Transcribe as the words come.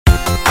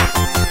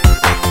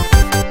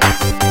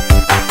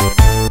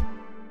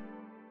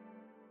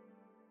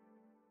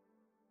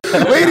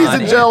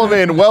and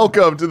gentlemen,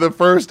 welcome to the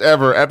first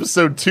ever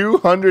episode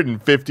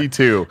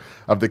 252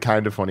 of the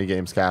Kind of Funny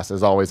Gamescast.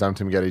 As always, I'm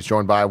Tim Geddes,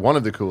 joined by one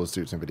of the coolest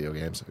dudes in video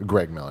games,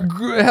 Greg Miller.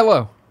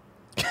 Hello.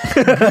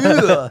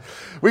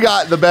 We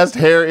got the best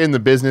hair in the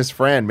business,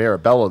 Fran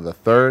Mirabello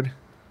III.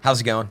 How's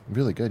it going?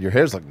 Really good. Your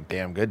hair's looking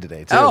damn good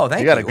today, too. Oh,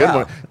 thank you. You got a good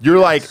one. You're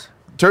like,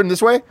 turn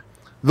this way.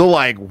 The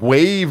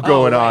wave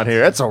going on here.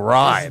 That's a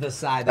ride. This is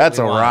the side That's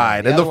a we want.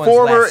 ride. The And the other one's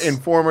former less.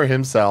 informer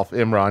himself,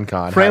 Imran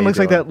Khan. Fran looks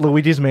like that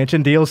Luigi's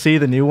Mansion DLC,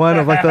 the new one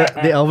of like the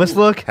Elvis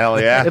look. Hell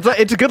yeah.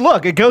 It's a good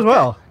look. It goes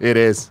well. It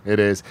is.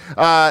 This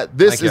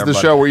is the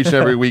show where each and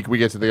every week we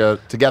get to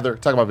together,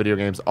 talk about video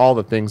games, all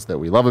the things that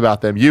we love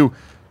about them. You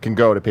can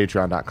go to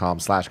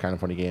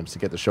patreon.com/kindoffunnygames to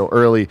get the show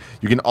early.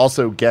 You can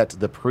also get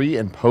the pre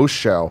and post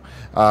show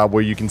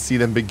where you can see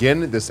them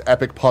begin this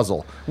epic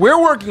puzzle. We're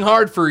working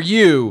hard for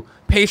you.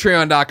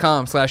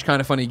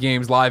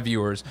 Patreon.com/kindoffunnygames live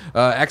viewers.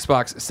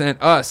 Xbox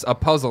sent us a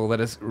puzzle that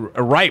is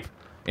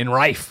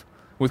rife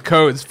with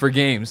codes for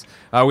games.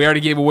 We already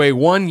gave away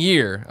 1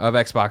 year of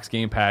Xbox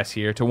Game Pass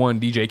here to one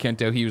DJ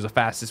Kento. He was the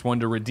fastest one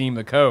to redeem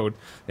the code.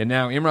 And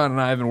now Imran and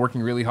I have been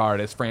working really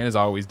hard, as Fran, as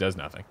always, does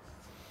nothing.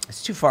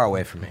 It's too far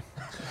away from me.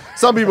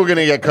 Some people are going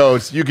to get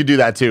codes. You can do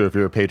that too if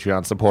you're a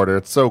Patreon supporter.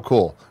 It's so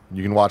cool.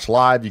 You can watch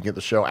live. You can get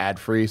the show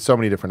ad-free. So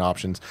many different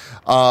options.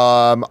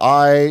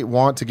 I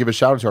want to give a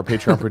shout-out to our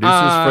Patreon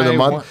producers for the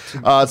month.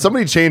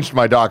 Somebody changed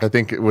my doc. I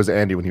think it was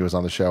Andy when he was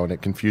on the show, and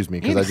it confused me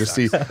because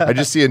I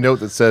just see a note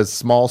that says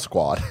Small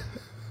Squad.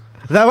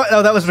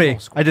 That was me.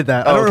 I did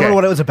that. I don't remember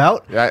what it was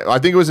about. Yeah, I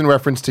think it was in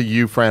reference to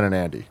you, Fran, and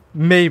Andy.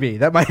 Maybe.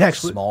 That might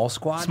actually... Small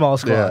squad? Small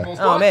squad. Yeah.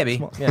 Oh,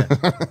 maybe. Yeah.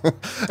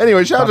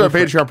 Anyway, shout out to our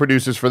Patreon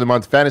producers for the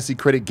month, Fantasy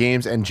Critic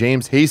Games and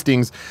James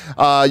Hastings.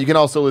 You can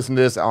also listen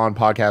to this on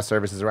podcast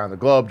services around the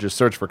globe. Just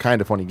search for Kind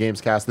of Funny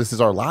Gamescast. This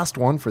is our last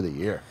one for the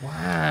year. Wow.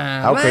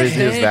 How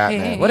crazy is that,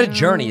 man? What a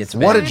journey it's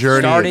been. What a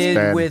journey Started it's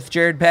been. with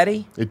Jared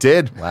Petty. It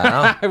did.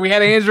 Wow. We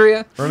had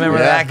Andrea. Remember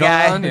Yeah. that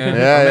guy? Gone,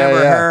 yeah.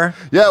 Remember her?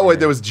 Yeah, wait,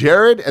 there was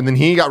Jared, and then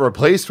he got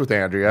replaced with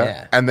Andrea,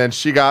 Yeah. and then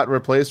she got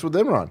replaced with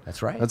Imran.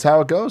 That's right. That's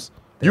how it goes.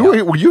 Were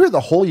you here the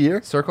whole year?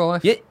 Circle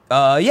life?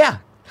 Yeah. Yeah.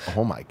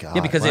 Oh, my God.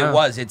 Yeah, because it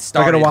I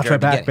started gotta watch at the very my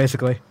back, beginning.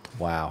 basically.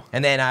 Wow.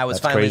 And then I was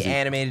That's finally crazy.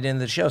 animated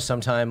into the show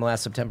sometime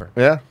last September.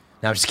 Yeah?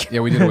 No, I'm just kidding. Yeah,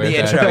 we did away the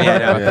with intro. that. Yeah,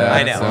 no, Yeah,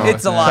 I know. so-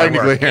 It's a lot of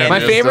Technically, work. yeah. My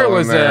Just favorite still in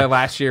was there.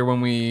 last year when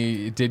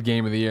we did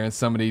Game of the Year and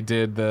somebody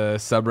did the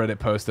subreddit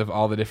post of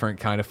all the different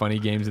kind of funny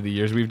games of the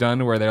years we've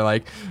done, where they're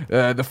like,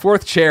 the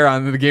fourth chair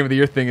on the Game of the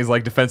Year thing is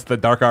like Defense of the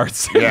Dark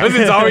Arts. Yeah. Because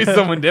it's always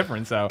someone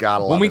different. So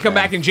Gotta love when we it, come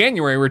man. back in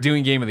January, we're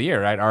doing Game of the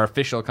Year, right? Our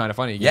official kind of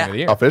funny Game Yeah. of the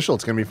Year. Official.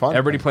 It's going to be fun.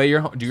 Everybody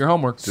do your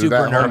homework. Do Super that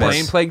nervous. I'm homework.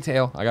 playing Plague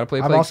Tale. I got to play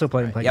Plague. I'm also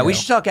playing Plague Yeah, we Tale.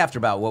 should talk after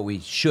about what we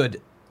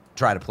should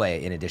try to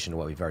play in addition to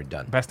what we've already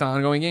done. Best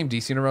ongoing game,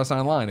 DC Universe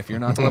Online. If you're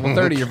not to level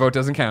 30, your vote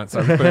doesn't count.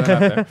 So I'm just putting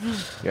that out there.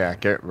 Yeah,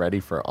 get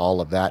ready for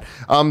all of that.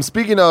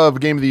 Speaking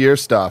of Game of the Year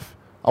stuff,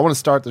 I want to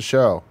start the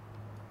show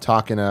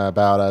talking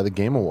about the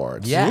Game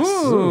Awards. Yes.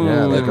 Ooh.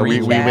 Yeah, like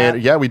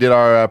we did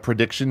our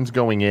predictions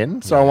going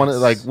in. So I want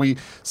to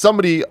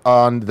somebody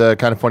on the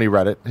Kind of Funny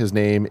Reddit. His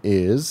name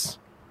is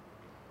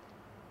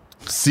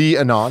C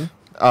Anon.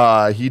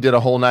 He did a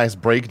whole nice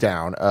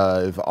breakdown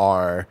of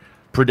our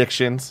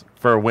predictions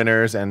for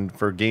winners and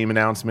for game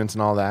announcements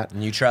and all that.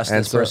 And you trust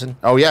And this person?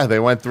 Oh yeah, they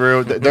went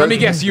through. Let me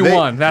guess, you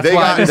won. That's they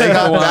why got, this they is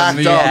got the one backed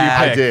you up.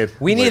 I picked. did.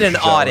 We need an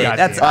audit.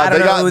 That's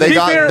goddamn. I don't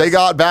know. They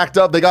got backed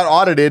up. They got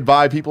audited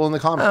by people in the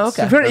comments.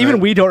 Oh, okay. Fair,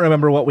 even we don't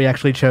remember what we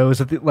actually chose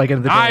at the end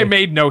of the day. I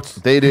made notes.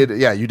 They did.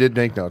 Yeah, you did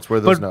make notes. Where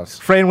are those But notes?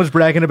 Fran was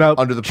bragging about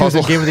Under the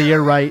choosing puzzle. Game of the Year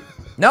right.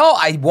 No,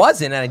 I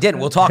wasn't, and I didn't.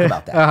 We'll talk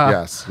about that.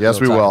 Yes, we We'll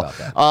talk will. about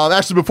that.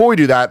 Actually, before we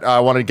do that, I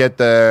want to get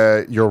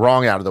You're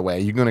Wrong out of the way.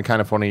 You can go to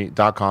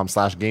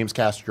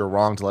kindoffunny.com/gamescast You're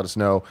Wrong to let us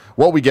know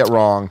what we get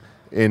wrong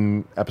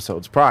in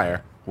episodes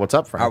prior. What's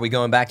up, Frank? Are we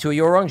going back to a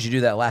You're Wrong? Did you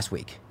do that last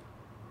week?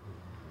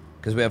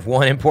 Because we have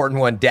one important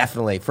one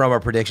definitely from our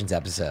predictions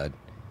episode.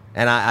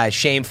 And I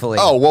shamefully...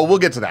 Oh, well, we'll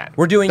get to that.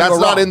 We're doing That's You're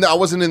not Wrong. in the... I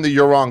wasn't in the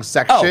You're Wrong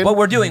section. Oh, but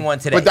we're doing one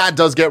today. But that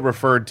does get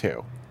referred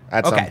to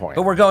at some okay, point.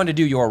 but we're going to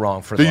do You're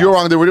Wrong for The You're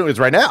Wrong that we're doing is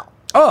right now.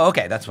 Oh,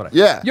 okay, that's what I...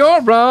 Yeah. You're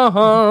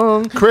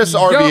wrong. Chris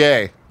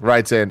RBA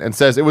writes in and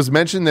says, it was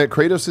mentioned that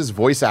Kratos'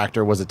 voice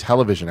actor was a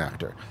television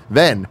actor.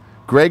 Then,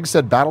 Greg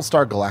said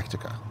Battlestar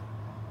Galactica.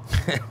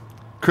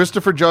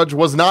 Christopher Judge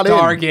was not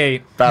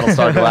Stargate. in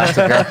Battlestar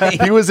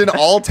Galactica. He was in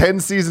all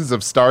 10 seasons of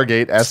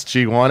Stargate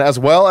SG-1, as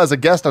well as a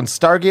guest on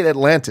Stargate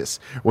Atlantis,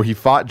 where he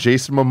fought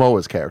Jason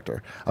Momoa's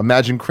character.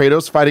 Imagine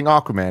Kratos fighting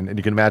Aquaman, and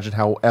you can imagine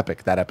how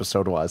epic that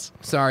episode was.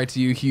 Sorry to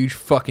you huge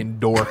fucking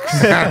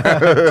dorks.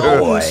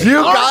 Boy. You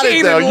got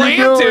it, though. You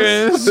knew it.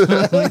 Atlantis. You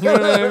know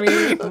what I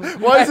mean?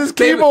 Why is this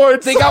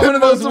keyboard They got one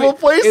of those multiple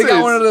places? They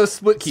got one of those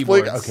split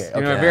keyboards. Okay, You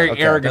know, okay, very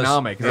okay.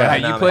 ergonomic. Is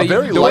that how you Ergonomic. play? A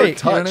very You light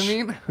dork, you know what I touch.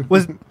 mean?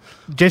 Was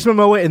Jason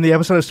Momoa in the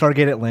episode of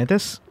Stargate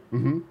Atlantis?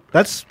 Mm-hmm.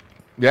 That's...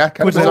 Yeah,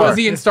 kind of Was it- So bizarre. was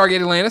he in Stargate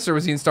Atlantis, or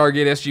was he in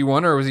Stargate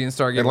SG-1, or was he in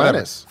Stargate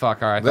Atlantis.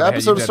 Fuck, all right. The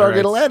episode of Stargate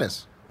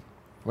Atlantis.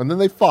 And then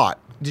they fought.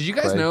 Did you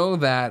guys Right. know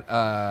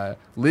that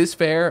Liz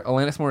Phair,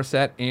 Alanis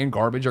Morissette, and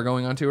Garbage are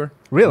going on tour?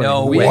 Really?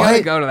 No We way. gotta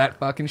What? go to that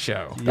fucking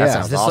show. That Yeah.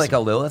 sounds Is this awesome. like a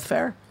Lilith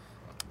fair?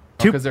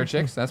 Because they're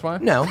chicks, that's why?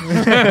 No.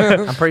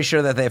 I'm pretty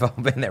sure that they've all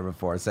been there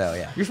before, so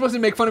yeah. You're supposed to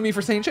make fun of me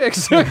for saying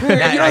chicks. If you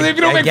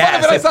don't make fun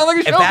of it, I if- sound like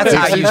a if that's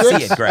how you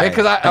see it, Greg.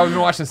 Because I've been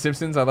watching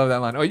Simpsons. I love that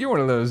line. Oh, you're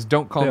one of those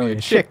don't call me a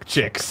chick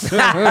chicks.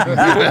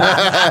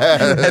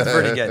 That's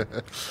pretty good.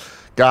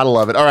 Gotta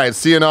love it. All right,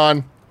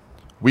 CNN,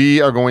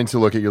 we are going to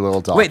look at your little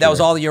dog. Wait, that was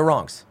all your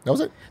wrongs. That was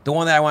it? The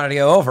one that I wanted to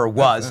go over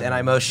was, and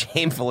I most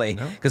shamefully,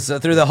 because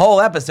through the whole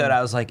episode,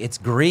 I was like, it's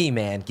Gree,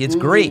 man. It's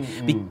Gree.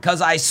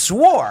 Because I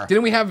swore.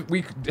 Didn't we had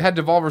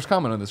Devolver's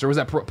comment on this, or was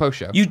that post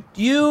show?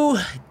 You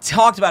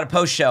talked about a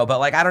post show, but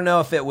like I don't know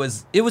if it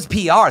was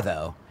PR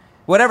though.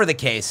 Whatever the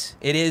case,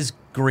 it is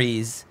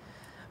Grease,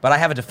 but I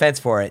have a defense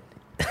for it.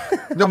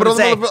 No, but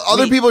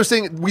other people are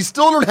saying we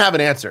still don't have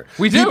an answer.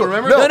 We do, People-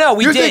 remember? No,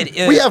 we you're did.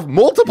 saying we have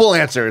multiple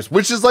answers,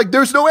 which is like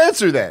there's no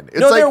answer then. It's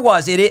No, like, there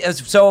was. It is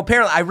so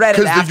apparently I read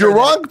it because after you're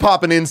wrong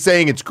popping in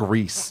saying it's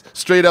Grease.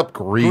 Straight up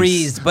Grease.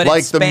 Grease, but like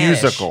it's the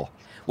Spanish. musical.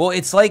 Well,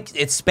 it's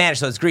Spanish,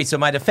 so it's Greece. So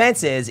my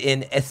defense is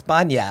in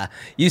España,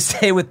 you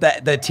say with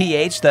the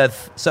th,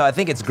 so I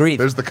think it's Greece.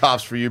 There's the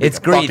cops for you being It's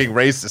a Greece. fucking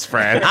racist,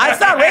 Fran. It's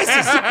not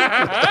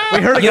racist.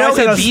 We heard a You guy know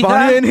said who beat España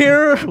that? in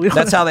here.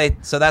 That's how they.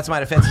 So that's my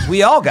defense. Is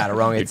we all got it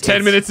wrong. It's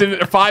 5 minutes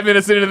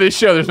into this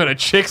show, there's been a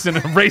chicks and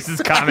a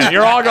racist comment.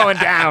 You're all going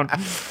down.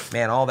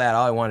 Man, all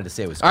I wanted to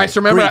say was. All right, so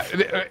remember,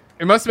 Greece.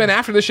 it must have been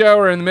after the show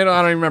or in the middle.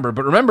 I don't even remember.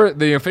 But remember,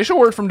 the official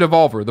word from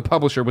Devolver, the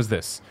publisher, was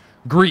this: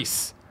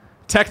 Grease.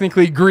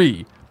 Technically,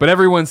 Gree, but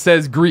everyone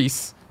says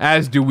Grease,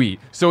 as do we.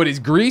 So it is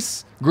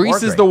Grease. Grease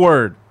is Great. the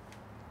word.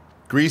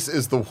 Grease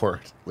is the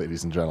word,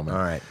 ladies and gentlemen.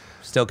 All right,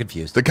 still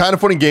confused. The Kind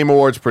of Funny Game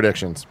Awards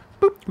predictions.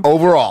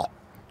 Overall,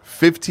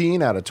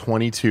 15 out of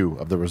 22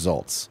 of the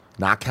results,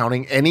 not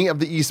counting any of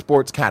the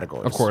esports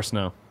categories, Of course,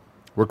 no.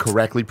 were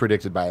correctly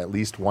predicted by at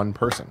least one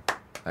person.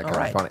 That All kind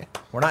right, of funny.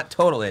 we're not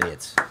total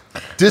idiots.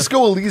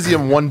 Disco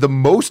Elysium won the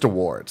most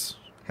awards,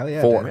 Hell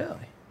yeah. 4, dude. Really?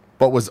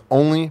 but was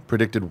only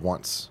predicted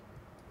once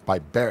by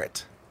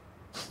Barrett.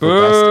 Boo,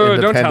 don't tell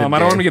independent him. I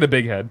don't want him to game. get a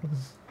big head.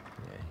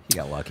 He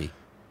got lucky.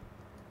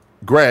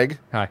 Greg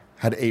Hi.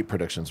 had 8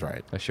 predictions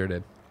right. I sure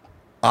did.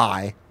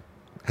 I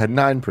had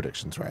 9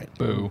 predictions right.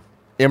 Boo.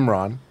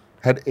 Imran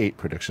had 8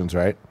 predictions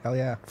right. Hell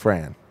yeah.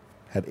 Fran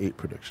had 8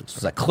 predictions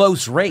It's right. a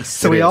close race.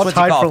 So we all That's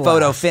what tied you call for a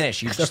photo last.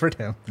 finish. You Except just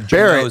for him.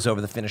 Barrett, goes over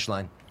the finish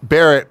line.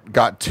 Barrett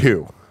got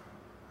 2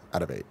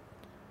 out of 8.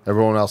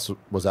 Everyone else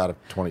was out of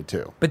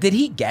 22. But did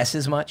he guess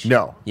as much?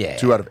 No. Yeah.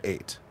 2 out of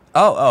 8.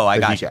 Oh, I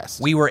That he got you.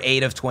 guessed. We were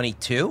 8 of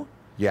 22.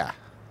 Yeah.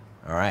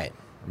 All right.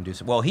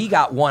 Well, he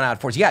got 1 out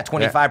of 4. So he got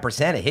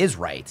 25% of his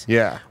right.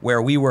 Yeah.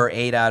 Where we were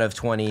 8 out of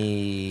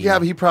 20. Yeah,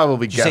 but he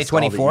probably Did you say guessed all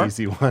 24? the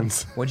easy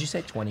ones. What'd you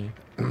say? 20?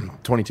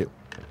 22.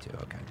 22.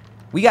 Okay.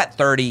 We got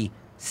 36%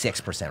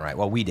 right.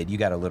 Well, we did. You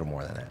got a little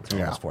more than that. So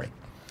Yeah. almost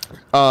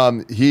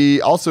 40.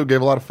 He also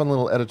gave a lot of fun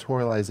little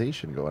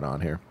editorialization going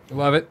on here.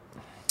 Love it.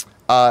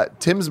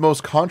 Tim's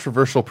most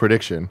controversial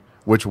prediction,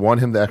 which won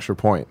him the extra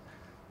point,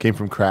 came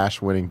from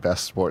Crash winning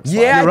Best Sports.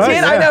 Yeah, I You're right,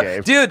 did. I yeah. know.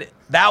 Game. Dude,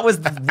 that was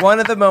one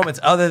of the moments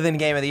other than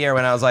Game of the Year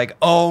when I was like,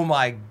 oh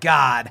my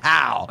God,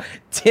 how?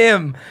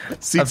 Tim.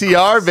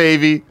 CTR,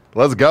 baby.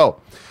 Let's go.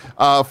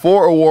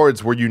 4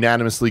 awards were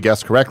unanimously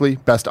guessed correctly.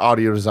 Best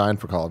audio design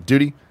for Call of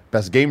Duty,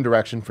 Best Game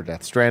Direction for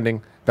Death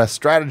Stranding, Best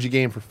Strategy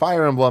Game for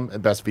Fire Emblem,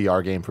 and Best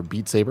VR Game for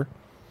Beat Saber.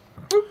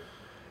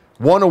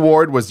 1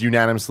 award was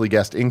unanimously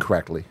guessed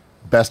incorrectly.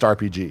 Best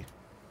RPG.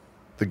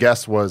 The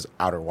guess was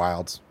Outer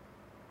Wilds.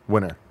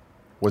 Winner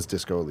was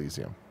Disco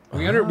Elysium.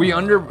 We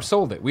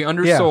undersold it. We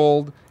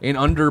undersold and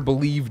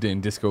underbelieved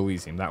in Disco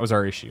Elysium. That was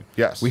our issue.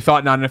 Yes. We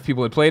thought not enough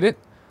people had played it.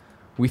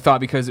 We thought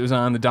because it was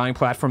on the dying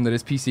platform that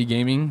is PC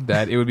gaming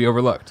that it would be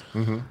overlooked.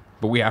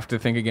 But we have to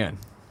think again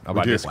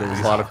about We do, Disco 'cause there's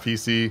a Elysium. lot of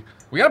PC.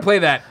 We gotta play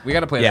that. We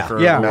gotta play Yeah. that for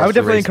Yeah, a I while. would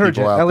definitely race encourage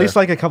it. people out At least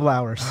there. like a couple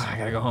hours. I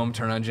gotta go home,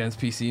 turn on Jen's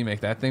PC, make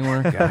that thing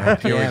work. God,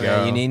 here Yeah, we go.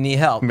 man, you need any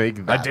help. Make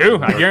I that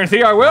do. I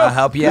guarantee I will. I'll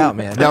help you out,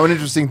 man. Now, an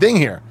interesting thing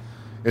here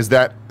is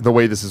that the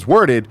way this is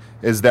worded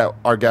is that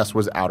our guess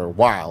was Outer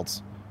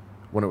Wilds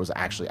when it was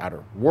actually Outer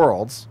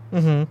Worlds.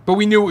 But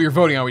we knew what we were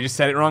voting on. We just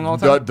said it wrong all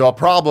the time. The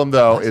problem,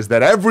 though, is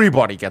that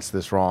everybody gets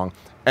this wrong.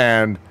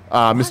 And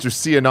Mr.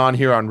 CNN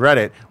here on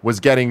Reddit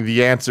was getting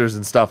the answers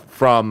and stuff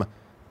from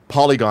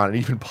Polygon, and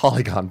even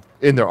Polygon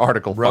in their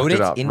article Wrote fucked it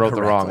it up, wrote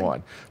the wrong incorrectly.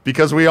 one.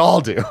 Because we all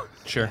do.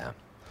 Sure. Yeah.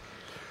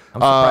 I'm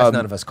surprised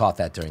none of us caught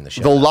that during the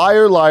show. The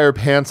Liar Liar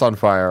Pants on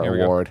Fire Here we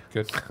go. award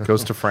Good.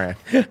 goes to Fran.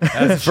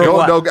 For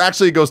what? No,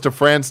 actually, it goes to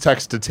Fran's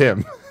text to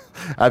Tim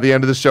at the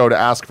end of the show to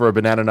ask for a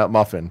banana nut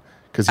muffin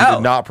because he Oh.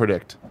 did not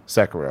predict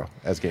Sekiro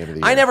as Game of the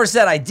Year. I never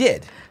said I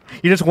did.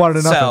 You just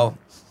wanted to know.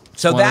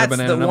 So Wanted a that's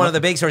banana one of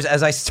the big stories.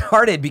 As I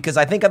started, because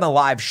I think on the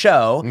live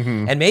show,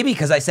 and maybe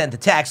because I sent the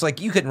text,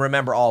 like you couldn't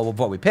remember all of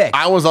what we picked.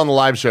 I was on the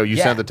live show. You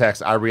Yeah. sent the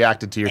text. I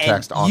reacted to your And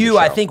text on you, the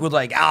show. I think, would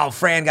like, oh,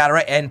 Fran got it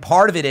right. And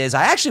part of it is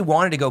I actually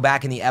wanted to go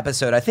back in the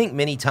episode. I think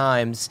many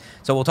times.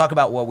 So we'll talk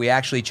about what we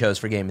actually chose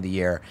for Game of the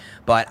Year.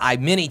 But I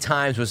many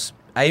times was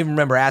I even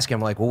remember asking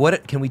him, like, well,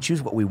 what can we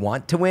choose what we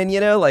want to win,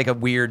 like a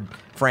weird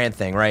Fran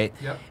thing, right?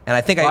 Yep. And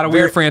I think a lot of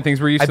weird Fran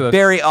things we're used to. I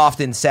very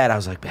often said, I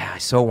was like, man, I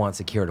so want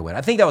Sekiro to win.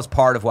 I think that was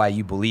part of why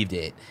you believed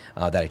it,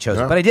 that I chose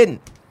it. But I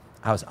didn't.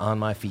 I was on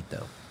my feet,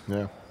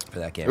 though, for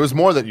that game. It was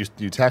more that you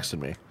texted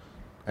me.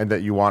 And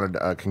that you wanted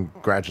a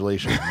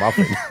congratulations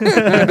muffin. Not for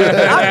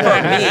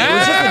me. It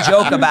was just a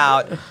joke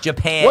about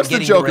Japan. What's the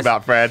joke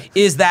about, Fred?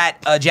 Is that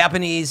a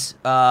Japanese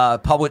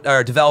public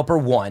or developer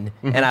won,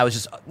 and I was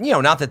just,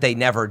 not that they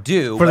never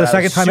do, for but the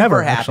second time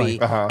ever, happy,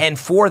 and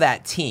for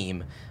that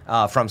team,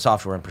 From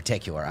Software in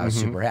particular, I was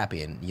super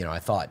happy, and I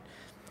thought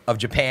of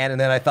Japan, and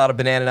then I thought of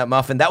Banana Nut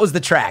Muffin. That was the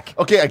track.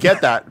 Okay, I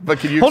get that, but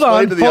can you Hold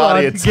explain on, to the hold on.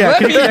 audience? Yeah,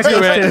 Let me do it.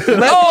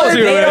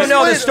 They don't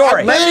know the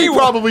story. They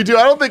probably do.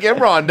 I don't think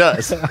Imran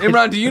does.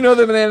 Imran, do you know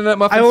the Banana Nut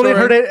Muffin I only story?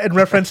 heard it in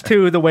reference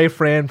to the way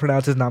Fran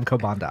pronounces Namco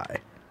Bandai.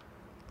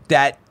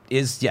 That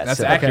is, yes.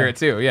 That's accurate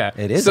too. Yeah,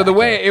 It is So the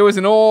way accurate. it was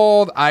an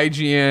old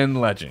IGN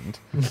legend,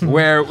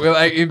 where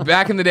like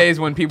back in the days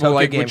when people Tokyo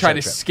like Game would try Show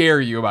to trip. scare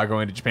you about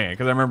going to Japan,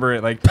 because I remember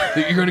it like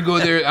you're gonna go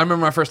there. I remember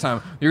my first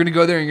time. You're gonna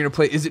go there and you're gonna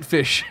play. Is it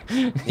fish?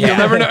 You'll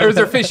never know. Or is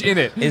there fish in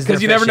it? Is there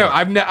Because you never fish know.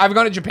 in it? I've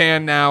gone to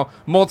Japan now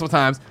multiple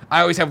times.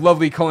 I always have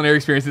lovely culinary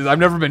experiences. I've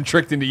never been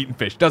tricked into eating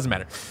fish. Doesn't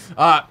matter.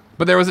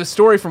 But there was a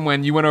story from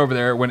when you went over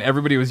there when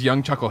everybody was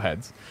young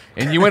chuckleheads,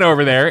 and you went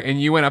over there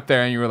and you went up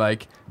there and you were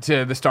like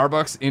to the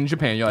Starbucks in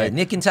Japan. You're like,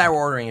 Nick and Ty were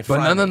ordering in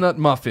front Banana of me. Nut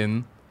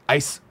Muffin,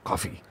 iced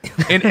coffee.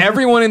 And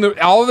everyone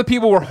all of the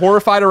people were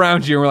horrified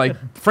around you and were like,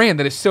 Fran,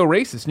 that is so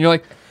racist. And you're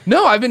like,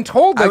 no, I've been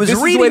told that I was this is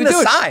the way reading to the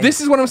do sign. it.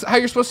 This is how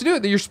you're supposed to do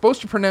it. That you're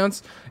supposed to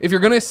pronounce, if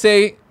you're going to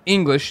say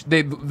English,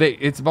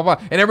 it's blah, blah.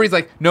 And everybody's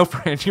like, no,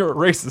 Fran, you're a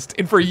racist.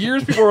 And for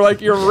years, people were like,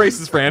 you're a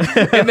racist, Fran.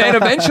 And then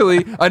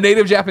eventually, a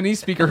native Japanese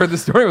speaker heard the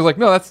story and was like,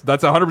 no, that's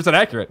 100%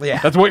 accurate. Yeah.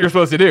 That's what you're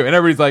supposed to do. And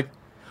everybody's like,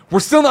 we're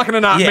still not going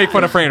to not Yeah. make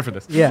fun of Fran for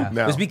this. Yeah.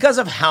 No. It was because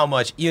of how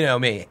much,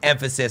 me,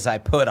 emphasis I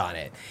put on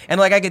it. And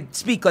like I could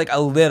speak like a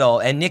little,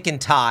 and Nick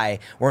and Ty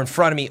were in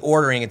front of me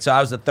ordering it, so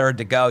I was the third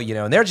to go,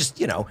 and they're just,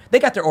 they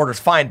got their orders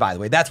fine, by the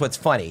way. That's what's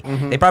funny.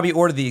 They probably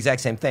ordered the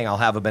exact same thing. I'll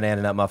have a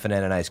banana nut muffin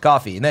and an iced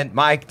coffee. And then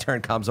my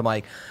turn comes, I'm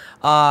like,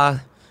 oh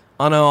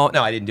no,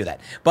 I didn't do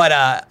that. But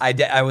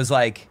I was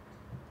like,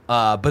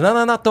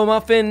 banana nut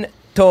muffin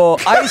to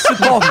ice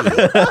coffee.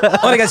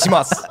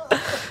 Onegaishimasu.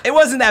 It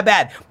wasn't that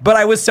bad, but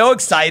I was so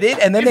excited,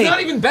 and then It's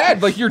not even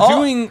bad. Like you're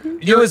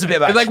it was a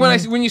bit much. like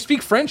when you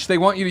speak French, they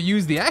want you to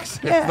use the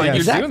accent. Yeah, like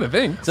exactly. you're doing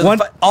the thing. So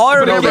all I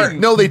But remember,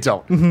 No, they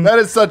don't. That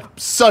is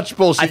such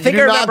bullshit. I think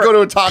you I do not remember- go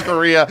to a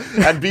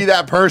taqueria and be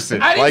that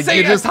person. I didn't like say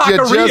you a just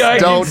taqueria in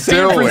don't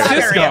San do it.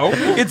 Francisco.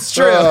 it's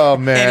true. Oh,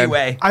 man.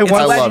 Anyway, I it's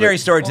love a it. legendary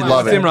story to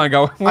Love this. it. Simran,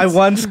 go. I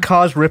once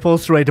caused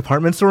ripples through a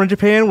department store in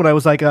Japan when I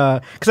was like,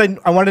 because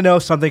I wanted to know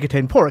if something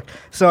contained pork.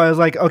 So I was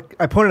like,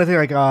 I pointed at a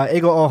thing like,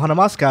 Ego o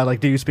hanamaska, like,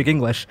 do you speak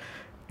English?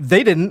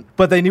 They didn't,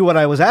 but they knew what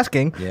I was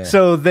asking. Yeah.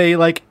 So they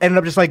like ended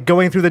up just like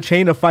going through the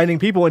chain of finding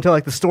people until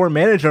like the store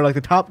manager, like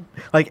the top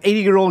like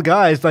 80-year-old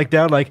guys, like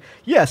down like,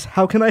 yes,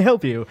 how can I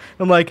help you?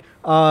 I'm like,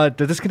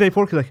 does this contain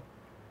pork? He's like,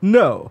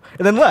 no,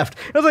 and then left.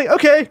 I was like,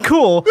 okay,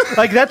 cool.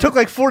 Like that took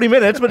like 40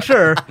 minutes, but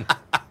sure.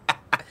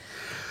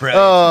 Brilliant.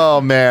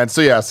 Oh man!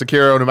 So yeah,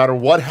 Sekiro. No matter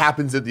what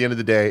happens at the end of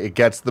the day, it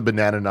gets the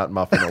banana nut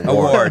muffin award.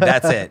 Award.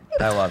 That's it.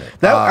 I love it.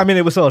 That I mean,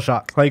 it was still a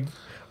shock. Like,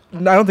 I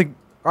don't think.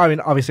 I mean,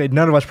 obviously,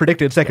 none of us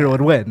predicted Sekiro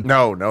would win.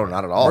 No,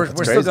 not at all. We're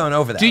That's still crazy. going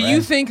over that. Do you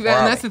right? think Or that? are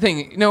And that's we? the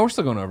thing. No, we're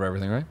still going over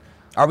everything, right?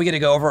 Are we going to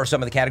go over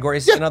some of the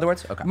categories? In other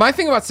words, okay. My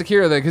thing about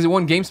Sekiro, though, because it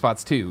won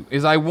GameSpots too,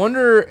 is I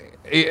wonder.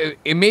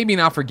 It may be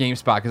not for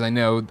GameSpot because I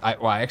know.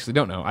 I actually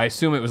don't know. I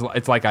assume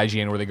it's like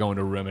IGN where they go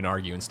into a room and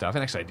argue and stuff.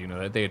 And actually, I do know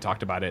that they had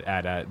talked about it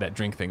at that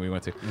drink thing we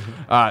went to.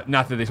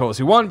 Not that they told us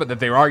who won, but that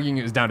they were arguing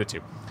it was down to 2.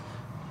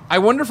 I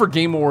wonder for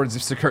Game Awards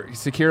if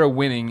Sekiro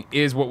winning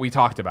is what we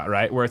talked about,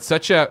 right? Where it's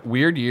such a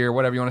weird year,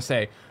 whatever you want to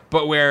say,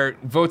 but where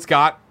votes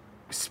got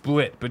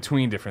split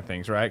between different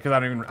things, right? Because I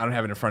don't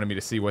have it in front of me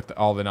to see what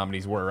all the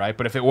nominees were, right?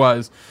 But if it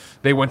was,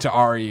 they went to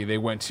RE, they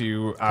went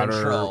to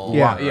Control.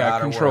 yeah,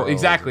 Outer Control, World.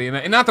 exactly.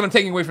 And not that I'm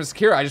taking away from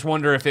Sekiro, I just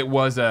wonder if it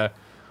was I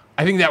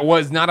think that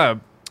was not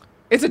a.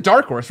 It's a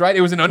dark horse, right? It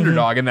was an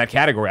underdog in that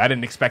category. I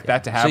didn't expect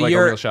that to have a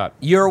real shot.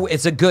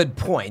 It's a good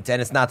point, and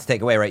it's not to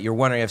take away, right? You're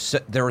wondering if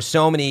there were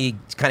so many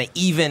kind of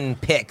even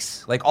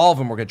picks, like all of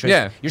them were good choices.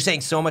 Yeah. You're saying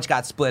so much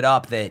got split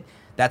up that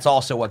that's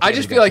also what. I gave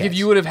just it a feel good like if chance.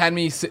 you would have had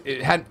me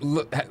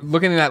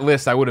looking at that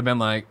list, I would have been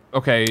like,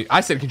 okay,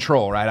 I said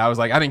Control, right? I was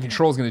like, I think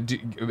Control is going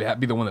to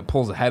be the one that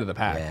pulls ahead of the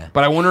pack. Yeah.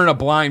 But I wonder in a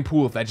blind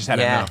pool if that just had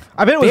Yeah. enough.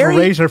 I bet it was Very-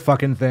 razor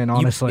fucking thin,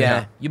 honestly.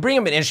 You bring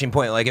up an interesting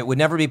point. Like, it would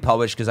never be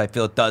published because I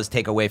feel it does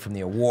take away from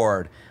the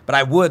award. But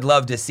I would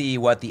love to see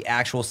what the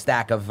actual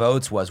stack of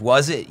votes was.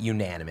 Was it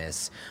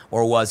unanimous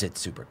or was it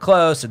super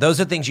close? So those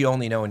are things you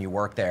only know when you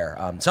work there.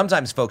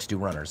 Sometimes folks do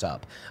runners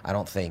up. I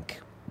don't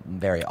think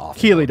very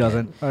often. Keeley they'll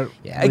doesn't. get- At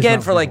Yeah, least again,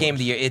 not for like the Game of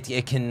the Year,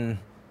 it can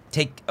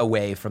take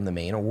away from the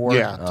main award.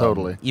 Yeah,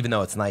 totally. Even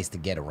though it's nice to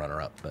get a runner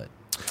up, but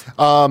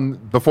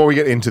Before we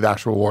get into the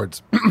actual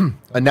awards,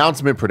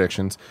 announcement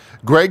predictions.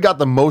 Greg got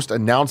the most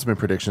announcement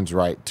predictions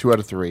right, 2 out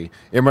of 3.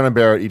 Imran and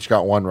Barrett each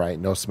got 1 right.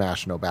 No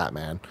Smash, no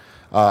Batman.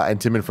 And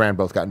Tim and Fran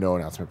both got no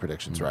announcement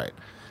predictions right.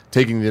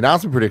 Taking the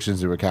announcement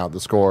predictions into account, the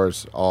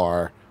scores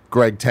are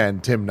Greg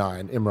 10, Tim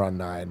 9, Imran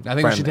 9. I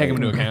think we should take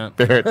them into account.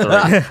 Barrett 3.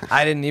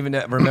 I didn't even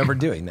remember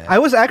doing that. I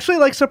was actually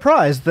like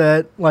surprised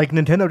that like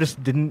Nintendo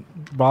just didn't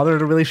bother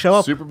to really show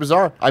up. Super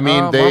bizarre. I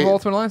mean, Marvel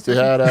Ultimate Alliance. they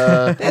had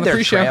They had their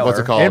pre-show. trailer. what's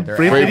it called? And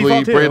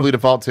Bravely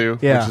Default 2.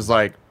 Yeah. which is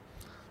like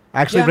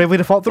Actually, Yeah. Bravely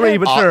Default 3,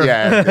 but sure.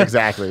 yeah,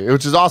 exactly.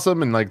 Which is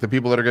awesome, and like the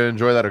people that are going to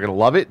enjoy that are going to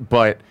love it.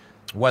 But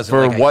Wasn't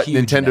for like a what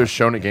huge Nintendo's announcement.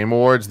 shown at Game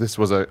Awards, this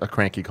was a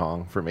cranky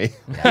Kong for me.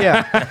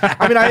 Yeah.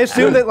 I mean, I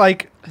assume that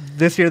like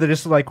this year they're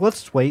just like,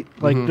 let's wait.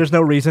 Like, there's no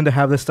reason to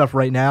have this stuff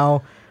right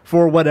now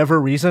for whatever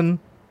reason.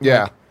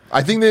 Yeah,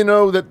 I think they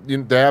know that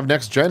they have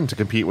next gen to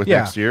compete with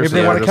Yeah, next year. maybe So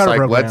they they're want a just like,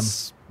 counter-program.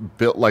 let's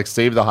build, like,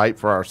 save the hype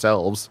for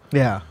ourselves.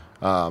 Yeah.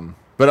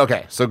 But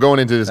okay, so going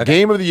into this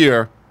Game of the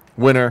Year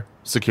winner,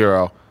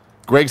 Sekiro.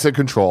 Greg said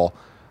Control.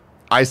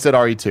 I said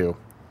RE2,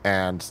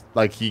 and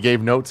like he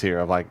gave notes here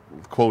of like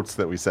quotes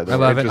that we said. That I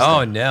were love it. interesting.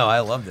 Oh no, I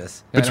love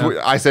this. Yeah, I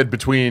know. I said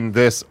between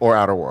this or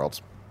Outer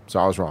Worlds, so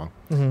I was wrong.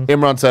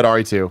 Imran said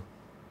RE2.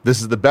 This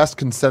is the best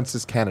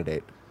consensus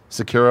candidate.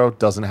 Sekiro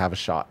doesn't have a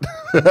shot.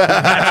 That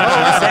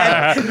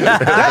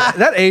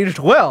aged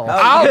well.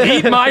 I'll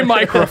eat my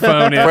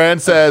microphone. Fran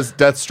says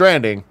Death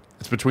Stranding.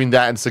 It's between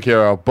that and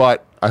Sekiro,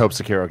 but I hope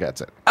Sekiro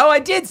gets it. Oh, I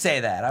did say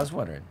that. I was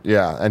wondering.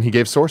 Yeah, and he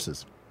gave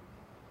sources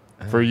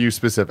for you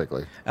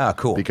specifically Oh,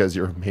 cool. because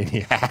you're a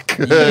maniac.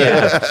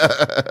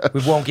 Yeah. We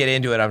won't get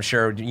into it, I'm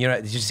sure. You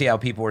know, did you see how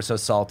people were so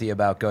salty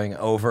about going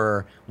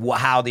over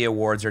how the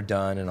awards are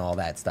done and all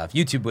that stuff?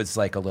 YouTube was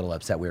like a little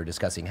upset. We were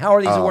discussing how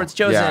are these awards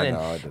chosen yeah, and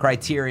no, I didn't.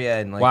 criteria,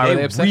 and like Why were they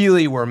they upset?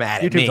 really were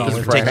mad at YouTube's me in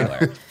always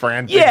particular.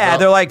 Fran thinks Yeah, so.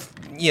 they're like,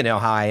 you know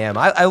how I am.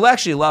 I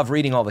actually love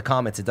reading all the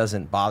comments. It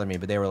doesn't bother me,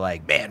 but they were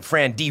like, man,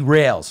 Fran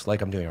derails,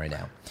 like I'm doing right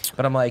now.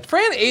 But I'm like,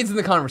 Fran aids in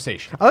the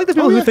conversation. I like the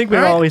people who yeah. think we're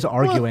All right. always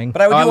arguing.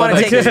 but I do I want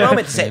love to take it. this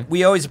moment to say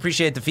we always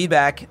appreciate the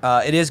feedback.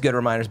 It is good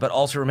reminders, but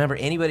also remember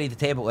anybody at the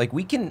table, like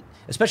we can,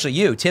 especially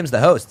you, Tim's the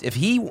host. If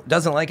he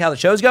doesn't like how the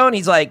show's going,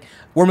 he's like,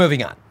 we're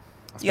moving on.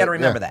 You got to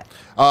remember Yeah.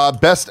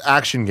 that. Best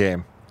action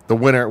game. The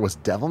winner was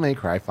Devil May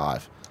Cry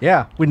 5.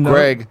 Yeah, we know.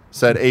 Greg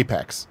said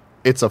Apex.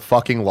 It's a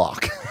fucking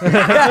lock.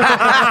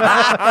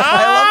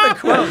 I love the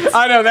quotes.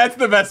 I know that's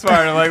the best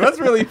part. I'm like, let's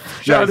really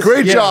show this.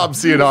 Great job,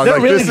 Cianon. That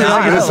Like, really this did.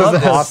 I is love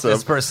this- awesome.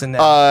 this person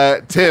now.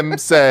 Tim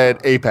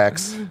said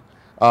Apex,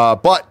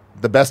 but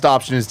the best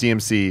option is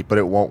DMC, but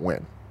it won't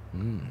win.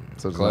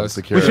 So it's not Close.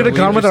 secure. We should have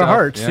Believe gone with our yourself,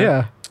 hearts.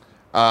 yeah.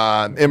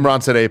 Yeah.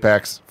 Imran said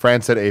Apex.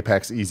 Fran said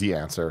Apex. Easy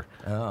answer.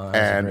 Oh, I was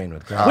And, agreeing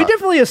with Greg. We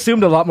definitely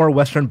assumed a lot more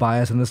Western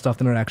bias in this stuff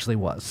than it actually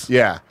was.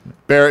 Yeah.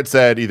 Barrett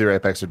said either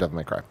Apex or Devil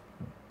May Cry.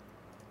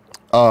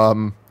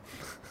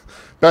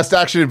 Best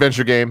action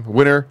adventure game.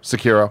 Winner,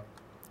 Sekiro.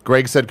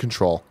 Greg said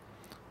Control.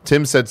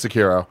 Tim said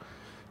Sekiro.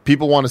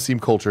 People want to seem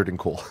cultured and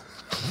cool.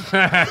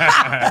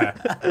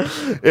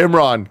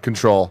 Imran,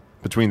 Control.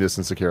 Between this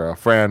and Sekiro.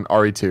 Fran,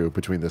 RE2.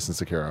 Between this and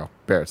Sekiro.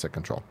 Barrett said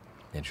Control.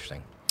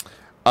 Interesting.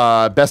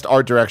 Best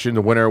art direction.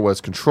 The winner was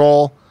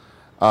Control.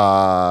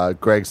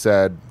 Greg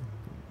said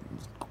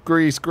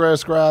Grease.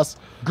 Grease.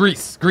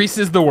 Grease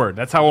is the word.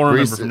 That's how we'll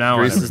remember from now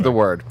Grease on. is the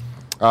word.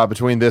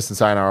 Between this and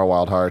Sayonara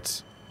Wild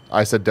Hearts,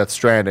 I said Death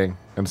Stranding,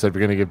 and said if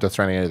you're going to give Death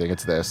Stranding anything,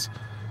 it's this.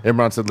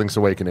 Imran said Link's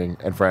Awakening,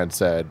 and Fran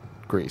said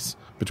Grease.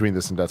 Between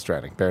this and Death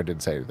Stranding. Barrett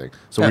didn't say anything.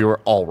 So we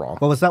were all wrong.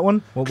 What was that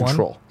one? What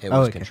Control. one? It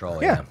was okay.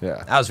 Control, Yeah. yeah.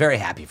 Yeah. I was very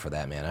happy for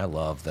that, man. I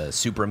love the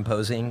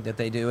superimposing that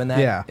they do in that.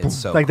 Yeah. It's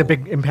so like cool. the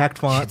big impact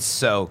font. It's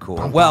so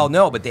cool. Well,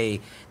 no, but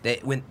they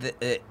when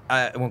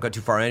I won't go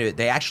too far into it.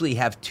 They actually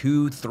have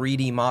 2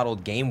 3D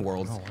modeled game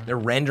worlds. They're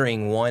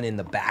rendering one in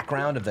the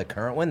background of the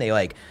current one. They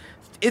like,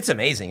 it's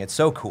amazing. It's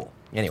so cool.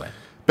 Anyway,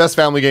 Best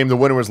family game. The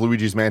winner was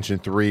Luigi's Mansion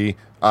 3.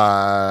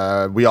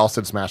 We all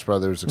said Smash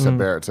Brothers, except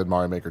Barrett said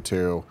Mario Maker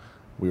 2.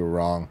 We were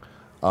wrong.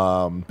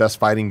 Best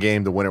fighting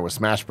game. The winner was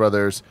Smash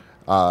Brothers.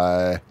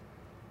 great.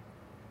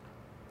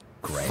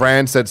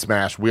 Fran said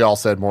Smash. We all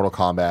said Mortal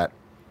Kombat.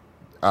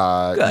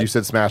 Good. You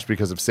said Smash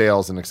because of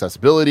sales and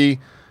accessibility.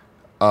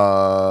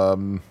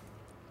 And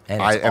it's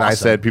I awesome.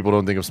 said people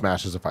don't think of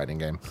Smash as a fighting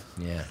game.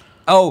 Yeah.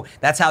 Oh,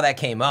 that's how that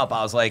came up.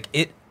 I was like,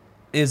 it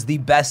is the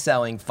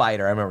best-selling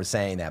fighter. I remember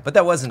saying that, but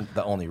that wasn't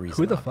the only reason.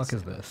 Who the obviously.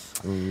 fuck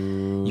is this?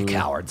 You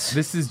cowards?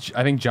 This is,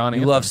 I think, John. You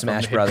Anthem love from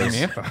Smash the hit Brothers,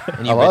 Team Anthem.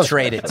 and you love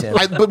betrayed it, Tim.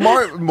 But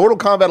Mortal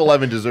Kombat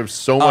 11 deserves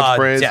so much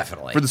praise.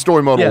 Definitely. For the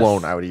story mode Yes.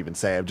 alone, I would even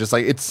say. I'm just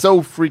like, it's so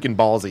freaking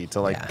ballsy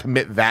to like Yeah.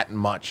 commit that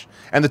much.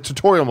 And the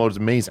tutorial mode is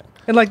amazing.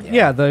 And like,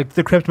 yeah, the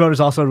crypt mode is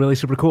also really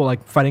super cool.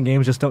 Like fighting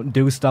games just don't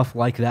do stuff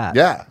like that.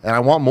 Yeah, and I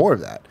want more of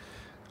that.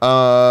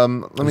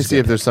 Let me see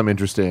if there's some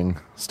interesting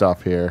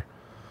stuff here.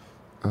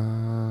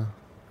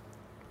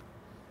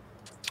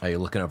 Are you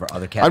looking over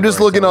other categories? I'm just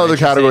looking that at were other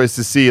interesting? categories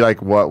to see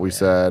like what we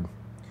said.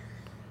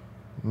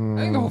 I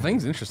think the whole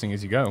thing's interesting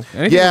as you go.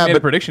 Anything Yeah, we made a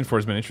but- prediction for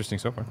has been interesting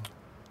so far.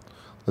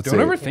 Let's Don't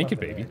see. overthink it,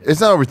 baby. It's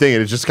not overthinking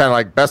it. It's just kind of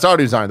like best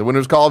audio design. The winner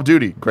was Call of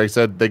Duty. Greg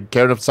said they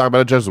cared enough to talk about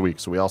it just a week,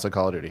 so we all said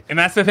Call of Duty. And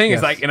that's the thing is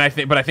Yes. like, and I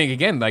think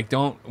again, like,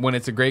 don't when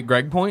it's a great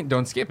Greg point,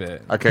 don't skip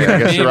it. Okay, I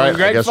guess you're right.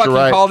 Greg I guess fucking you're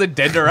right. called it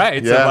dead to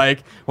rights. Yeah. And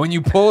like when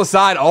you pull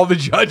aside all the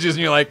judges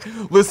and you're like,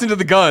 listen to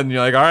the gun. You're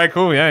like, all right,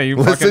 cool, yeah, you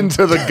Listen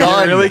to the you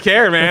gun. really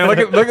care, man. Look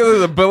at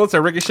the bullets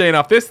are ricocheting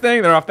off this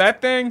thing. They're off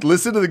that thing.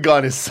 Listen to the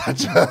gun is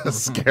such a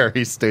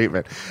scary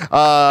statement.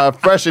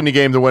 Fresh indie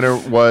game, the winner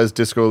was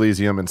Disco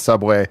Elysium and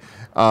Subway.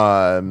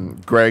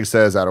 Greg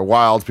says Outer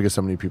Wilds because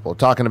so many people are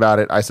talking about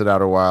it. I said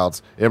Outer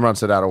Wilds. Imran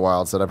said Outer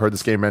Wilds. Said I've heard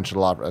this game mentioned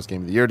a lot as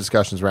Game of the Year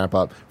discussions ramp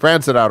up.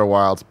 Fran said Outer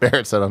Wilds.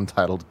 Barrett said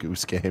Untitled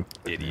Goose Game.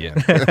 Idiot.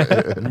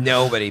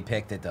 Nobody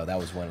picked it though. That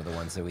was one of the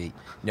ones that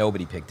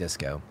nobody picked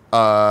Disco.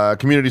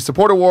 Community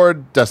Support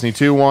Award, Destiny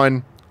 2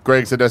 won.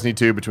 Greg said Destiny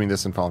 2 between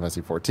this and Final Fantasy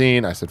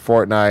 14. I said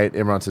Fortnite.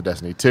 Imran said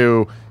Destiny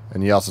 2.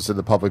 And he also said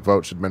the public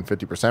vote should have been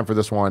 50% for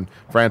this one.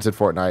 Fran said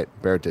Fortnite.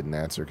 Barrett didn't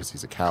answer because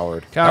he's a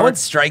coward. That one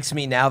strikes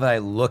me now that I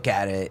look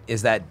at it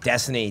is that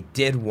Destiny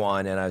did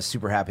won, and I was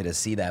super happy to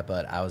see that.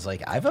 But I was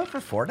like, I vote for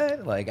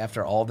Fortnite. Like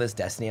after all this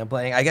Destiny I'm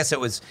playing, I guess it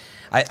was.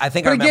 I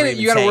think But I remember again,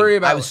 even you gotta saying worry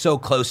about- I was so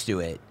close to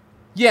it.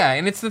 Yeah,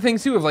 and it's the thing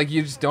too of like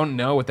you just don't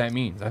know what that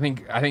means. I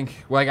think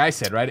like I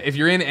said, right? If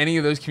you're in any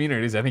of those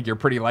communities, I think you're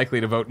pretty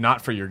likely to vote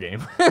not for your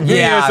game.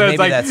 Yeah, so maybe it's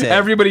like that's it.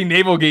 everybody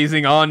navel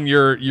gazing on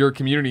your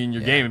community and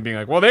your game and being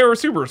like, well, they were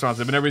super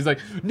responsive, and everybody's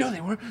like, no,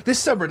 they weren't.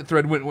 This subreddit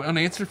thread went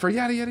unanswered for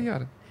yada yada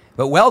yada.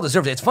 But well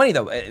deserved. It's funny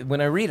though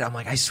when I read it, I'm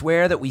like, I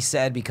swear that we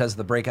said because of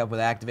the breakup with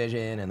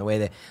Activision and the way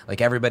that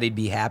like everybody'd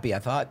be happy. I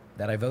thought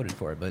that I voted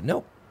for it, but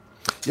nope.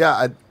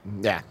 Yeah,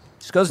 yeah.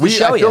 Just goes to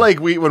show I you. feel like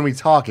when we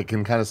talk, it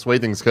can kind of sway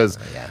things because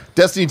yeah.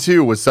 Destiny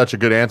 2 was such a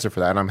good answer for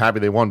that, and I'm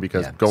happy they won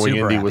because Yeah, going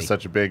super indie was happy.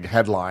 such a big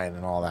headline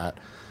and all that.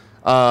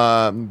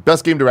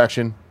 Best game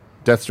direction,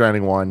 Death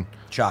Stranding won.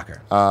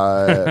 Shocker.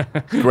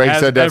 Greg As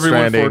said Death everyone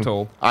Stranding.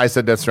 foretold. I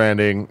said Death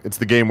Stranding. It's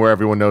the game where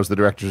everyone knows the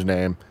director's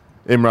name.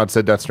 Imran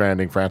said Death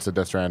Stranding. Fran said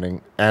Death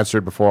Stranding.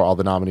 Answered before all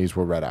the nominees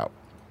were read out.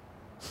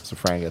 So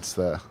Fran gets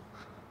the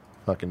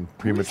fucking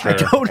premature I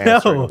don't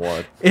answering know.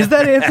 award. Is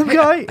that Anthem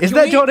guy? Is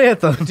that John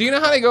Anthem? Do you know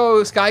how they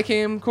go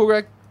Skycam, Cool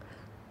Greg?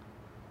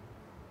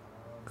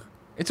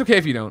 It's okay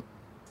if you don't.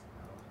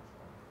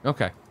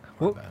 Okay.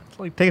 Well,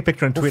 like, take a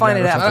picture and We'll tweet find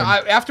it it out. or out.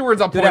 something.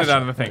 Afterwards, I'll point it after-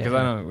 out of the thing because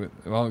I don't.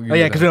 Well, Oh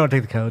yeah, because we don't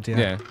take the codes.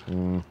 Yeah.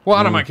 Yeah. Well,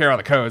 I don't care about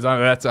the codes.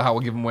 That's how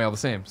we'll give them away all the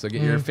same. So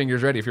get your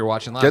fingers ready if you're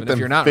watching live. Get And if them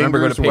you're not, remember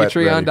go to fingers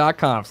wet ready.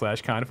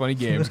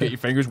 patreon.com/kindoffunnygames. Get your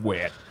fingers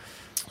wet.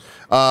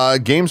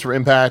 Games for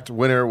Impact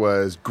winner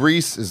was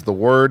Grease is the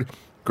word.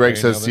 Greg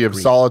Okay, says nailed Sea it. of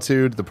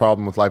Solitude. The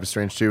problem with Life is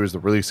Strange 2 is the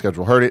release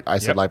schedule hurt it. I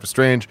said Yep. Life is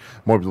Strange.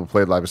 More people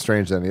played Life is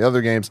Strange than the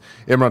other games.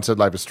 Imran said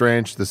Life is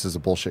Strange. This is a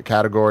bullshit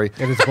category.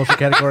 It is a bullshit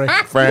category.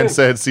 Fran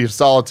said Sea of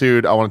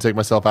Solitude. I want to take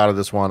myself out of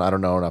this one. I don't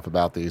know enough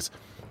about these.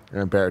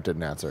 And Barrett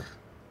didn't answer.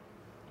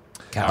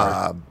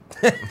 Coward.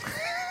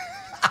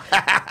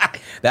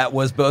 That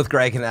was both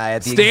Greg and I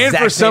at the Stand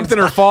exact for same something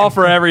time. or fall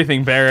for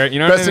everything, Barrett. You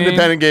know Best what I mean?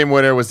 independent game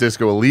winner was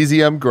Disco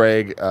Elysium.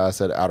 Greg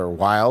said Outer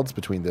Wilds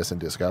between this and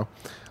Disco.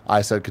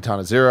 I said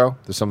Katana Zero.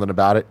 There's something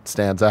about it.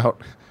 Stands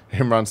out.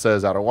 Imran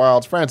says Outer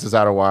Wilds. Fran says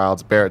Outer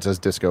Wilds. Barrett says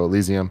Disco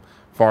Elysium.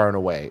 Far and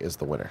away is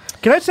the winner.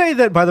 Can I say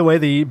that, by the way,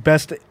 the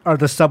best or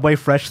the Subway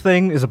Fresh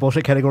thing is a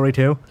bullshit category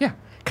too? Yeah.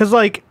 Because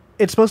like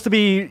it's supposed to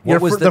be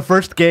What was the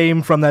first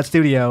game from that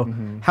studio.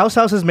 House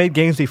has made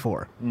games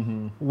before.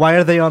 Why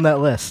are they on that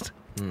list?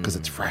 Because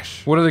it's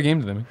fresh. What other game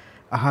did they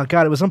make?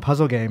 God, it was some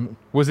puzzle game.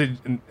 Was it?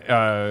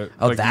 that's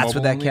what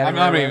mobile that only?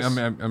 category was?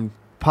 I'm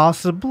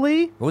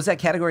Possibly. What was that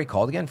category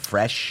called again?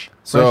 Fresh?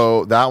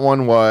 So that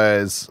one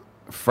was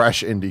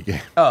fresh indie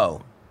game.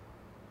 Oh.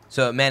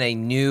 So it meant a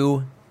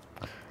new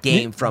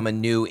game from a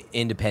new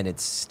independent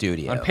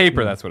studio. on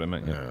paper. That's what it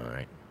meant. Yeah. All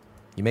right.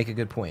 You make a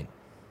good point.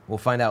 We'll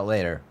find out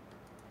later.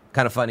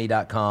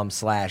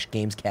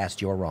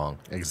 Kindoffunny.com/Gamescast. You're wrong.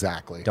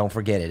 Exactly. Don't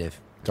forget it.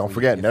 Don't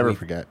forget. if Never we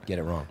forget. Get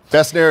it wrong.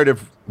 Best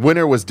narrative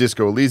winner was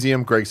Disco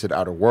Elysium. Greg said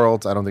Outer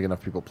Worlds. I don't think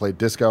enough people played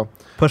Disco.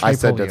 Push I me,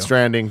 said pull Death you.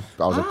 Stranding.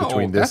 I was like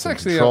between this that's and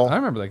actually. Control. I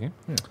remember that game.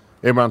 Yeah.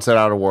 Imran said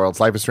Outer Worlds.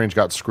 Life is Strange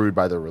got screwed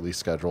by their release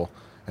schedule.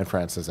 And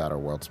Fran says Outer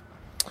Worlds.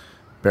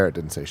 Barrett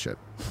didn't say shit.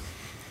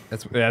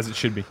 That's as it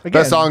should be. Again,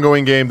 Best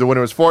ongoing game. The winner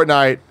was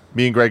Fortnite.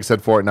 Me and Greg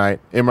said Fortnite.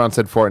 Imran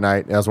said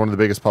Fortnite. It has one of the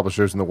biggest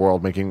publishers in the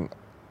world making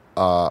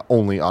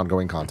only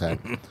ongoing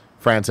content.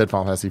 Fran said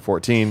Final Fantasy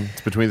 14.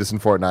 It's between this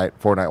and Fortnite.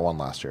 Fortnite won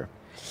last year.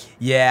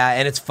 Yeah,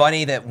 and it's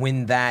funny that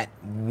when that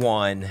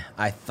won,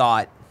 I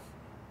thought,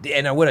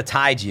 and I would have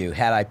tied you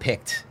had I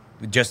picked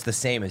just the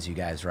same as you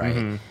guys,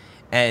 right?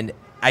 And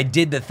I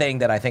did the thing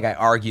that I think I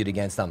argued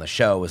against on the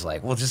show was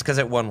like, well, just because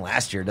it won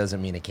last year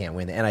doesn't mean it can't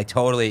win. And I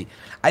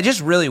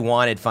just really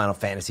wanted Final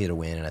Fantasy to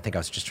win, and I think I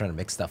was just trying to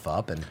mix stuff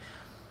up. And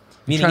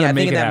meaning, Trying to I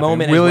make think in it that happen.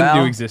 moment Will as into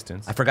well,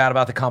 existence. I forgot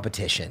about the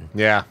competition.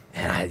 Yeah.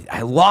 And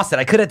I lost it.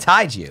 I could have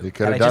tied you. You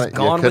could Had have I done just it.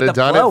 gone You could with have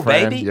the done flow, it,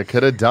 friend. baby. You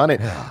could have done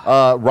it.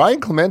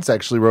 Ryan Clements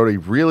actually wrote a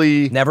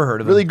really Never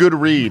heard of really him. good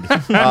read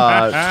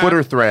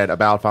Twitter thread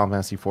about Final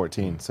Fantasy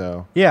 14.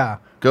 So Yeah.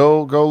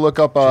 go look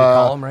up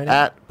call him right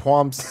now? at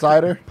Plum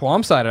cider.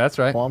 Plum cider, that's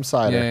right. Plum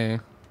cider. Yeah.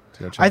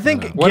 Go check I that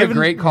think out. What given a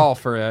great call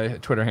for a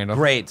Twitter handle.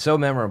 Great, so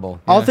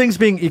memorable. all things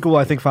being equal,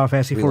 I think Final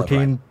Fantasy We love 14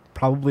 Ryan.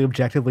 probably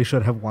objectively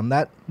should have won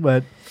that,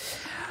 but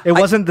it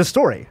wasn't the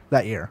story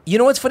that year. You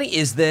know what's funny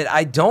is that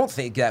I don't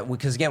think that,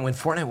 because again, when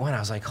Fortnite won, I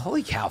was like,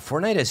 holy cow,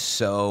 Fortnite is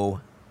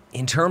so,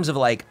 in terms of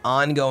like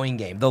ongoing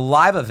game, the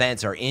live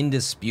events are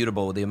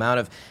indisputable. The amount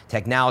of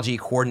technology,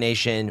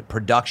 coordination,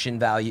 production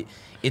value,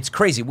 it's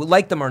crazy. We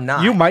like them or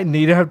not. You might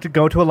need to have to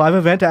go to a live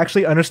event to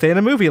actually understand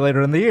a movie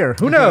later in the year.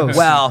 Who knows?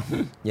 Well,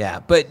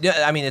 yeah, but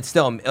I mean, it's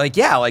still like,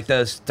 yeah, like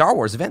the Star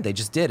Wars event they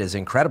just did is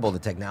incredible, the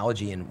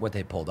technology and what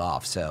they pulled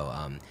off. So,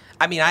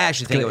 I mean, I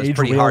actually think it gonna was age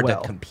pretty real hard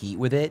well. to compete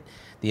with it.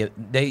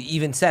 They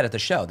even said at the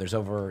show, there's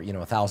over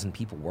 1,000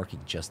 people working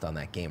just on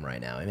that game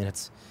right now. I mean,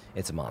 it's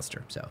a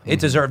monster. So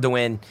it deserved to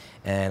win,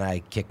 and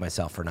I kick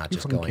myself for not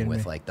just fucking going kidding with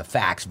me. like the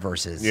facts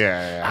versus.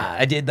 Yeah.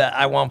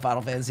 I want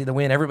Final Fantasy to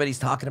win. Everybody's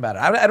talking about it.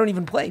 I don't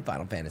even play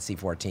Final Fantasy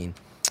 14.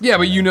 Yeah,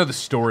 but you know the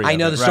story. I of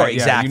know it, the story, right?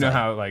 Yeah, exactly. you know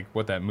how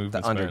what that movie's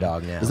The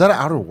underdog now. Is that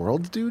Outer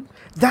Worlds, dude?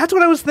 That's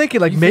what I was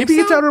thinking. Like You maybe think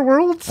it's so? Outer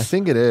Worlds. I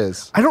think it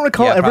is. I don't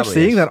recall Yeah, it ever probably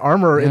seeing is. that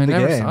armor Yeah, in the I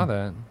never game. saw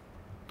that.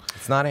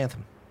 It's not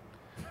Anthem.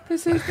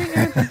 This is the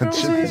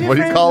anthem. What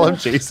do you call him?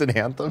 Jason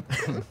Anthem?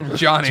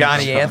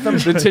 Johnny Anthem?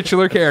 the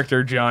titular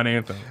character, John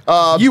Anthem.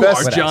 Best- You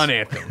are John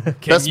Anthem.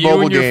 Can Best you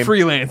mobile and your game.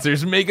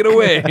 freelancers make it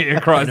away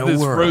across In a this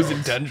world.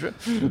 frozen tundra?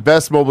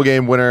 Best mobile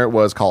game winner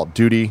was Call of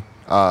Duty.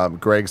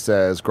 Greg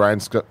says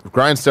Grindstone.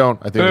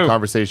 I think Who? the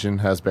conversation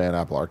has been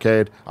Apple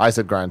Arcade. I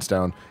said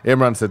Grindstone.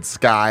 Imran said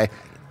Sky.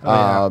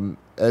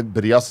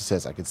 But he also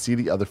says I could see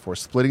the other four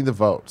splitting the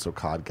vote, so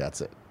COD gets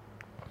it.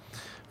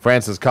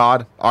 Francis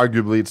COD.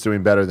 Arguably, it's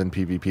doing better than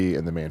PvP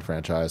in the main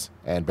franchise.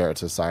 And Barrett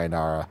says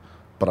Sayonara,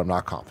 but I'm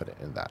not confident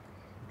in that.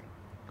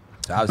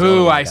 So I was the only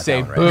Boo, one I that got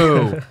say that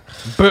one right. boo.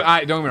 Boo.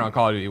 Don't get me wrong,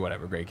 Call of Duty,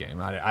 whatever, great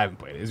game. I haven't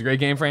played it. It's a great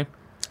game, Fran.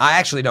 I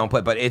actually don't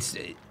play, but it's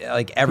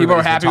like People are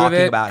everybody's happy been with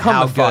talking it. about Come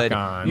how the fuck good.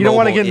 on. You don't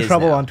want to mobile get in is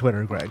trouble now. on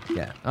Twitter, Greg.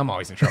 Yeah. I'm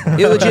always in trouble.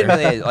 It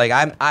legitimately is. Like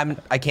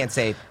I can't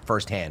say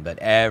firsthand, but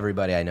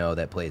everybody I know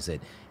that plays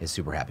it is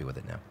super happy with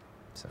it now.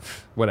 So,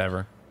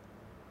 Whatever.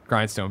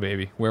 Grindstone,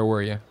 baby. Where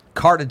were you?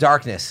 Card of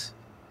Darkness.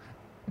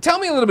 Tell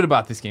me a little bit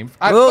about this game.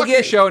 We'll Fuck your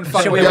get- show and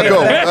fuck Should with we Yeah, wait go.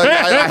 for that?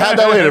 I had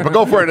that later, but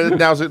go for it.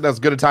 Now's as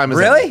good a time as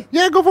any. Really?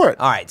 Yeah, go for it.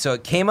 All right, so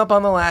it came up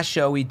on the last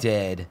show we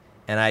did,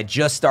 and I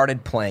just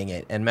started playing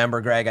it. And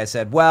remember, Greg, I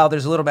said, well,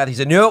 there's a little math. He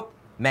said, nope,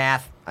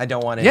 math. I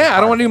don't want to. Yeah,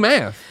 I don't want to do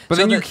math. But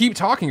So then you the- keep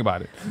talking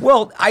about it.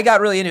 Well, I got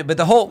really into it, but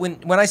the whole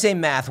when I say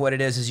math, what it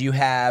is you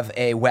have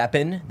a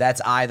weapon that's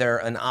either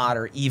an odd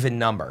or even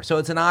number. So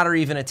it's an odd or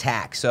even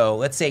attack. So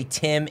let's say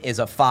Tim is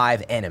a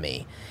 5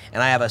 enemy,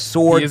 and I have a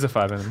sword. He is a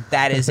 5 enemy.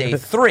 That is a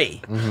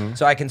 3.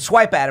 So I can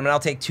swipe at him and I'll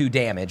take 2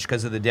 damage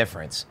because of the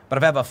difference. But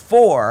if I have a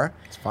 4,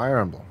 It's Fire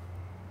Emblem.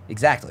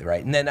 exactly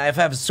right. And then if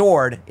I have a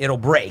sword, it'll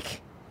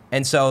break.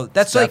 And so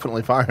that's like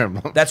Definitely Fire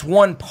Emblem. that's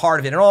one part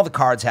of it, and all the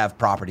cards have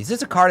properties.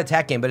 It's a card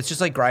attack game, but it's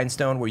just like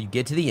Grindstone, where you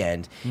get to the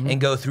end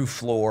and go through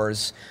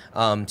floors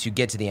to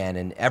get to the end,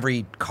 and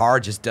every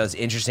card just does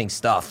interesting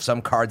stuff.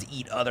 Some cards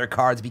eat other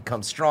cards,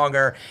 become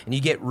stronger, and you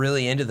get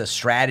really into the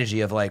strategy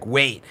of like,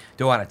 wait,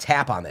 do I want to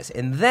tap on this?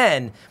 And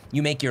then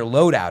you make your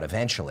loadout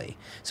eventually.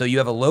 So you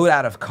have a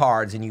loadout of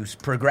cards, and you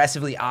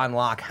progressively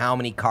unlock how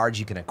many cards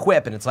you can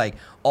equip, and it's like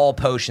all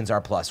potions are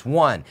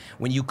 +1.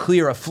 When you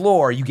clear a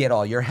floor, you get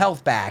all your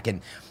health back,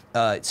 and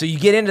so you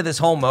get into this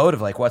whole mode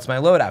of like, what's my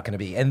loadout going to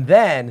be? And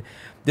then,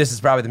 this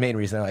is probably the main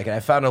reason I like it, I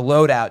found a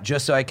loadout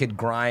just so I could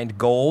grind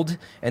gold,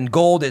 and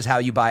gold is how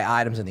you buy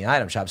items in the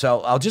item shop.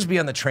 So I'll just be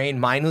on the train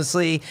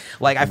mindlessly.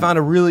 Like, I found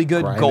a really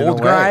good Grinding gold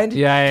away. grind.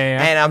 Yeah.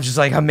 And I'm just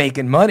like, I'm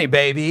making money,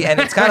 baby. And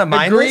it's kind of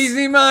mindless.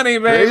 Greasy money,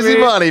 baby. Crazy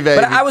money, baby.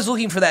 But I was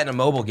looking for that in a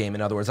mobile game.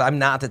 In other words, I'm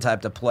not the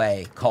type to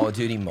play Call of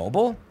Duty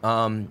mobile.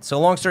 So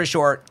long story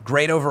short,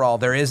 great overall.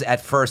 There is,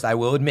 at first, I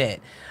will admit,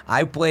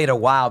 I played a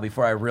while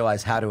before I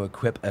realized how to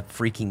equip a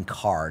freaking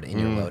card in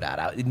your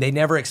loadout. They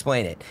never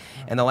explain it.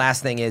 And the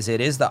last thing is, it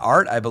is the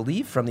art, I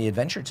believe, from the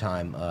Adventure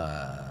Time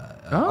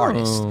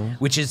artist,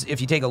 which is,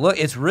 if you take a look,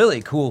 it's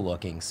really cool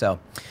looking. So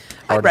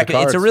I'd Card to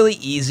recommend. It's a cards. really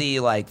easy,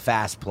 like,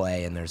 fast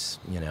play. And there's,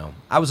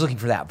 I was looking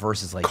for that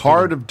versus like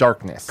Card of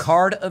Darkness.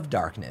 Card of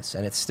Darkness,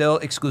 and it's still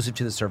exclusive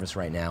to the service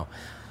right now.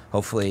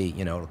 Hopefully,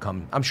 it'll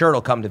come. I'm sure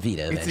it'll come to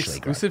Vita It's eventually.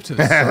 exclusive to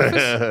the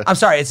service. I'm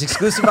sorry, it's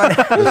exclusive on. Is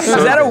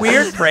that a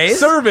weird phrase?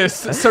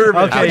 Service. Okay,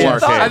 Apple yeah.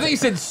 Arcade. I think you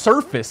said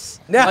surface.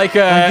 Yeah. Like,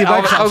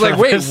 Like the I was like,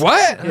 wait, Microsoft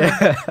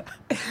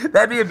what?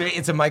 That'd be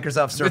it's a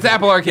Microsoft service. It's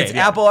Apple Arcade, It's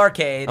yeah. Apple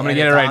Arcade. I'm going and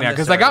to get it it's right on now the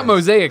because I got service.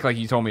 Mosaic like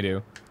you told me to.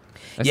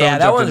 I still Yeah, haven't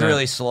that jumped in one's there.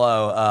 really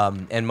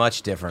slow and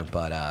much different.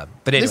 But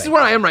anyway. This is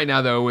where I am right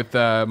now, though, with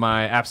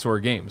my App Store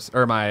games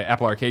or my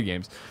Apple Arcade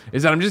games,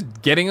 is that I'm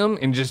just getting them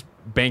and just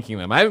banking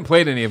them. I haven't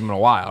played any of them in a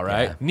while,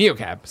 right?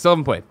 NeoCab, still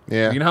haven't played.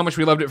 Yeah. You know how much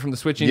we loved it from the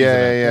Switch Indies Yeah,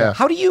 event? yeah, yeah.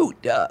 How do you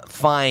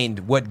find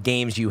what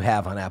games you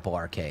have on Apple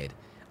Arcade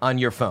on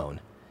your phone?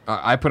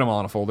 I put them all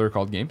in a folder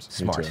called Games.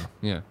 Smart. too.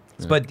 Yeah.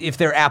 But if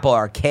they're Apple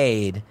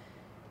Arcade,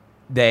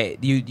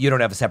 you don't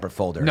have a separate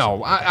folder. or No,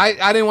 something like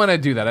that. I didn't want to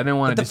do that. I didn't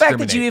want to The fact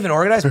that you even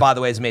organize, by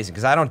the way, is amazing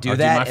because I don't do I'll do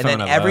that. my And then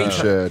phone up. every You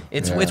should,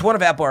 it's yeah. it's one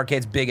of Apple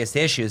Arcade's biggest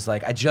issues.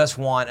 Like I just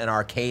want an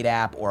arcade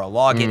app or a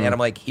login, and I'm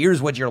like,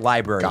 here's what your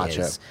library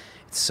Gotcha. is.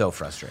 It's so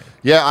frustrating.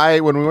 Yeah,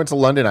 when we went to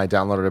London, I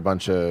downloaded a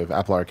bunch of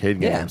Apple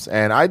Arcade Yeah. games,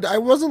 and I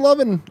wasn't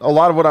loving a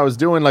lot of what I was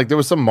doing. Like there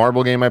was some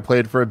marble game I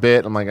played for a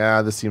bit. I'm like,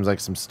 this seems like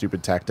some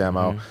stupid tech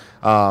demo.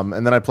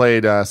 And then I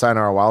played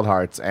Sayonara Wild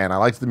Hearts, and I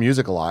liked the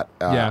music a lot.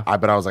 Yeah.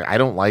 But I was like, I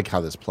don't like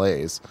how this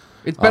plays.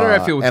 It's better,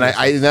 I feel, with and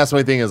joysticks. and that's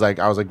my thing is like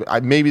I was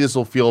like maybe this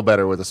will feel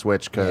better with a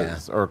Switch or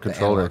the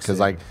controller analog because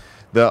stick.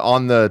 like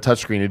on the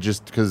touchscreen it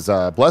just because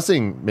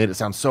Blessing made it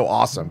sound so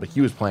awesome, but he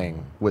was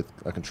playing with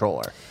a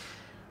controller.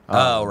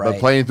 Oh, right. But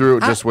playing through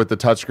it just with the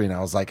touchscreen, I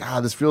was like,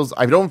 this feels.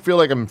 I don't feel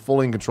like I'm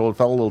fully in control. It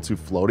felt a little too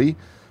floaty,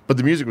 but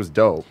the music was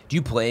dope. Do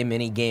you play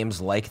many games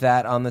like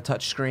that on the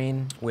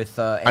touchscreen with?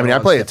 I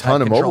analog play a stick type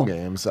ton of mobile control?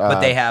 games, but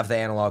they have the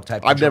analog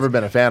type. I've never controls.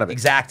 been a fan of it.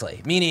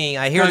 Exactly. Meaning,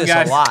 I hear Come on, this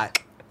guys. a lot.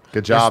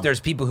 Good job.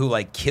 There's people who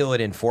like kill it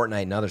in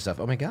Fortnite and other stuff.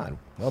 Oh my god,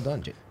 well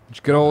done, Jay.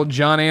 Good old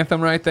John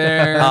Anthem right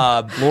there.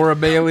 Laura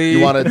Bailey.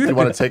 You want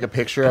to take a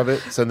picture of it,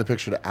 send the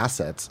picture to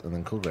assets, and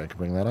then Cool Greg can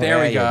bring that up. There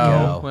we you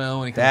go. Well,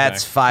 when he comes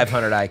That's back.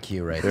 500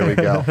 IQ right There we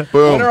there. go.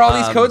 Boom. What are all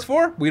these codes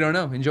for? We don't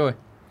know. Enjoy.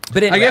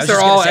 But anyway, I guess was they're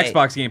just gonna all say,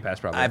 Xbox Game Pass,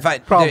 probably.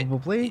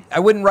 Probably. I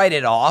wouldn't write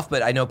it off,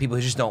 but I know people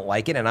who just don't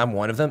like it, and I'm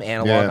one of them.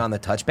 Analog Yeah. on the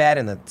touchpad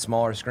and the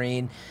smaller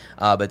screen.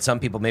 But some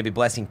people, maybe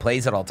Blessing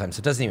plays it all the time, so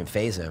it doesn't even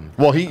phase him.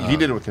 Well, he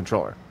did it with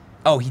controller,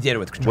 Oh, he did it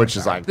with controller. which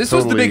is like This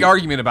was the totally big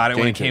argument about it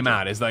when it game came changer.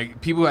 out. Is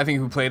like people I think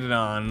who played it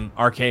on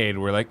arcade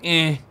were like,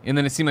 and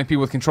then it seemed like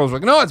people with controls were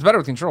like, no, it's better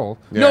with control.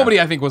 Yeah. Nobody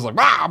I think was like,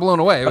 blown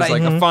away. It was But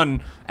like a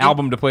fun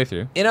album to play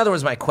through. In other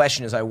words, my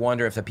question is, I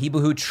wonder if the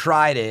people who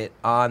tried it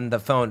on the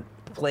phone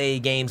play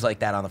games like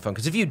that on the phone.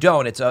 Because if you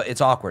don't, it's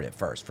awkward at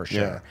first, for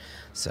sure. Yeah.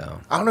 So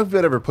I don't know if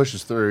it ever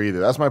pushes through either.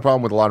 That's my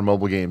problem with a lot of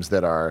mobile games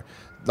that are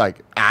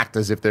like act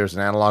as if there's an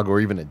analog or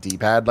even a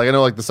D-pad. Like I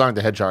know like the Sonic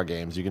the Hedgehog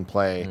games you can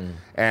play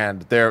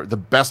and they're the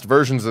best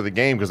versions of the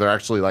game because they're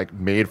actually like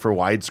made for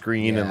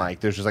widescreen and like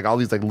there's just like all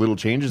these like little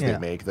changes they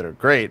make that are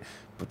great,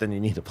 but then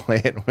you need to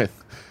play it with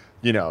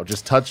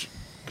just touch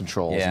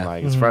controls and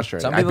like it's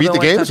frustrating. Some I people beat the don't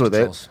like games touch with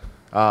controls.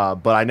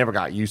 it. But I never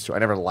got used to it. I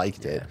never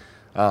liked it.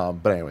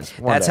 But anyways,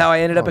 one that's day. how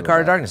I ended up One at Card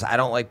day. of Darkness. I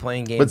don't like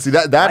playing games. But see,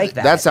 that like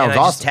that sounds and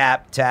I just awesome.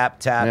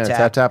 tap, Yeah,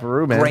 tap.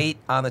 tap-a-roo, man. Great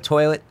on the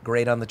toilet.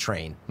 Great on the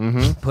train.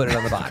 Put it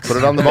on the box. Put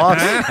it on the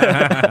box.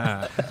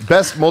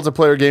 Best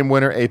multiplayer game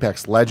winner,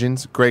 Apex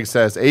Legends. Greg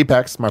says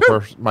Apex.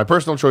 My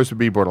personal choice would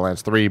be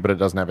Borderlands 3, but it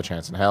doesn't have a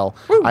chance in hell.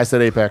 I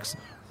said Apex.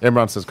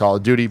 Imran says Call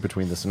of Duty.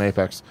 Between this and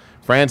Apex.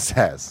 Fran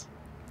says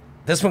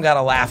This one got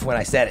a laugh when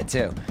I said it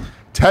too.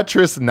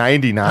 Tetris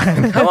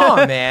 99. Come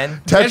on,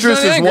 man. Tetris is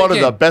Great one of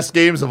game. the best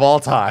games of all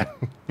time.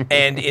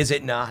 And is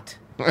it not?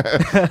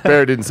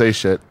 Bear didn't say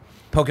shit.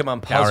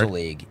 Pokemon Puzzle Coward.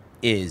 League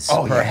is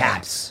Oh, yeah.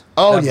 perhaps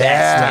Oh, the yeah.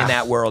 best in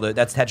that world.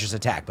 That's Tetris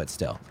Attack, but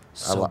still.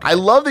 So I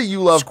love that you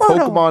love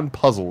Squirtle. Pokemon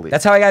Puzzle League.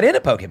 that's how I got into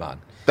Pokemon.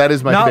 That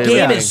is my Now, favorite The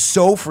game thing. is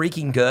so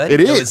freaking good. It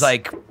It is. was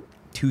like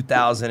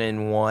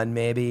 2001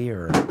 maybe,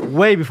 or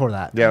Way before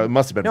that. Yeah, it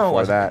must have been No, it before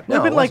wasn't. that. Would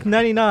have No, been it like wasn't.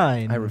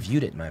 99. I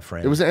reviewed it, my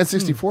friend. It was an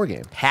N64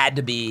 game. had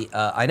to be.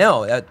 I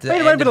know. At the Hey, it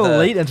end might have been of a the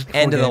late N64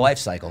 end of the game. life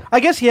cycle. I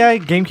guess, yeah,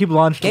 GameCube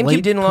launched GameCube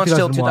late didn't launch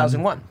till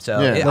 2001. So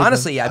Yeah. it-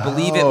 honestly, I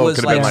believe it Oh, was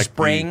could've like been like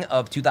spring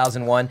of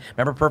 2001.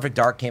 Remember, Perfect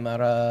Dark came out.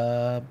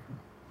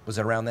 Was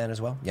it around then as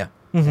well? Yeah,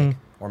 I think.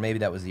 Or maybe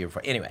that was the year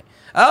before. Anyway,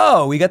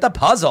 we got the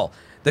puzzle.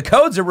 The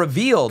codes are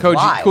revealed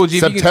live. Cool G,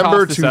 if you can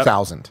September toss this up.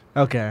 2000.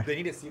 Okay. They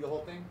need to see the whole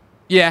thing.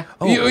 Yeah,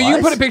 Oh, you it can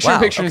put a was? picture in Wow,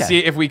 picture and okay. see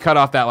if we cut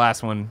off that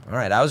last one. All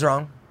right, I was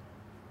wrong.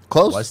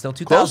 Close. It was still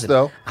 2000. Close,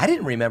 though. I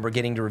didn't remember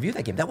getting to review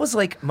that game. That was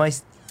like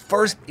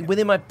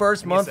within my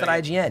first month at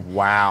IGN.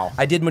 Wow.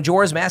 I did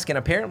Majora's Mask, and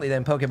apparently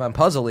then Pokemon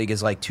Puzzle League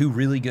is like two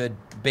really good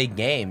big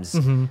games.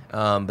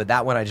 But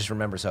that one I just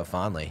remember so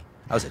fondly.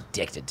 I was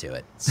addicted to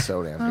it.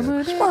 So damn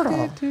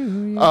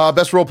good.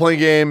 Best role playing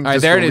game. All right,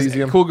 Disco there it is.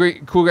 Elysium. Cool,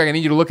 Greg. I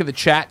need you to look at the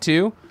chat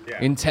too, Yeah.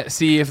 and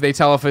see if they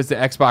tell if it's the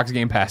Xbox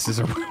Game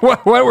Passes or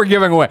what we're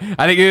giving away.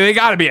 I think they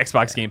got to be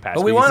Xbox Game Pass.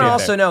 But we can want see to it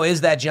also there. know,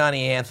 is that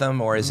Johnny Anthem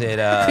or is it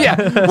Yeah.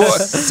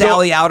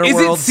 Sally Outer Is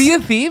Worlds? it Sea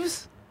of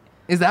Thieves?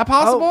 Is that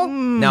possible?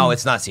 No,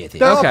 it's not Sea of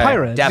Thieves. They're all Okay.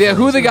 pirates. Definitely Yeah,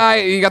 who the Sea. guy?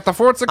 You got the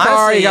Forza car.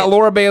 Honestly, You got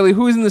Laura Bailey.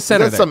 Who's in the Is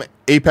center that there? some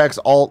Apex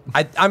alt?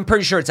 I'm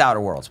pretty sure it's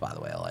Outer Worlds, by the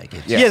way. Like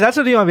it. Yeah, that's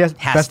what the Has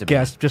best to be.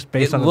 guess, just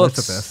based It on the looks-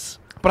 list of this.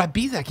 But I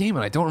beat that game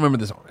and I don't remember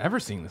this ever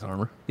seeing this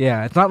armor.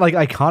 Yeah, it's not like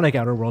iconic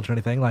Outer Worlds or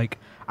anything. Like,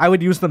 I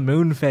would use the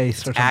moon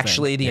face or something.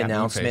 Actually, the Yeah,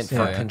 announcement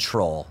Moonface. for Yeah.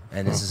 Control,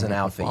 and this is an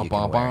outfit you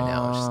can wear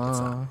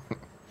now.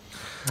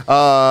 It's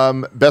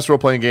not. Best role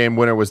playing game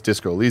winner was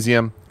Disco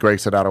Elysium. Greg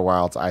said Outer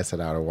Wilds. I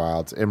said Outer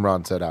Wilds.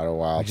 Imran said Outer I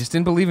Wilds. just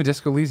didn't believe in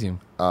Disco Elysium.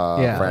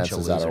 Yeah. France Bunch of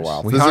is Outer losers.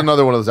 Wilds. We This is are-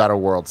 another one of those Outer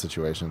World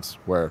situations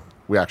where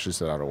we actually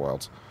said Outer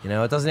Worlds. You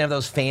know, it doesn't have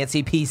those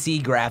fancy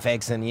PC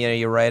graphics, and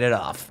you write it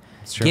off.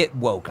 true. Get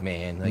woke,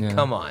 man. Like, Yeah.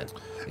 come on.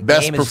 The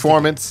Best game is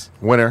performance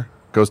winner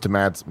goes to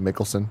Mads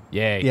Mikkelsen.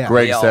 Yay. Yeah.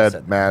 Greg They all said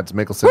said that. Mads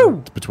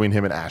Mikkelsen. It's between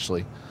him and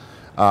Ashley.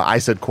 I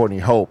said Courtney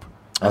Hope.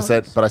 I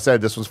said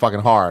this one's fucking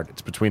hard.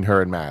 It's between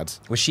her and Mads.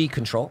 Was she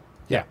Control?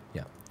 Yeah.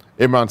 Yeah.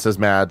 Imran says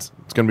Mads.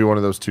 It's going to be one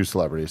of those two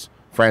celebrities.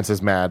 Fran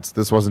says Mads.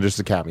 This wasn't just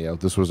a cameo.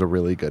 This was a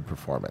really good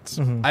performance.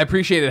 I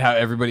appreciated how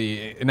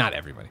not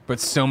everybody, but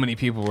so many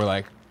people were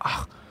like,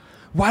 oh,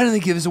 why don't they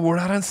give this award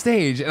out on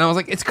stage? And I was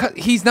like, it's 'cause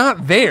he's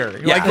not there.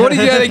 Yeah. Like, what do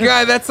you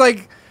guy? That's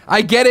like,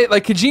 I get it.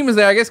 Like, Kojima's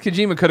there. I guess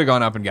Kojima could have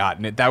gone up and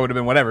gotten it. That would have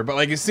been whatever. But,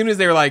 like, as soon as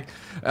they were, like,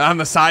 on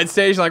the side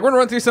stage, like, we're going to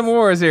run through some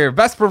awards here.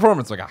 Best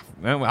performance. Like,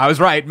 well, I was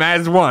right.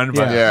 Mads won.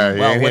 But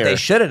Well, what they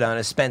should have done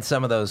is spent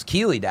some of those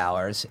Keeley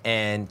dollars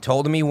and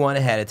told him he won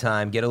ahead of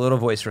time, get a little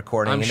voice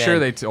recording. I'm and sure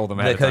then they told him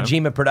ahead the of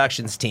time. Kojima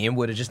Productions team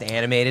would have just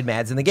animated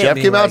Mads in the game. Jeff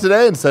being came out like,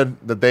 today and said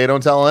that they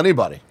don't tell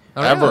anybody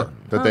ever really?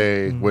 that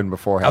they win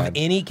beforehand. Of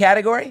any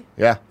category?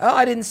 Yeah. Oh,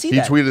 I didn't see He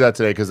that. tweeted that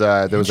today because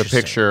there was a Interesting.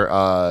 picture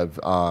of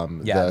the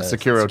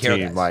Sekiro Sekiro team,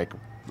 guys. like,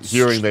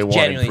 hearing they won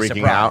and Genuinely freaking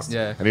surprised. out.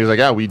 Yeah. And he was like,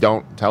 yeah, we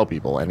don't tell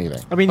people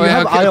anything. I mean, Oh, you yeah,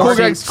 have okay, aisle cool,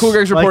 seats.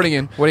 Greg's like, reporting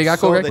in. What do you got,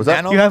 Cool Greg? Was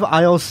that- You have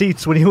aisle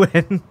seats when you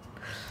win,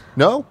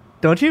 No,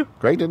 don't you?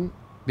 Greg didn't.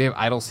 They have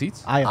idle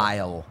seats?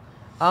 Aisle.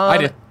 I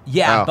did.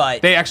 Yeah, Oh.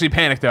 but They actually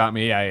panicked about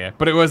me, yeah.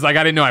 But it was like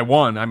I didn't know I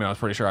won. I mean, I was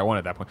pretty sure I won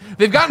at that point.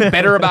 They've gotten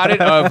better about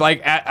it. Of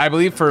like, I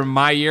believe for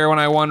my year when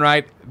I won,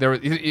 right? Have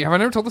I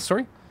never told the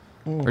story,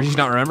 or did you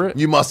not remember it?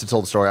 You must have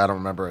told the story. I don't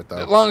remember it,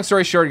 though. Long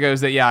story short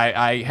goes that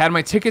I had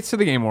my tickets to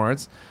the Game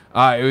Awards.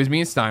 It was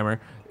me and Steimer.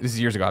 This is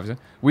years ago,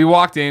 obviously. We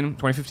walked in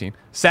 2015,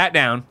 sat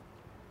down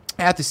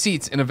at the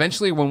seats, and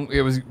eventually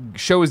when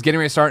show was getting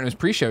ready to start and it was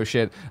pre-show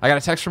shit, I got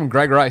a text from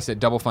Greg Rice at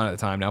Double Fine at the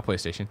time, now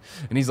PlayStation,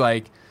 and he's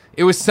like,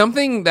 it was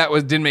something that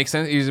didn't make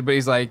sense. But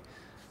he's like,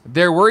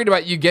 they're worried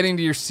about you getting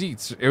to your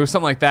seats. It was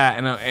something like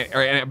that,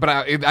 but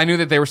I knew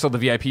that they were still the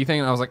VIP thing,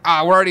 and I was like,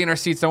 we're already in our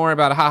seats. Don't worry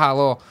about it. Ha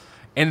lol.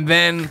 And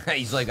then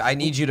he's like, I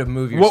need you to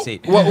move your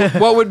seat.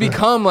 what would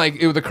become like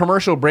the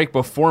commercial break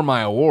before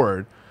my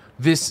award?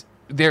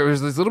 There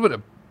was this little bit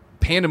of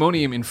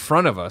pandemonium in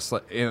front of us,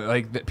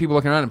 like people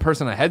looking around, and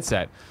person on a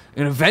headset.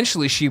 And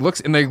eventually she looks,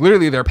 and they're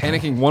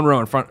panicking one row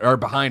in front or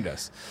behind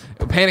us,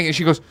 panicking. And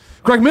she goes,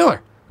 Greg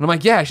Miller. And I'm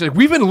like, yeah. She's like,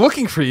 we've been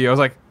looking for you. I was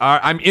like,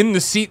 I'm in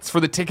the seats for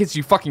the tickets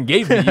you fucking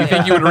gave me. You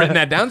think you would have written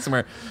that down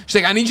somewhere? She's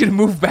like, I need you to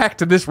move back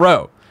to this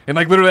row. And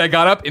like literally I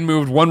got up and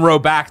moved one row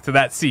back to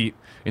that seat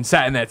and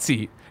sat in that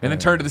seat. And then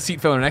turned to the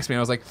seat filler next to me. And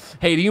I was like,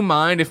 hey, do you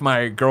mind if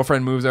my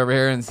girlfriend moves over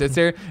here and sits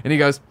here? And he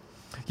goes,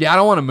 yeah, I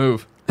don't want to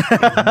move.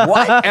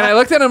 What? And I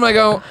looked at him and I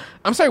go,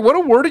 I'm sorry, what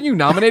award are you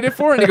nominated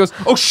for? And he goes,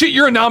 oh shit,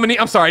 you're a nominee.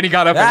 I'm sorry. And he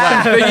got up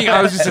and left, thinking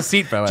I was just a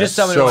seat filler. Just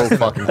someone So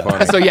fucking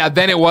funny. So yeah,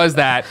 then it was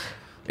that.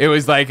 It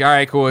was like, all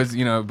right, cool,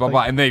 blah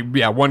blah. And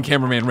one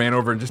cameraman ran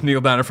over and just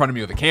kneeled down in front of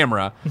me with a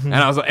camera. And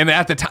I was like, and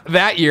at the time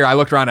that year, I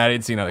looked around, and I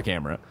didn't see another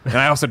camera. And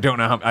I also don't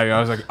know how I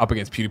was like up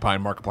against PewDiePie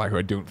and Markiplier, who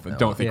I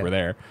don't think were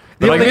there.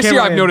 But like only this year,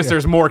 I've cameraman- noticed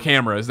there's more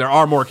cameras. There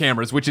are more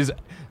cameras, which is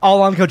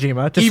All on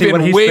Kojima to see what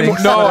even he way more.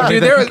 thinks. No,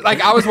 dude, there was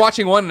like I was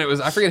watching one, and it was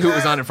I forget who it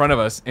was on in front of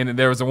us, and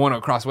there was the one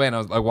across the way, and I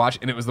was like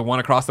watching, and it was the one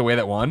across the way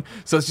that won.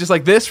 So it's just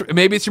like this.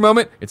 Maybe it's your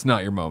moment. It's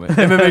not your moment,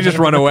 and then they just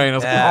run away, and I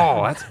was Yeah. like,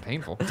 oh, that's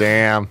painful.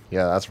 Damn.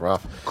 Yeah, that's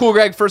rough. Cool,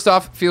 Greg. First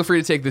off, feel free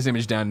to take this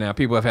image down now.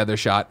 People have had their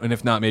shot, and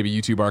if not, maybe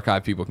YouTube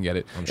archive people can get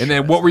it. And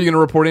then what were you going to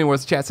report in?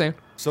 What's the chat saying?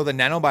 So the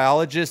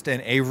nanobiologist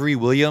and Avery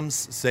Williams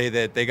say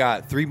that they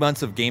got 3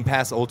 months of Game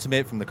Pass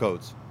Ultimate from the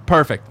codes.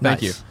 Perfect.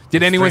 Thank Nice. you.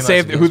 Did anyone 3 say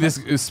months of who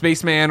Games this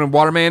spaceman and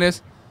waterman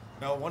is?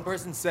 No, one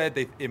person said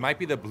it might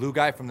be the blue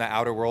guy from the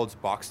Outer Worlds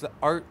box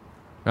art.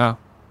 Oh,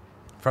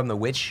 From the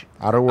which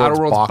Outer Worlds,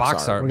 Outer Worlds box,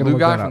 box art. We're gonna Blue look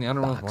guy that from up. the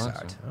Outer Worlds box box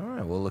art? art. All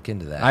right, we'll look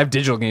into that. I have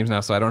digital games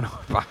now, so I don't know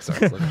what box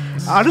art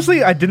is.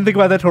 Honestly, I didn't think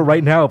about that till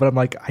right now, but I'm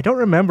like, I don't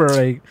remember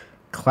a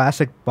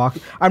classic box.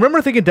 I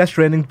remember thinking Death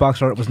Stranding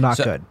box art was not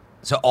good.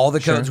 So all the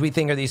codes we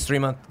think are these 3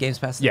 month Games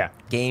Pass? Yeah.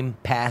 Game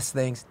Pass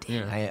things?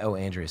 Damn, Yeah. I owe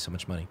Andrea so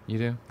much money. You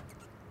do.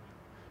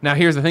 Now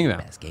here's the thing, though.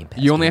 Game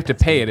Pass, You only Game have to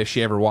Pass, pay Game it if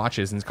she ever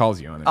watches and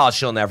calls you on it. Oh,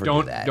 she'll never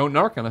don't do that. don't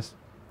narc on us.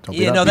 Don't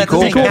be You know, be that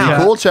cool, doesn't cool, count.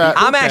 be cool, chat.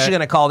 I'm actually going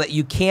to call that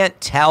you can't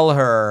tell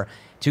her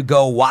to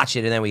go watch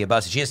it and then we get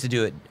busted. She has to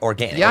do it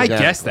organically. Yeah, I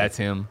Organically. guess that's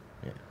him.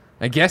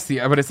 I guess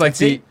but it's like That's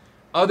the it.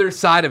 other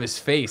side of his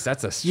face.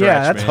 That's a stretch, Yeah,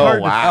 that's man. hard.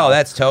 Oh, wow. Oh,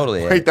 that's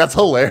totally it. Wait, that's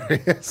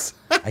hilarious.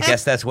 I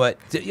guess that's what.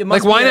 It Like,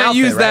 must why be an not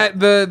use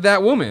outfit, right?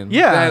 that woman?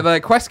 Yeah.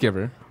 that quest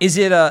giver. Is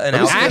it an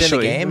me see outfit in Ashley.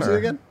 the game? Let me see Or?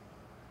 again.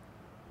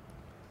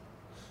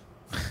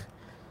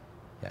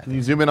 Can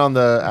you zoom in on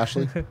the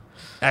Ashley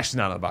Ashley's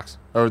not on the box.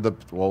 or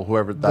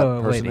whoever that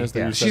The person lady, is? That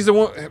yeah. you She's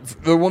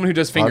said? the one who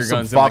does finger Some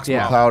guns. Fox and,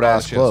 like, McCloud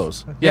ass polishes.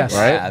 clothes. Yes.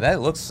 Right? Yeah,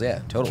 that looks,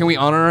 totally. Can we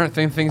honor our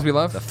things we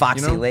love? The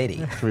foxy you know? lady.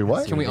 Can we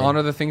what? Can we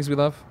honor the things we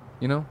love?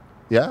 You know,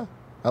 Yeah,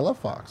 I love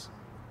Fox.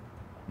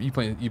 you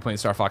playing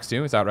Star Fox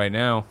 2? It's out right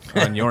now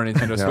on your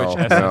Nintendo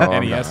Switch, No,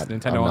 I'm NES, not.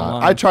 Nintendo I'm not.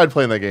 Online. I tried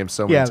playing that game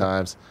so many Yeah.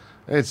 times.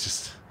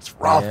 It's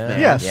rough, Yeah. man.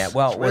 Yes. Yeah,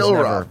 well, it was real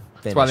never rough.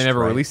 That's why they finished, never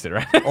right? released it,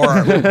 right?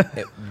 Or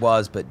it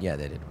was, but yeah,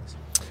 they didn't.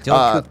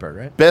 Dylan Cuthbert,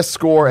 right? Best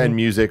score and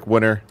music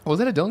winner. Was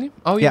it a Dylan?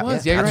 Oh, Yeah. he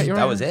was. Yeah, you're right. You're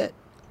that right. was it.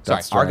 Sorry,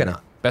 That's right.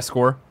 Argonaut. Best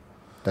score.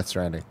 Death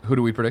Stranding. Who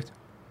do we predict?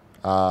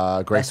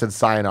 Greg said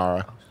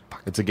Sayonara.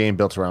 It's a game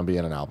built around being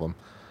an album.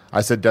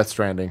 I said Death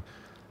Stranding.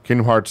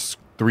 Kingdom Hearts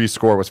 3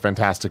 score was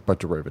fantastic, but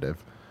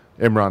derivative.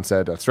 Imran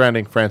said Death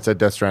Stranding. Fran said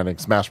Death Stranding.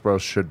 Smash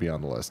Bros. Should be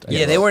on the list. And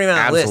Yeah, they weren't even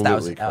on the list.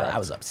 absolutely correct. I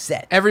was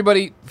upset.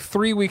 Everybody,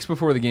 3 weeks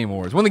before the Game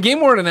Awards. When the Game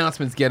Award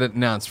announcements get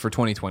announced for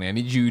 2020, I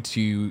need you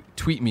to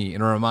tweet me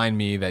and remind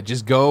me that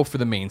just go for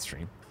the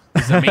mainstream.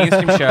 This is a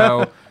mainstream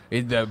show.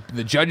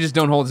 The judges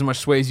don't hold as much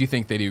sway as you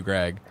think they do,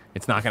 Greg.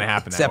 It's not going to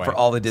happen Except that way. for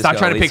all the Stop Disco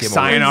trying to pick Elysium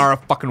awards. Sayonara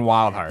fucking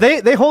Wild Heart.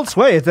 They hold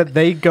sway. Is that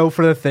they go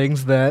for the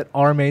things that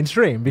are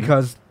mainstream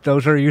because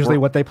those are usually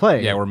what they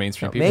play. Yeah, we're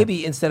mainstream people.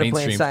 Maybe instead of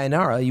playing Mainstream.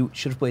 Sayonara, you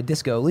should have played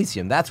Disco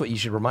Elysium. That's what you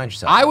should remind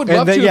yourself. I would And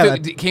love then- to yeah,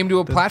 if it came to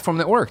a platform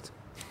that worked.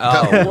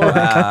 Oh,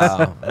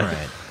 wow. All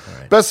right.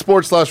 Best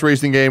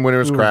sports/racing game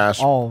winner is Crash.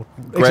 All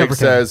Greg except for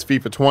says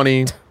FIFA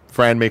 20.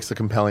 Fran makes a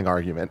compelling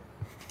argument.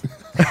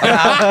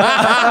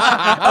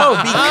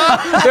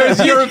 There's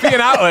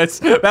European outlets.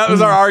 That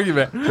was our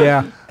argument. 10.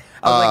 Yeah.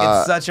 I was like,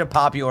 it's such a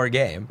popular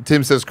game.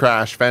 Tim says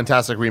Crash.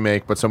 Fantastic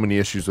remake, but so many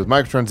issues with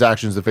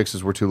microtransactions. The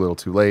fixes were too little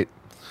too late.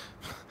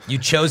 You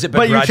chose it,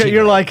 But begrudgingly.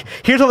 you're like,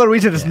 here's all the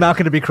reason it's not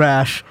going to be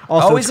Crash.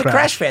 Also, oh, it's he's a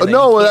Crash fan. then.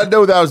 No, You can't-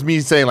 no, that was me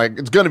saying like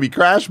it's gonna be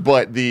Crash,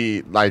 but Yeah.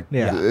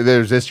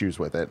 there's issues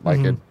with it. Like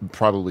it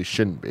probably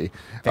shouldn't be.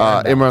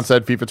 Imran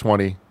said FIFA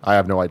 20. I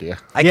have no idea.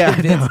 I Yeah,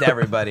 convinced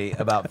everybody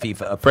about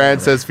FIFA. Fran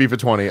says FIFA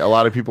 20. A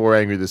lot of people were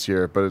angry this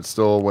year, but it's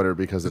still a winner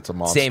because it's a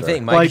monster. Same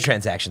thing, Like-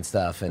 microtransaction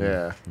stuff. And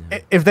Yeah.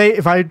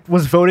 If I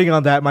was voting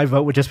on that, my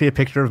vote would just be a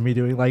picture of me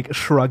doing like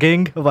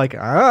shrugging of like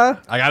I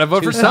got to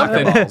vote for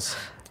something. balls.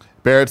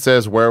 Barrett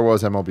says, "Where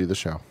was MLB the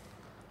Show?"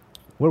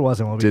 where was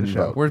MLB Didn't the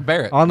show? vote. Where's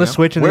Barrett? On the You know?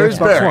 Switch and Where's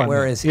the Xbox Barrett? One.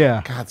 Where is he?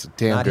 Yeah. God, it's a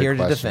damn Not good here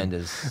to question.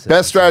 defend us.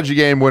 Best strategy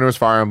game winner is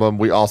Fire Emblem.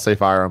 We all say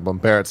Fire Emblem.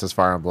 Barrett says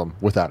Fire Emblem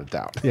without a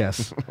doubt.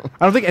 Yes.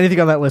 I don't think anything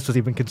on that list was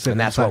even considered. And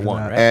that's aside what from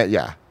won, that. right? And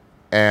yeah.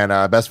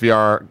 And best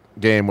VR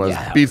game was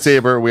Yeah, that Beat was-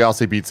 Saber. We all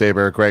say Beat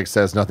Saber. Greg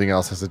says nothing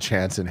else has a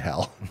chance in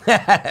hell.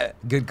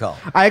 Good call.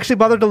 I actually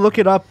bothered to look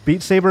it up.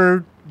 Beat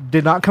Saber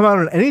did not come out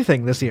on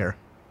anything this year.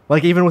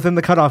 Like even within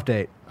the cutoff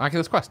date.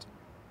 Oculus Quest.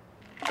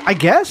 I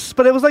guess,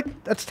 but it was like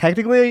that's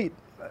technically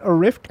a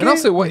Rift game. And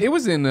also, it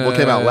was in... What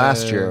came out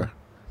last year?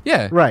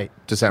 Yeah. right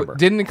December.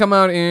 Didn't it come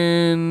out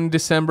in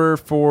December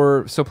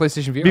for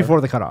PlayStation VR?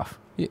 before the cutoff.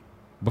 Yeah.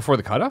 Before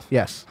the cutoff?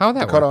 Yes. How would that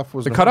The work? cutoff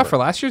was the cutoff November. for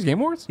last year's Game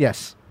Awards?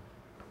 Yes.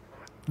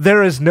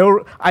 There is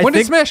no. I When did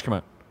think Smash come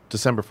out?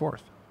 December 4th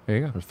There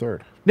you go. or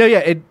 3rd. no.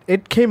 Yeah,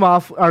 it came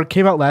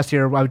out last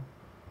year. I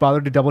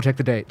bothered to double check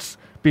the dates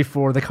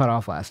before the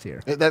cutoff last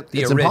year. The It's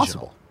original.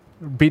 impossible.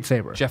 Beat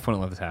Saber. Jeff wouldn't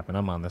let this happen.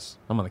 I'm on this.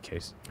 I'm on the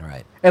case. All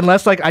right.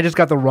 Unless like I just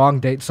got the wrong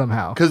date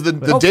somehow. Because the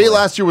Hopefully. day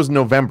last year was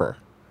November.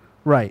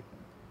 Right.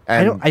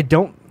 And I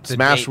don't. The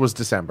Smash date- was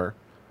December.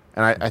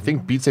 And I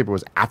think Beat Saber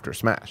was after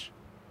Smash.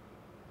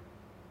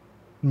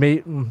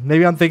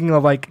 Maybe I'm thinking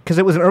of like because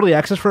it was in early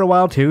access for a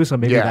while too, so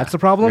maybe Yeah. that's the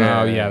problem.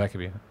 Yeah. Oh, yeah, that could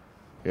be it.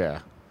 Yeah.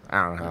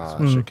 I don't know how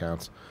that shit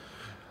counts.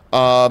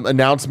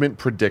 Announcement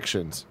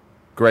predictions.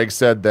 Greg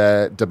said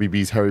that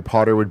WB's Harry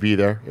Potter would be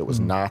there. It was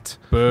not.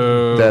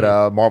 Boo.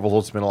 That Marvel's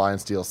Ultimate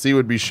Alliance DLC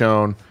would be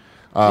shown.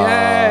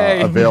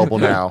 Yay. Available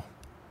now.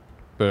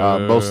 Boo.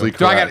 mostly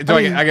Do I correct.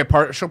 get I get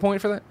partial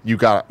point for that? You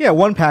got Yeah,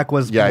 one pack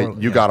was. yeah, more-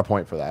 you got a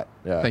point for that.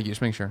 Yeah. Thank you.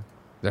 Just make sure.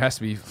 There has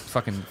to be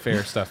fucking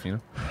fair stuff, you know?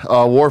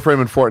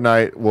 Warframe and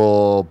Fortnite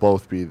will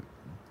both be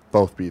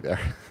there.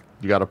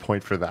 You got a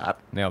point for that.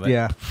 Nailed it.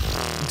 Yeah.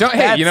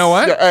 Hey, you know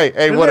what? Yeah, hey,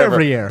 They're whatever.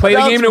 every year. Play the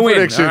game to Announcement win,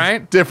 predictions, all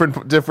right? Different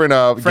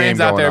game Friends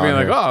out going there being on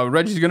like, here. oh,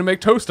 Reggie's going to make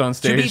toast on To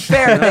stage. be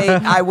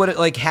fair, I would have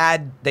like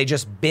had they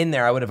just been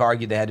there. I would have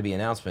argued they had to be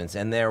announcements,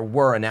 and there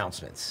were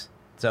announcements.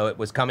 So it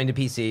was coming to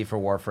PC for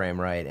Warframe,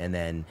 right? And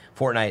then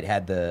Fortnite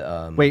had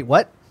the. Wait,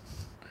 what?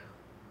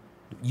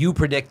 You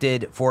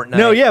predicted Fortnite.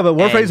 No, yeah, but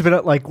Warframe's and-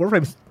 been like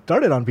Warframe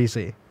started on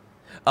PC.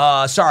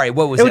 Sorry,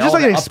 what was it? It was just All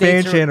like an the updates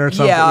expansion or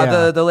something, Yeah,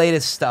 yeah. the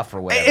latest stuff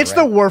or whatever. It's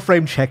right? the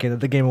Warframe check-in at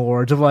the Game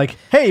Awards of like,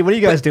 hey, what are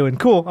you guys doing?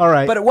 Cool, all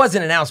right. But it was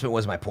an announcement,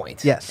 was my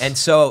point. Yes. And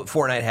so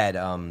Fortnite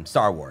had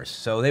Star Wars.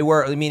 So they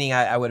were, meaning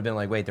I would have been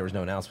like, wait, there was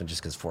no announcement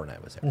just because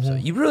Fortnite was there. So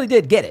you really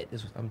did get it.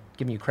 I'm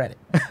giving you credit.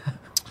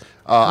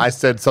 I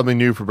said something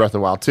new for Breath of the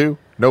Wild 2.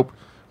 Nope.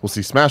 We'll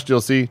see Smash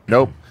DLC.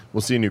 Nope.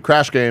 We'll see a new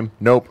Crash game.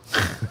 Nope.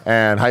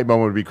 And hype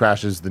moment would be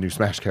Crash is the new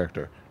Smash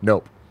character.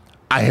 Nope.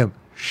 I am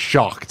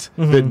shocked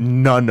that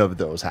none of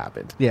those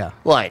happened. Yeah.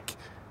 Like,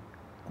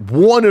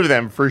 one of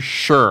them for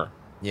sure.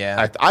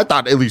 Yeah. I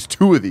thought at least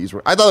two of these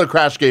were. I thought the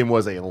Crash game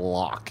was a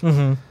lock.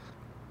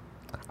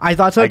 I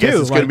thought so I guess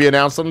too. it's going to Like, be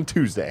announced on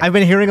Tuesday. I've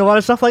been hearing a lot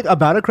of stuff like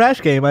about a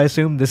Crash game. I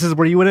assume this is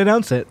where you would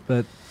announce it,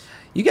 but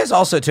You guys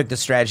also took the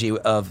strategy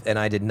of, and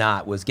I did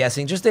not, was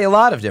guessing just a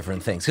lot of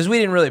different things because we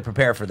didn't really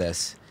prepare for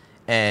this.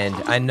 And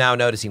I'm now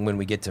noticing when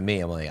we get to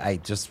me, I'm like, I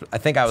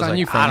think I was on like,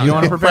 you, I Fran. don't You know.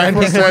 wanna prepare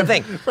Pick one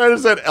thing. Fred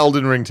said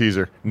Elden Ring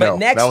teaser. But No, that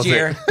next was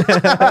year,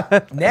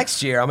 it.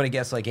 next year, I'm going to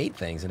guess like 8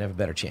 things and have a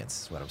better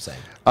chance. Is what I'm saying.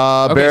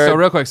 Okay, Barrett, so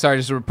real quick, sorry,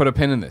 just to put a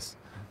pin in this.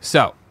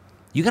 So,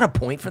 You got a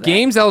point for that?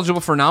 games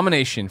eligible for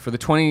nomination for the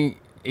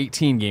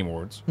 2018 Game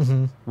Awards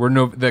were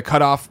the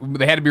cutoff.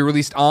 They had to be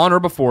released on or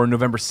before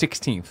November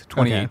 16th,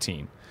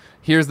 2018.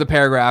 Here's the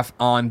paragraph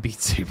on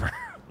Beat Saber.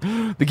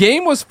 The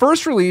game was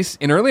first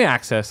released in early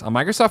access on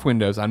Microsoft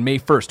Windows on May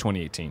 1st,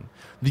 2018.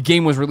 The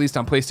game was released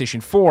on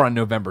PlayStation 4 on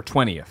November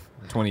 20th,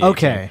 2018.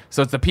 Okay.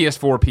 So it's the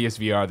PS4,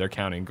 PSVR they're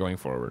counting going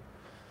forward.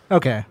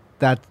 Okay.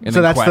 And So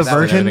then that's the Quest and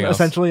version, everything else.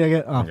 essentially, I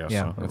guess. I Oh, guess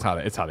yeah. so.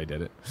 It's how they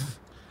did it.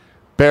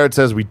 Barrett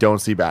says we don't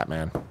see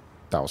Batman.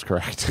 That was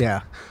correct.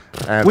 Yeah.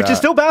 And, Which is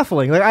still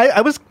baffling. Like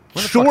I was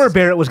sure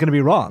Barrett was going to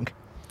be wrong.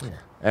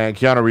 And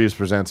Keanu Reeves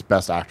presents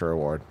Best Actor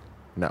Award.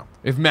 No.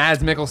 If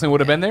Mads Mikkelsen would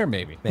have been there,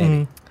 maybe.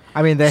 Maybe.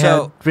 I mean, they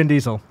So- had Vin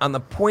Diesel. On the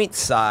point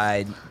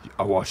side,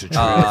 I watched the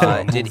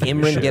trailer. did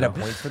Imran get a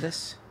point for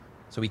this?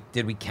 So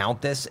did we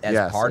count this as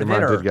Yes, part of Imran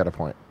it? Or, did get a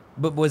point.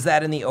 but was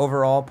that in the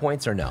overall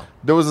points or no?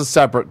 There was a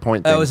separate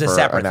point thing Oh, it was a for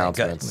separate thing. Good.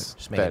 announcements.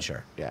 Just making that-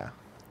 sure. Yeah.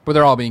 But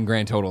they're all being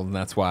grand totaled, and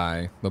that's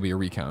why there'll be a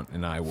recount,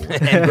 and I will.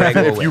 And Greg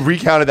will If you win.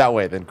 recount it that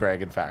way, then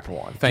Greg, in fact,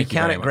 won. Thank If you you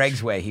count very it much.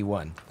 Greg's way, he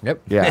won.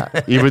 Yep. Yeah.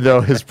 Even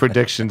though his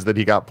predictions that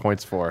he got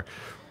points for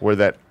were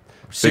that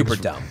Super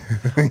things- dumb.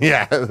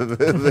 yeah,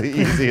 the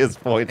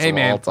easiest points Hey, of all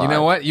man, time. you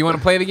know what? You want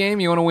to play the game?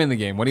 You want to win the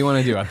game? What do you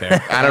want to do out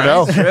there? I don't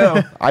know.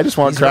 True. I just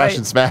want He's Crash right.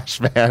 and Smash,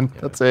 man.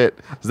 That's it.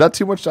 Is that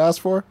too much to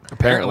ask for?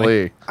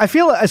 Apparently. I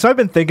feel so. I've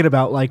been thinking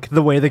about like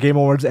the way the Game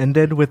Awards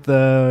ended with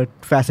the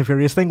Fast and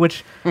Furious thing,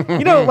 which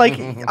like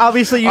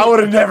obviously I you. would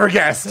have never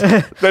guessed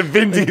that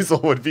Vin Diesel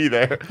would be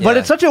there. But Yeah.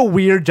 it's such a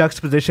weird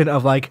juxtaposition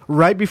of like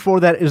right before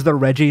that is the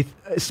Reggie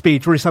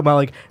speech where he's talking about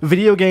like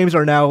video games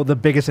are now the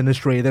biggest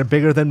industry. They're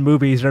bigger than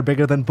movies. They're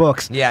bigger than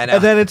books. Yeah, I know.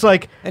 And then it's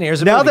like And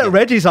here's a now movie that game.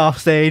 Reggie's off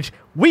stage,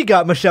 we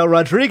got Michelle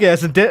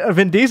Rodriguez and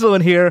Vin Diesel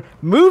in here.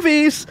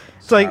 Movies.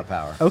 It's like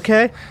power.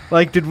 okay,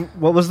 like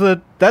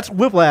that's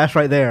Whiplash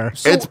right there.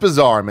 It's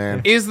bizarre,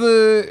 man.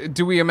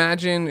 Do we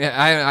imagine?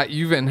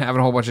 You've been having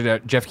a whole bunch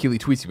of Jeff Keighley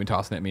tweets you've been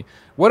tossing at me.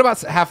 What about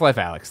Half-Life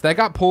Alyx? That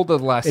got pulled at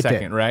the last It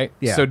second, did. right?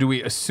 Yeah. So do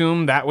we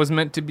assume that was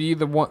meant to be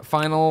the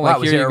final? Wow, Like,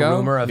 was here there you a go?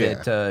 rumor of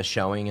Yeah. it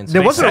showing and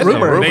There stuff? wasn't a Said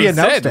rumor. They We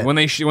announced said it. when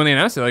they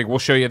announced it, like we'll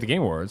show you at the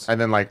Game Awards. And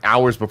then, like,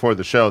 hours before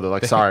the show, they're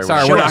like, sorry,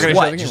 Sorry, we're we're Show not us gonna show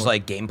what? the Just game.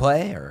 like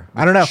gameplay or?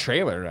 I don't know.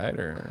 Trailer, right?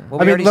 Or Well,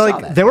 I we mean, already saw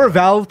like that. there were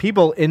Valve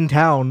people in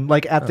town,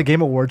 like at the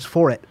Game Awards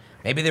for it.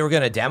 Maybe they were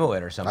going to demo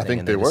it or something. think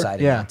and they were.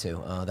 decided Yeah. not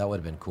to. That would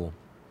have been cool.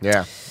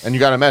 Yeah. And you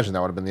got to imagine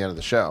that would have been the end of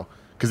the show.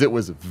 Because it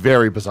was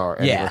very bizarre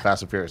ending Yeah. with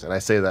Fast and Furious. And I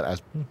say that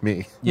as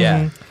me.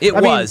 Yeah, it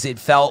I mean- was. It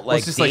felt Well, like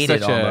it's just like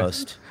dated such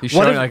almost. You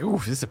What show if- like, ooh,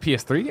 is this a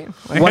PS3 game?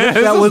 Like, What if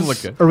this that doesn't was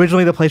look good.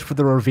 originally the place for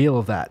the reveal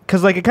of that?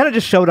 Because like it kind of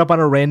just showed up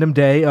on a random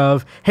day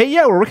of, hey,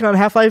 yeah, we're working on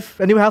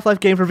a new Half-Life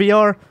game for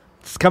VR.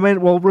 It's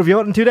coming. We'll reveal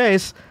it in 2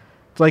 days.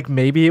 It's like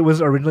maybe it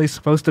was originally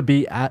supposed to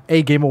be at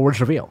a Game Awards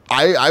reveal.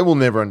 I will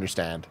never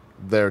understand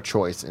their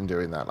choice in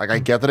doing that. Like, I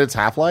get that it's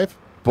Half-Life,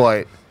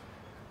 but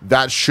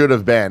that should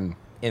have been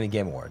In the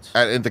Game Awards.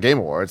 at the Game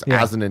Awards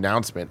Yeah. as an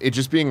announcement. It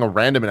just being a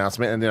random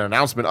announcement and an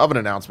announcement of an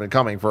announcement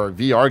coming for a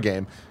VR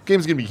game.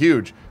 Game's gonna be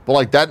huge, but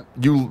like that,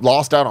 you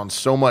lost out on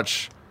so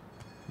much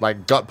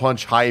like gut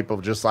punch hype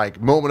of just like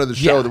moment of the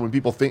show Yeah. that when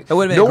people think It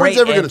would've been no a one's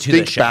great ever gonna end to the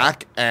think show.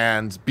 back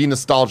and be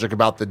nostalgic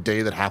about the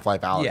day that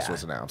Half-Life Alyx Yeah.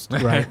 was announced.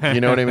 Right.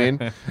 You know what I mean?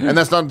 And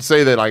that's not to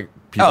say that like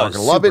people Oh, aren't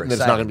gonna love it super and that it's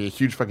not exciting. gonna be a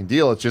huge fucking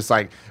deal. It's just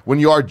like when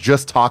you are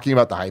just talking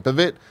about the hype of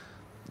it,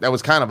 that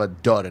was kind of a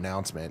dud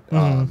announcement.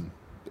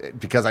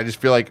 Because I just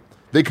feel like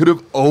they could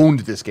have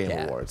owned this Game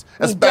Yeah. Awards,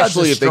 I mean,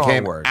 especially dud's a if they strong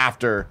came word.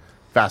 after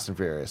Fast and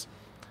Furious.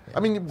 I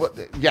mean,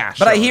 yeah,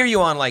 But I sure. hear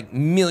you on like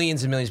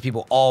millions and millions of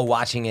people all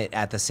watching it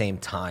at the same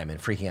time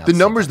and freaking out. The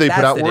numbers they put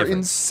That's out the were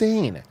difference.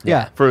 insane.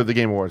 Yeah. for the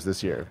Game Awards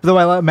this year. Though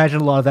I imagine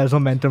a lot of that is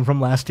momentum from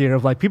last year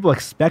of like people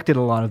expected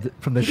a lot of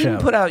from the They show.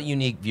 didn't put out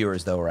unique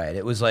viewers though, right?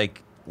 It was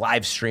like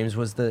live streams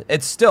was the.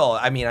 It's still.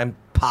 I mean, I'm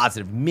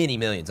positive many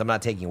millions. I'm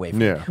not taking away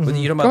from Yeah. it. But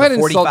you know Go about ahead the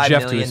and insult 45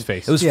 Jeff to million. his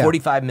face. It was Yeah.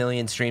 45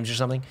 million streams or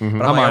something. But I'm I'm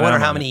like, on I it, wonder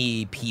I'm how on it.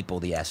 many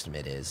people the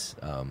estimate is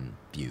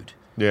viewed.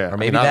 Yeah, Or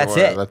maybe I mean, that's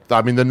it.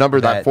 I mean, the number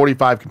that That-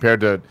 45 compared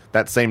to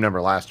that same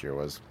number last year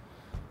was.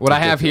 What I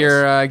have ridiculous.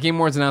 here, Game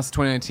Awards announced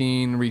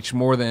 2019 reached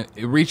more than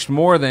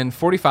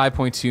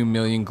 45.2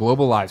 million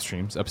global live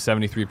streams, up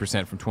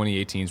 73% from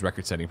 2018's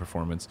record-setting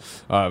performance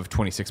of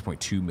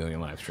 26.2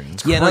 million live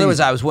streams. Yeah, in other words,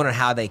 I was wondering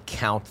how they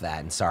count that.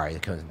 And sorry,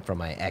 it comes from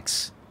my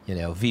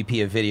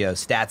VP of video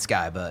stats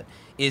guy, but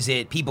is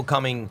it people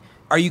coming?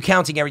 Are you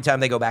counting every time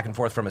they go back and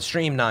forth from a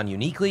stream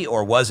non-uniquely,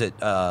 or was it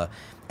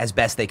as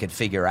best they could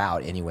figure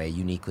out anyway,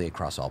 uniquely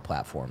across all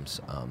platforms?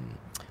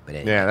 But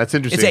anyway, Yeah, that's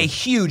interesting. It's a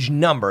huge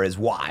number, is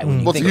why. When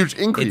you Well, it's a think huge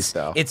increase,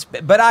 though.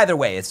 But either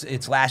way,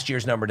 it's last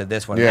year's number to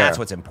this one. And Yeah. that's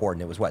what's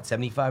important. It was what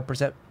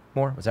 75%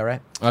 more. Was that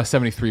right?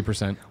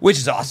 73%. Which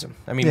is awesome.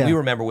 I mean, Yeah. we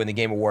remember when the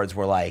Game Awards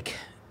were like,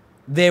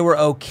 they were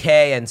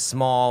okay and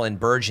small and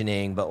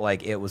burgeoning, but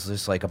like it was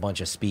just like a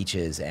bunch of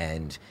speeches,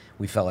 and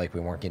we felt like we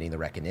weren't getting the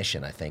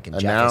recognition. I think, and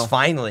And Jeff now has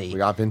finally we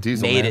got Vin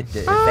Diesel, made man. it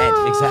the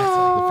event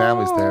exactly. The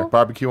family's there.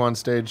 Barbecue on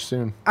stage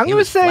soon. I'm He going to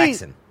was say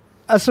flexing.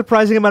 a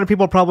surprising amount of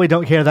people probably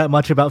don't care that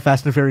much about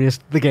Fast and Furious,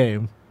 the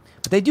game.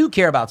 But they do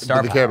care about Star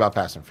But they care Power. about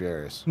Fast and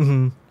Furious.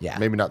 Yeah.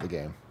 Maybe not the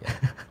game.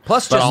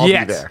 Plus, But just I'll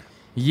Yet. be there.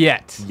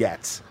 Yet.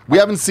 Yet. We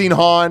haven't seen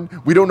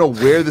Han. We don't know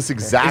where this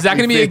exactly Is that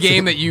going to be a fits game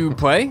in. that you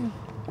play?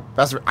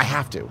 I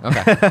have to.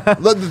 Okay.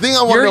 The thing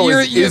I want to know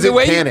is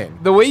it canon?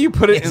 The way you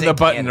put it Is in it the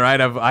button, canon?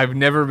 right? I've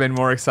never been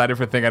more excited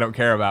for a thing I don't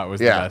care about was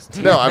the Yeah. best.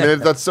 No, I mean,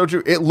 that's so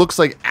true. It looks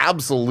like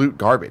absolute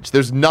garbage.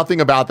 There's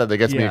nothing about that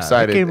gets me Yeah,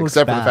 excited that game looks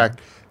except for the bad.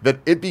 fact that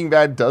it being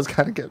bad does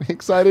kind of get me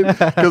excited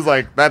because,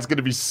 like, that's going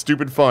to be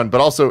stupid fun. But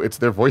also, it's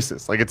their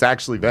voices. Like, it's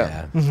actually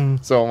them. Yeah.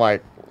 So I'm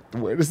like,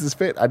 where does this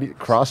fit? I need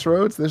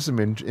Crossroads. There's some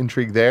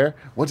intrigue there.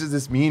 What does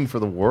this mean for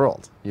the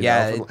world? You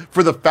Yeah, know?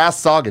 For the Fast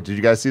Saga. Did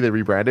you guys see they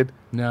rebranded?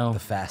 No. The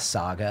Fast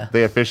Saga.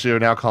 They officially are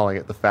now calling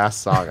it the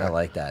Fast Saga. I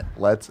like that.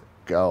 Let's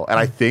go. And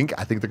I think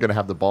they're going to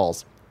have the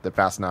balls that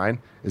Fast 9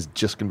 is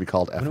just going to be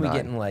called F9. When are we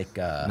getting like?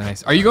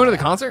 Nice. Are you going to the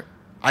concert?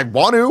 I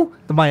want to.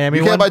 The Miami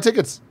You one. can't buy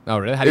tickets. Oh,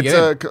 really? How do you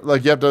It's get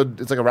like you have to.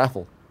 It's like a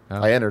raffle.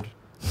 Oh. I entered.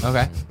 in?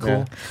 Okay. Cool.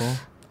 Yeah. Cool.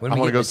 When I are we wanna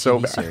getting go the so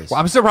TV bad. series? Well,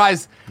 I'm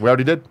surprised. We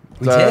already did.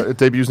 We did? It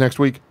debuts next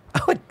week.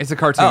 It's a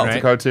cartoon, Oh, right? It's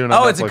a cartoon.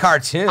 on Oh, it's a Netflix.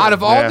 cartoon. Out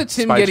of all Yeah, the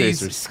Tim Spy Geddes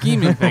Chasers.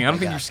 scheming thing, I don't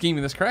think you're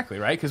scheming this correctly,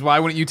 right? Because why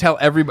wouldn't you tell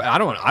everybody? I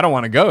don't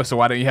want to go. So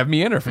why don't you have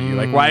me enter for you?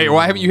 Like why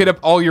haven't you hit up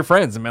all your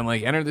friends and been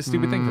like, enter this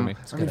stupid thing for me?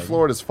 I mean,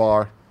 Florida's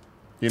far.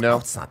 You know,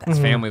 It's not that. It's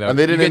family though. and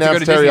they You didn't get to go announce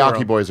to Disney Teriyaki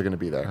World. Boys are going to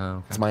be there. Oh,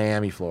 okay. It's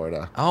Miami,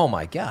 Florida, Oh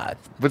my god.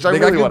 which I They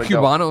really got want good to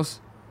go. Cubanos.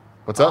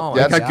 What's up? Oh,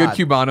 Yeah, They my got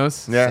good God.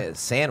 Cubanos. yeah.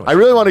 Sandwich. I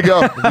really want to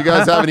go. If you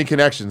guys have any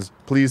connections,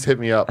 please hit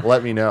me up.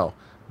 Let me know.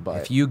 But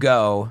If you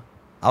go,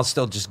 I'll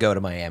still just go to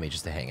Miami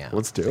just to hang out.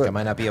 Let's do Like, it. I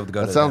might not be able to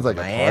go That to sounds like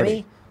a Miami.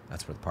 party.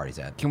 That's where the party's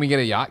at. Can we get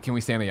a yacht? Can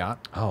we stay on a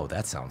yacht? Oh,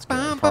 that sounds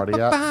good. party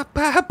out. I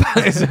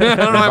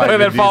don't know why I play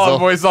that Vin Fall Out Diesel.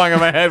 Boy song in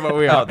my head, but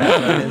we Oh, are.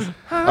 that's what it is.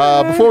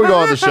 Before we go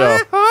on the show,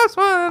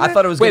 I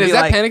thought it was Wait, gonna is be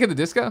that like Panic at the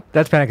Disco?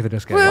 That's Panic at the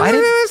Disco. Why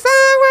did-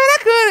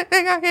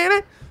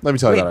 let me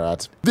tell you Wait. about our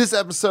odds. This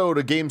episode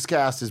of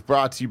Gamescast is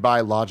brought to you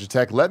by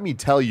Logitech. Let me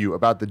tell you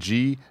about the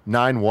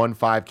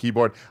G915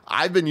 keyboard.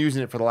 I've been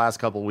using it for the last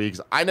couple of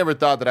weeks. I never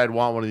thought that I'd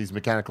want one of these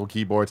mechanical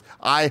keyboards.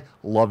 I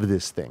love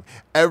this thing.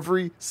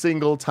 Every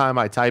single time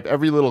I type,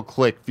 every little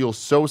click feels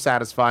so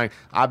satisfying.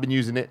 I've been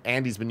using it.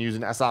 Andy's been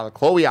using it. I saw that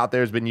Chloe out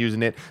there has been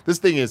using it. This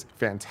thing is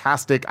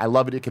fantastic. I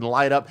love it. It can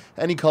light up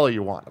any color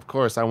you want. Of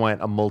course, I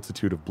went a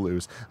multitude of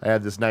blues. I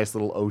have this nice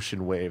little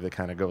ocean wave that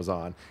kind of goes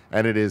on,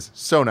 and it is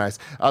so nice.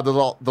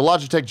 The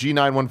Logitech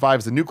G915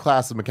 is a new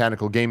class of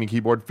mechanical gaming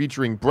keyboard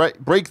featuring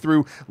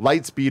breakthrough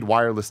Lightspeed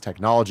wireless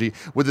technology.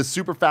 With a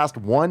super fast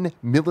 1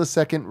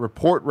 millisecond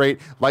report rate,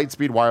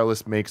 Lightspeed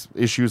wireless makes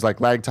issues like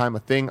lag time a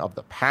thing of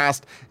the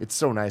past. It's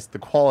so nice. The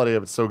quality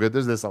of it's so good.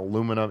 There's this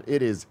aluminum.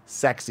 It is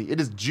sexy. It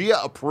is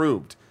Gia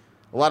approved.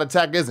 A lot of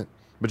tech isn't.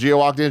 But Gia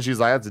walked in, she's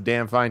like, that's a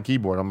damn fine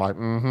keyboard. I'm like,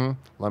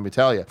 let me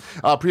tell you.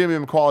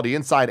 Premium quality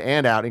inside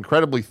and out,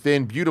 incredibly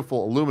thin,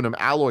 beautiful aluminum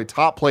alloy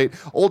top plate,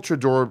 ultra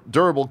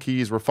durable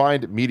keys,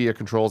 refined media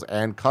controls,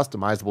 and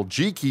customizable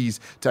G keys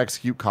to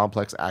execute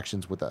complex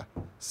actions with a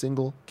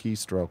single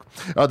keystroke.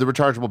 The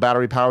rechargeable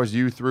battery powers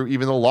you through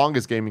even the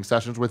longest gaming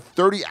sessions with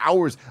 30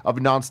 hours of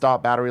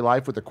nonstop battery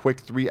life with a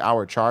quick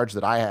 3-hour charge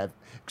that I have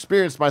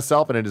experienced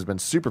myself, and it has been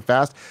super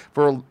fast.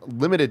 For a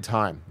limited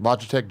time,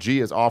 Logitech G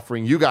is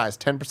offering you guys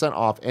 10%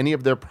 off any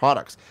of their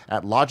products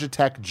at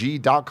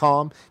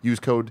logitechg.com. Use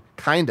code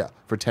KINDA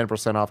for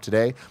 10% off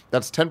today.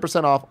 That's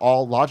 10% off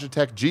all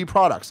Logitech G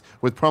products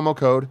with promo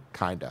code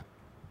KINDA.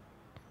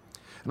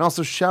 And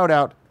also shout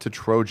out to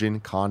Trojan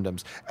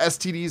condoms.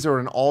 STDs are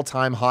at an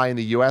all-time high in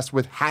the U.S.,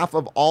 with half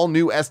of all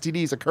new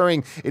STDs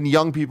occurring in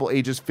young people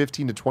ages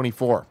 15 to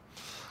 24.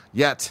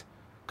 Yet,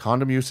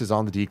 condom use is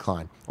on the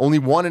decline. Only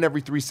 1 in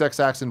every 3 sex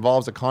acts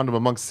involves a condom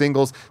amongst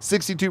singles.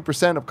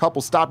 62% of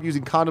couples stop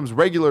using condoms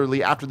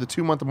regularly after the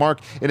 2-month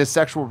mark in a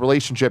sexual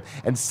relationship,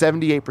 and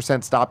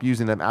 78% stop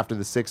using them after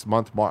the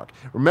 6-month mark.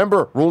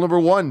 Remember, rule number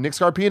 1, Nick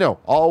Scarpino,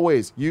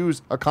 always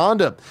use a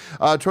condom.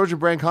 Trojan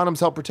brand condoms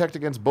help protect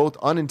against both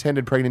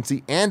unintended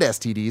pregnancy and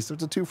STDs, so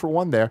it's a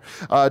 2-for-1 there.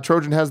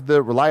 Trojan has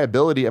the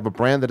reliability of a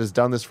brand that has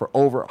done this for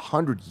over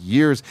 100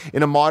 years.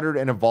 In a modern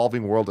and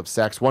evolving world of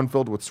sex, one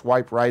filled with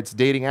swipe rights,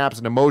 dating apps,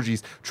 and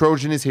emojis,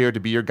 Trojan is here to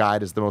be your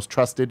guide as the most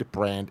trusted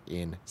brand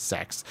in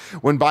sex.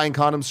 When buying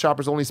condoms,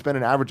 shoppers only spend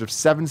an average of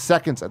 7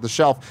 seconds at the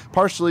shelf,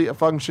 partially a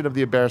function of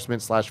the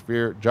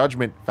embarrassment/fear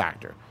judgment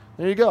factor.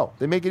 There you go.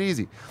 They make it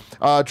easy.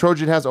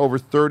 Trojan has over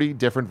 30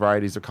 different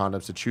varieties of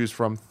condoms to choose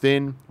from: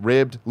 thin,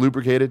 ribbed,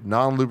 lubricated,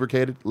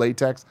 non-lubricated,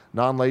 latex,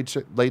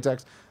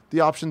 non-latex. The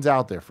option's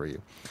out there for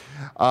you.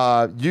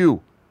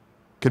 You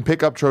can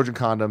pick up Trojan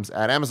condoms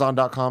at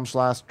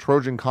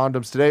Amazon.com/Trojan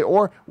condoms today,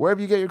 or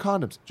wherever you get your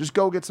condoms. Just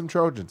go get some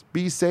Trojans.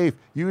 Be safe.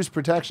 Use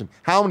protection.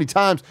 How many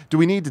times do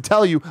we need to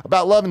tell you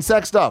about love and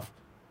sex stuff?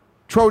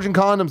 Trojan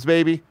condoms,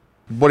 baby.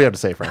 What do you have to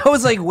say, Frank? I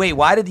was like, wait,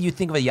 why did you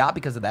think of a yacht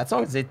because of that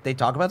song? They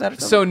talk about that or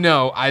something? So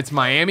no, it's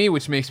Miami,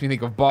 which makes me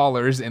think of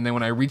Ballers, and then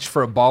when I reach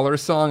for a Baller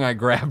song, I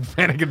grab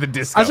Panic at the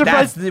Disco. I'm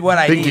surprised That's what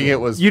I Thinking need. it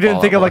was you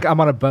didn't think of Baller. like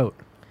I'm on a boat.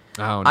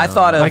 Oh, no. I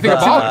thought of, I think of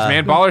Ballers, uh,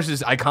 man. Ballers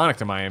is iconic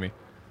to Miami.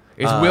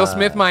 It's Will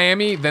Smith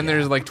Miami, then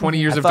there's like 20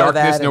 years I of thought of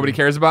darkness, that nobody and-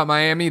 cares about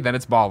Miami, then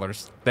it's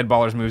Ballers. Then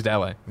Ballers moves to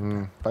LA.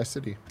 Vice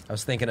City. I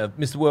was thinking of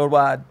Mr.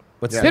 Worldwide.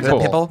 What's Yeah, that?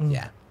 Pitbull. Pitbull?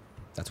 Yeah.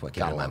 That's what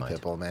came Gotta to my love mind.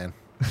 Pitbull, man.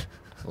 I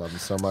love him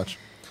so much.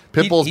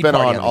 Pitbull's He'd been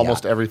party on the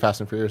almost yacht. every Fast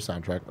and Furious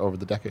soundtrack over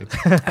the decades.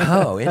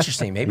 Oh,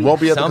 interesting. Maybe He won't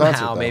be at the somehow,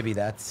 concert, though. maybe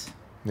that's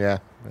Yeah,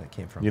 where that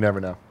came from. you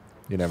never know.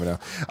 You never know.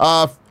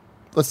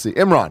 Let's see.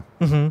 Imran.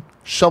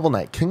 Shovel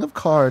Knight, King of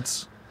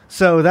Cards.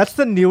 So that's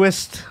the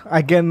newest,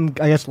 again,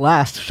 I guess,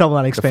 last Shovel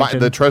Knight expansion.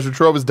 The treasure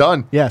trove is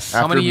done. Yes.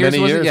 How many years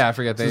was it? Yeah, I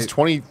forget. This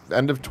is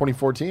end of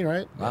 2014,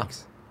 right? Wow.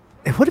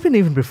 It would have been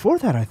even before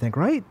that, I think,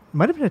 right?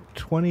 Might have been a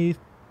 20...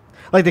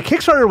 Like, the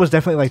Kickstarter was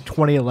definitely,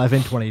 2011,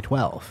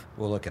 2012.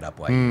 We'll look it up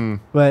while you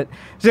But,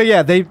 so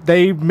yeah,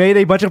 they made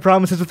a bunch of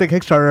promises with the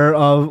Kickstarter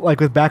of,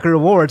 with backer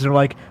rewards, and they're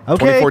like,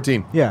 okay.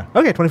 2014. Yeah,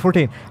 okay,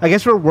 2014. I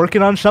guess we're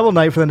working on Shovel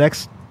Knight for the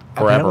next,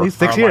 Forever. apparently,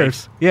 6 Our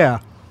years. Yeah.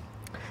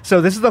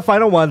 So this is the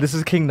final one. This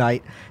is King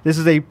Knight. This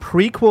is a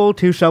prequel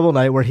to Shovel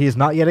Knight where he is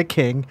not yet a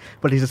king,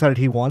 but he's decided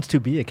he wants to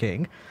be a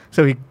king.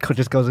 So he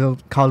just goes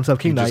and calls himself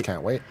King You Knight. just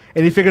can't wait.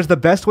 And he figures the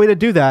best way to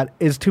do that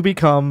is to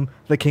become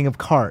the king of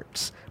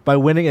cards by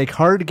winning a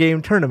card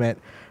game tournament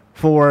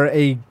for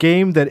a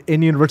game that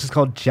in universe is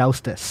called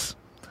Joustus.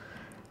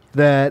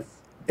 That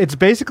it's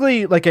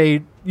basically like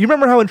you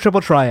remember how in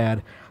Triple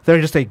Triad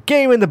there's just a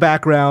game in the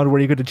background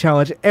where you get to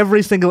challenge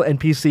every single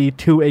NPC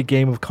to a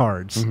game of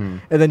cards,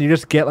 and then you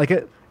just get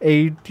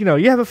you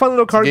have a fun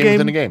little card game game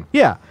within a game.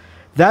 Yeah,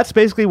 that's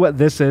basically what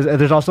this is. And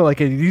there's also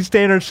a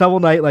standard Shovel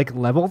Knight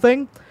level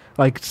thing,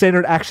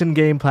 standard action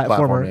game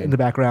platformer in the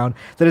background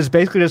that is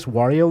basically just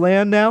Wario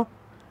Land now.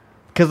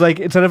 Because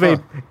instead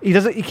of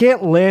he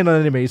can't land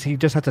on enemies, he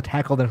just has to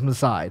tackle them from the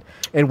side,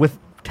 and with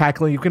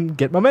tackling you can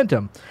get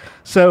momentum.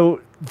 So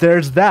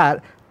there's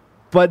that.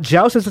 But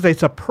Joustus is a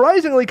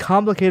surprisingly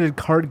complicated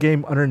card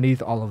game underneath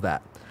all of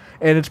that.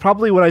 And it's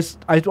probably what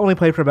I only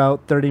played for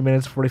about 30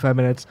 minutes, 45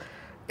 minutes.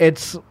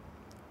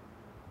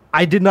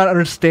 I did not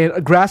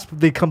grasp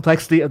the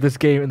complexity of this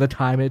game in the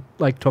time it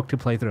took to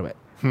play through it.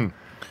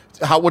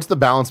 What's the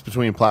balance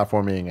between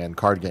platforming and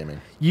card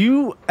gaming?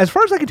 As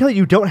far as I can tell,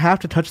 you don't have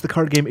to touch the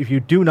card game if you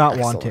do not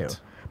want to.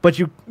 Excellent. But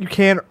you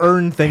can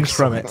earn things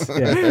from it.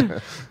 Yeah.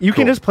 You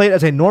can just play it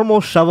as a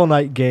normal Shovel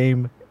Knight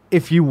game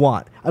if you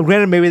want.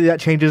 Granted, maybe that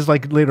changes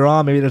later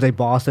on. Maybe there's a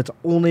boss that's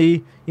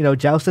only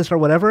Joustus or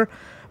whatever.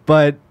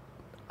 But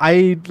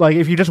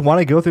if you just want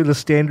to go through the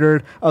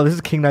standard, this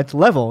is King Knight's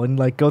level,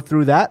 and go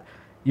through that,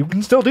 you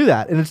can still do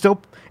that, and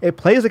it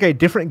plays a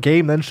different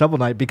game than Shovel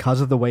Knight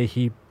because of the way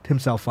he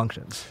himself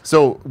functions.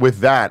 So with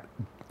that,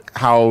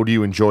 how do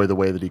you enjoy the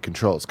way that he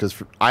controls?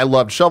 Because I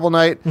loved Shovel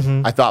Knight.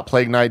 I thought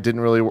Plague Knight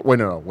didn't really.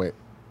 Wait.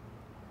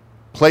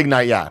 Plague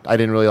Knight, yeah, I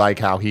didn't really like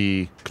how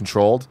he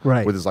controlled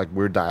with his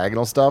weird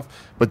diagonal stuff.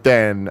 But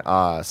then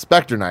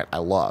Spectre Knight, I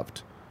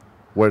loved.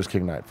 Where does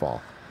King Knight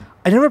fall?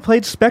 I never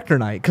played Spectre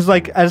Knight because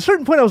at a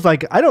certain point I was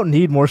like, I don't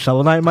need more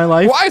Shovel Knight in my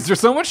life. Why is there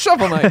so much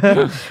Shovel Knight?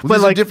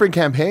 These are different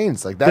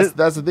campaigns. That's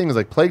the thing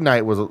is Plague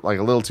Knight was a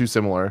little too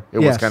similar. It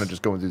was kind of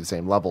just going through the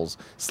same levels,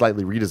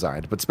 slightly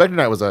redesigned. But Spectre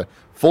Knight was a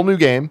full new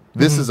game.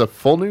 This is a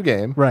full new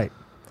game. Right.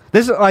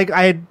 This is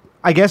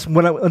I guess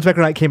when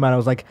Spectre Knight came out, I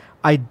was like,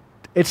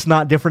 it's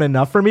not different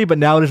enough for me. But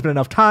now there's been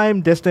enough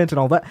time, distance, and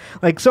all that.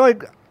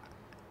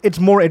 It's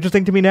more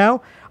interesting to me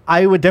now.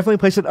 I would definitely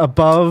place it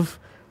above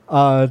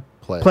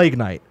Plague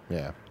Knight.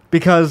 Yeah.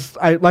 Because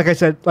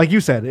like you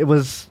said, it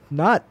was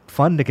not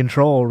fun to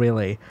control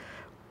really.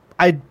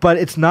 But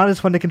it's not as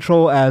fun to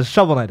control as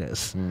Shovel Knight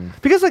is.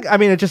 Because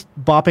it's just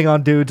bopping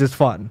on dudes is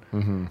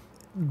fun.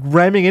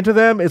 Ramming into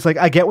them, it's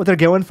I get what they're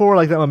going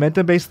for, that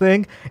momentum based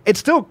thing. It's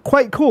still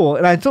quite cool,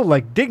 and I'm still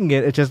digging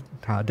it. It's just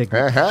digging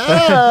it.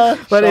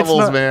 But Shovels, it's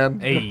not, man.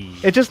 Hey.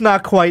 it's just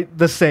not quite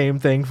the same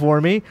thing for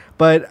me.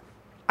 But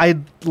I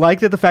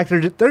like that the fact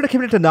that they're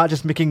committed to not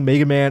just making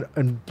Mega Man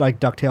and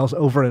DuckTales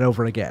over and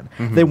over again.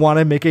 They want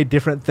to make a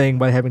different thing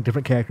by having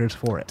different characters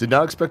for it. Did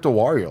not expect a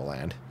Wario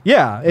Land.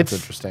 Yeah, That's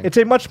interesting. It's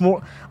a much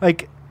more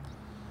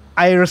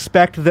I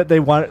respect that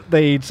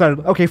they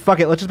decided, okay, fuck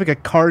it, let's just make a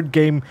card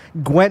game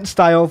Gwent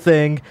style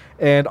thing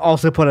and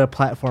also put a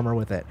platformer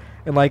with it.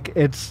 And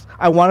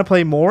I want to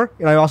play more.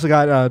 And I also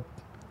got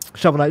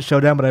Shovel Knight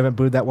Showdown, but I haven't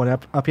booted that one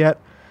up yet.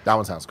 That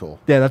one sounds cool.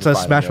 Yeah, that's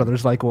Just a Smash buy it,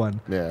 Brothers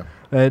one.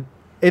 Yeah.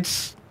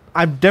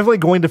 I'm definitely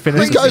going to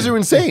finish. These guys are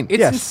insane. It's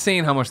Yes.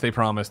 insane how much they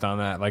promised on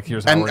that.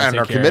 Here's how And- we're gonna and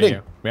take are care committing.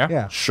 of you. Yeah.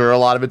 Yeah. Sure, a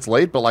lot of it's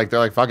late, but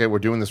they're fuck it, we're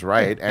doing this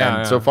right. And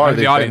Yeah, so yeah. far, I mean,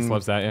 the they've audience been-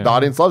 loves that, yeah. The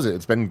audience loves it.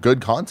 It's been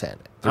good content.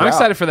 I'm throughout.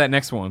 excited for that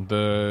next one.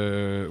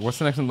 What's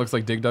the next one? Looks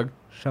like Dig Dug.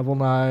 Shovel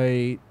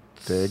Knight.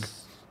 Dig.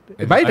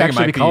 It might I think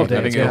actually be called I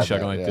Dig, think yeah. it is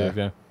Shovel Knight Yeah. Dig.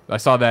 Yeah. I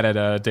saw that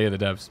at Day of the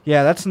Devs.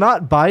 Yeah, that's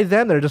not by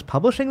them. They're just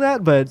publishing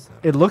that, but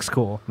it looks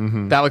cool.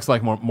 That looks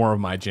like more of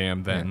my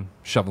jam than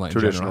Shovel Knight in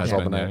Traditional general has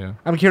Shovel been. Knight. Yeah.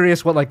 I'm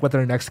curious what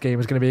their next game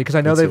is going to be because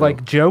I know Me they've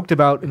too. joked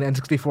about an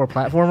N64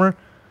 platformer.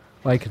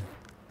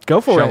 Go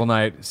for Shovel it.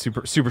 Knight,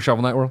 Super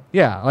Shovel Knight World.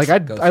 Yeah,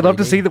 I'd Go love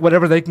to 3D. see that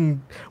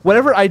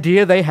whatever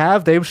idea they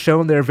have, they've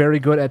shown they're very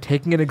good at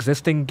taking an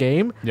existing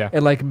game Yeah.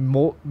 and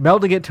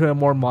melding it to a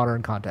more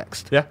modern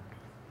context. Yeah.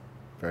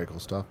 Very cool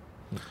stuff.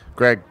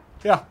 Greg,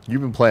 Yeah.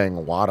 you've been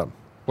playing Wadham.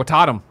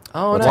 Watatum.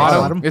 Oh, What's nice.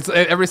 Wadham?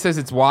 Everybody says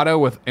it's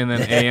Wado and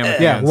then AM at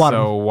the Yeah, end, Wadham.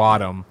 so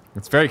Wadham.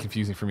 It's very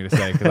confusing for me to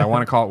say because I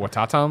want to call it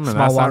Watatam, and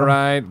that's not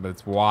right, but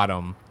it's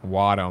Wadum.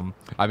 Wadum.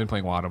 I've been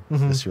playing Wadum.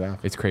 Yes, you have.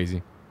 It's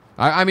crazy.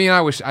 I mean,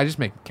 I just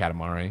make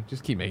Katamari.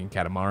 Just keep making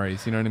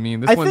Katamaris. You know what I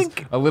mean? This I one's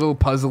think- a little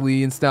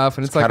puzzly and stuff,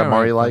 and it's like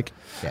Katamari like.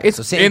 Yeah, It's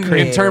so same in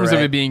creator, terms of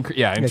right? it being in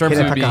Yeah, terms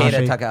of it being Takahashi.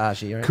 Keita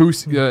Takahashi,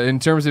 right? in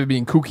terms of it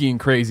being kooky and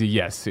crazy.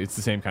 Yes, it's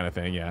the same kind of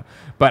thing. Yeah,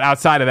 but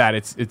outside of that,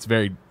 it's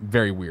very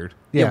very weird.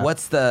 Yeah.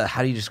 Yeah.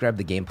 How do you describe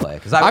the gameplay?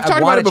 Because I've I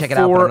talked want about to it check it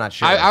out, but before. I'm not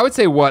sure. I would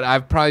say what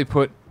I've probably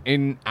put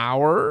an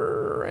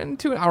hour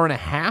and a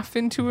half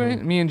into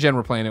it. Me and Jen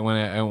were playing it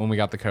when we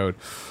got the code,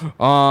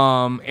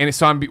 and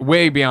so I'm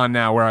way beyond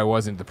now where I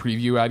was in the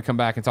preview. I'd come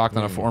back and talked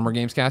on a former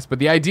Gamescast, but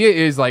the idea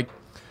is like.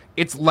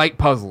 It's light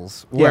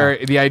puzzles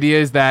where the idea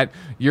is that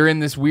you're in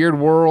this weird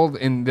world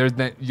and there's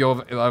that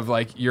you'll have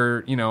like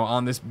you're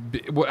on this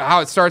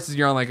how it starts is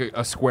you're on like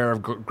a square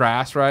of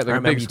grass, right? Like I a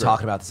remember big you square.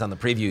 talking about this on the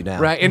preview now.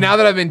 Right, and now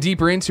that I've been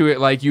deeper into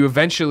it, like you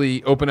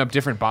eventually open up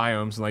different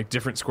biomes and like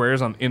different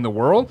squares in the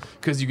world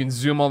because you can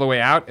zoom all the way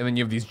out, and then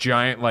you have these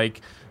giant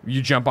like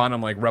you jump on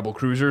them like rebel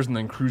cruisers and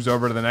then cruise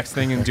over to the next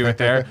thing and do it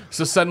there.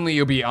 So suddenly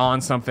you'll be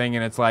on something,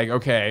 and it's like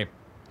okay.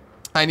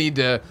 I need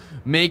to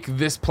make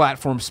this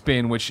platform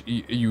spin, which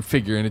you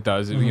figure, and it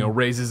does. It,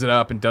 raises it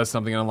up and does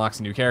something and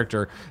unlocks a new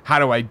character. How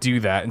do I do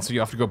that? And so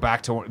you have to go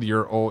back to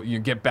your old. You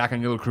get back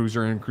on your little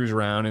cruiser and cruise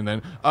around, and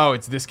then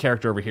it's this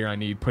character over here. I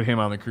need put him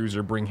on the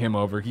cruiser, bring him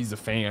over. He's a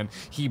fan.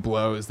 He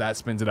blows. That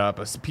spins it up.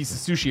 A piece of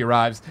sushi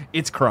arrives.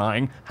 It's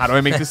crying. How do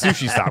I make the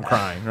sushi stop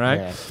crying? Right.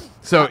 Yeah.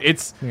 So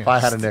it's If I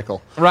had a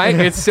nickel. right.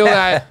 It's still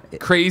that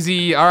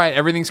crazy. All right,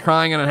 everything's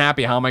crying and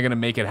unhappy. How am I going to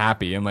make it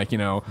happy? And like I've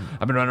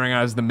been running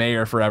around as the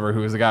mayor forever, who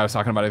was the guy I was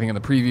talking about. I think in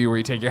the preview where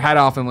you take your hat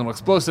off and a little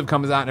explosive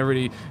comes out and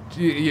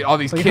everybody, all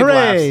these Like, kid hooray,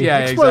 laughs. Yeah,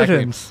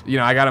 explosions. exactly.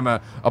 I got him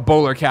a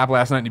bowler cap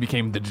last night and he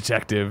became the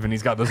detective, and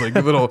he's got this like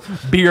little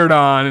beard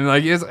on, and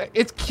like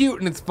it's cute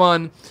and it's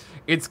fun.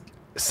 It's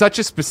such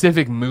a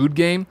specific mood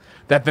game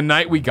that the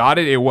night we got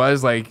it, it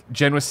was like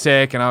Jen was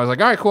sick, and I was like,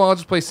 all right, cool, I'll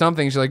just play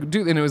something. She's like,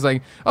 dude, and it was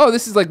like, oh,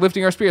 this is like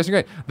lifting our spirits.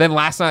 Great. Then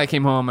last night I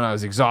came home and I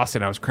was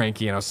exhausted, I was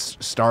cranky, and I was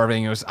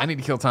starving. I need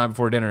to kill time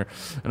before dinner,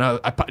 and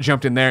I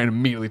jumped in there and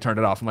immediately turned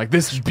it off. I'm like,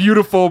 this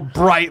beautiful,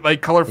 bright,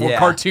 like colorful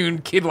cartoon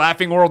kid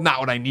laughing world, not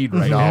what I need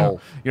right now.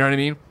 You know what I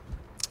mean?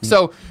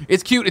 So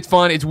it's cute, it's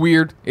fun, it's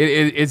weird.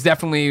 It's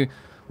definitely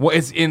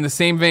it's in the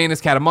same vein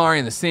as Katamari,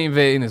 in the same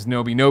vein as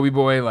Nobi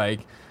Boy. Like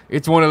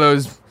it's one of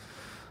those.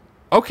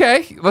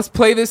 Okay, let's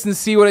play this and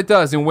see what it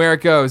does and where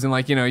it goes. And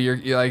like you're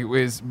like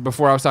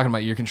before I was talking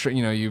about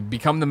you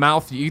become the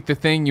mouth, you eat the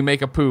thing, you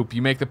make a poop,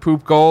 you make the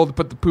poop gold,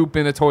 put the poop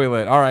in a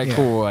toilet. All right,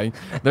 cool. Like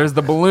there's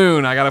the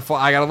balloon. I got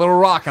a little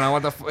rock, and I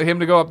want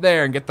him to go up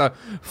there and get the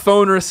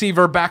phone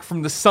receiver back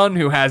from the son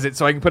who has it,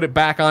 so I can put it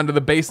back onto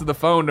the base of the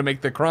phone to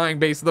make the crying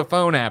base of the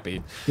phone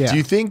happy. Yeah. Do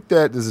you think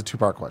that this is a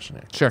two-part question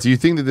here? Sure. Do you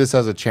think that this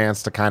has a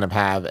chance to kind of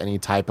have any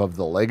type of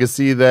the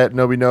legacy that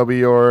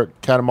Nobi or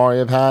Katamari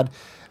have had?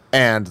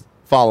 And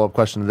follow-up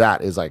question to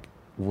that is like,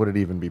 would it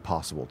even be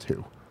possible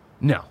to?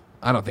 No,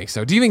 I don't think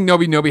so. Do you think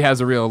Nobi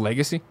has a real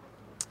legacy?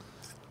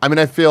 I mean,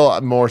 I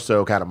feel more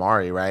so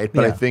Katamari, right?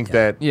 But I think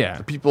that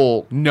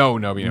people No,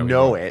 Nobi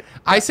know it.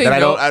 I say that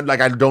no. I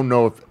don't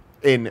know if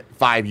in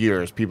 5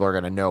 years people are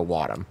going to know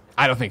Wadum.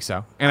 I don't think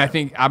so. And I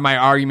think my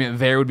argument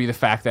there would be the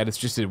fact that it's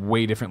just a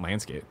way different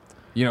landscape.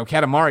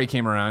 Katamari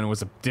came around and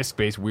was a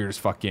disc-based weird as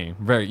fuck game.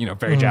 Very,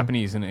 very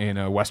Japanese in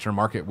a Western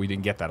market. We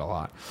didn't get that a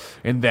lot.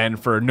 And then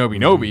for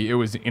Nobi, it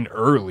was an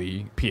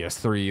early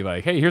PS3,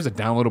 like, hey, here's a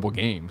downloadable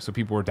game. So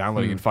people were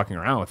downloading and fucking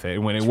around with it.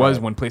 And when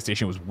when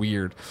PlayStation was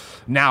weird.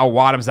 Now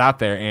Wadum's out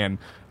there, and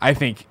I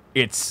think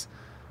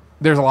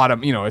there's a lot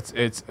of,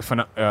 it's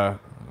phenomena.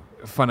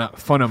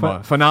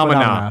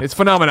 It's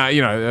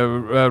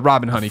phenomena.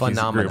 Robin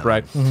Honeykeys group,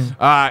 right?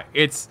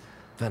 It's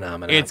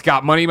Phenomenal. It's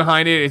got money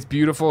behind it. It's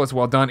beautiful. It's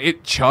well done.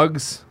 It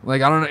chugs.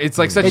 Like I don't know. It's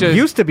like such It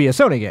used to be a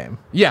Sony game.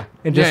 Yeah.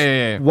 It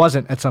just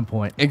wasn't at some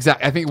point.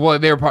 Exactly. I think. Well,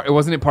 they were part. It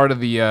wasn't it part of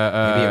the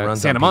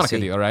Santa Monica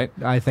deal, right?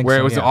 I think where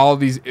so, it was yeah. all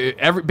these.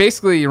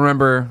 Basically, you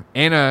remember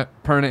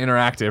Annapurna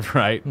Interactive,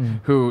 right?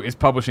 Who is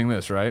publishing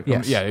this, right?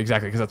 Yes. Yeah,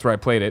 exactly. Because that's where I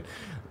played it.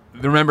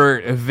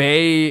 Remember,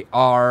 they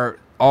are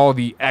all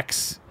the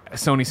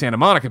Sony Santa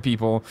Monica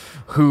people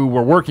who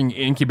were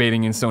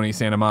incubating in Sony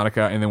Santa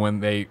Monica, and then when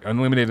they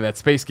eliminated that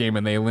space game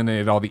and they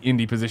eliminated all the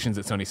indie positions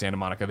at Sony Santa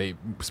Monica, they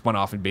spun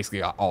off and basically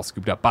got all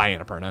scooped up by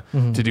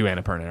Annapurna to do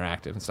Annapurna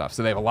Interactive and stuff.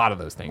 So they have a lot of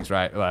those things,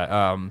 right?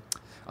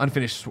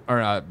 Unfinished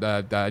or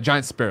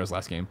Giant Sparrow's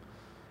last game,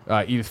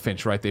 Edith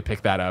Finch, right? They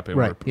picked that up and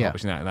were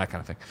publishing that and that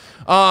kind of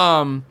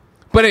thing.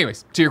 But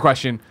anyways, to your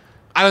question.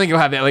 I don't think you'll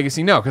have that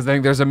legacy, no, because I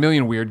think there's a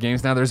million weird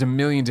games now. There's a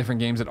million different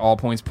games at all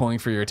points pulling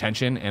for your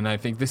attention, and I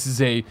think this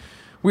is a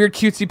weird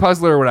cutesy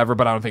puzzler or whatever,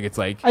 but I don't think it's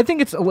like... I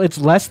think it's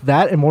less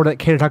that and more that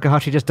Keita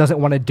Takahashi just doesn't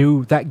want to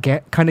do that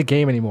kind of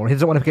game anymore. He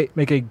doesn't want to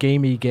make a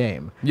gamey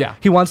game. Yeah.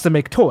 He wants to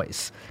make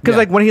toys. Because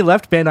like when he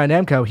left Bandai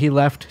Namco, he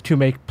left to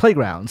make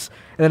Playgrounds.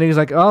 And then he was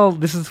like, oh,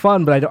 this is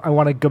fun, but I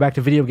want to go back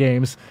to video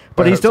games.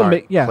 But he still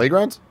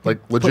Playgrounds? Like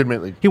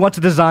legitimately. He wants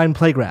to design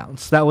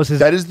Playgrounds. That was his...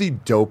 That is the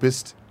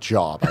dopest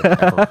job I've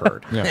ever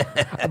heard.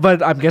 Yeah.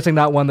 But I'm guessing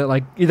not one that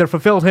like either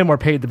fulfilled him or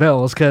paid the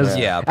bills. Because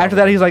Yeah, after probably.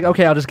 that, he's like,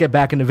 okay, I'll just get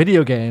back into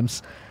video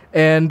games,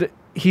 and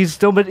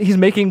he's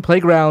making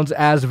Playgrounds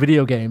as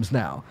video games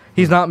now.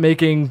 He's not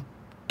making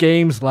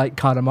games like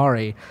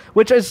Katamari,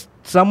 which is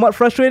somewhat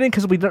frustrating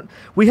because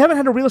we haven't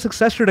had a real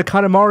successor to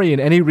Katamari in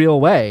any real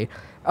way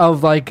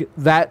of like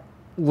that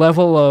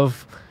level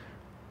of,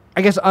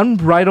 I guess,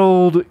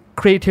 unbridled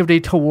creativity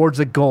towards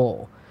a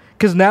goal.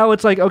 Because now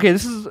it's like, okay,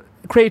 this is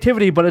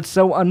creativity, but it's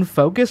so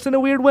unfocused in a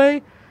weird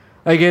way.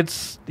 Like,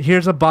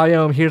 here's a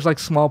biome, here's like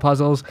small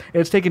puzzles.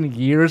 It's taken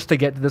years to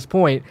get to this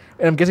point,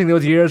 and I'm guessing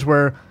those years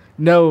were,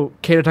 no,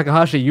 Keita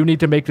Takahashi, you need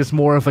to make this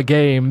more of a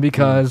game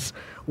because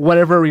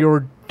whatever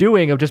you're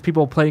doing of just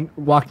people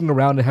walking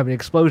around and having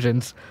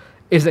explosions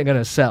isn't going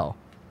to sell.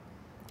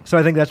 So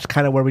I think that's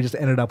kind of where we just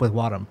ended up with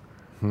Wadham.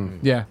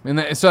 Yeah,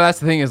 and so that's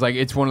the thing is like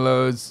it's one of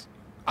those.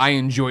 I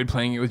enjoyed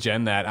playing it with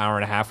Jen that hour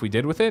and a half we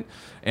did with it,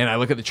 and I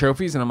look at the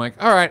trophies and I'm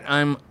like, all right,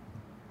 I'm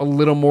a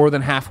little more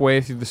than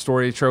halfway through the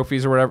story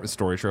trophies or whatever.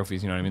 Story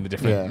trophies, you know what I mean? The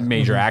different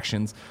major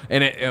actions.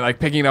 And like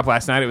picking it up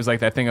last night, it was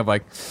like that thing of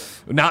like,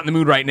 not in the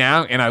mood right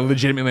now. And I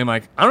legitimately am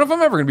like, I don't know if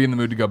I'm ever going to be in the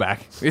mood to go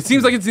back. It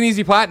seems like it's an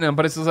easy platinum,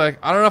 but it's just like,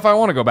 I don't know if I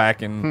want to go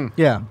back and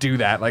do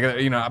that. Like,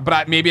 you know,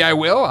 but maybe I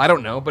will. I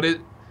don't know. But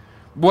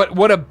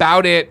what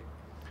about it?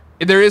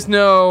 There is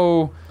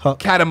no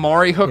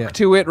Katamari hook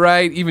to it,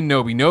 right? Even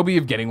Nobi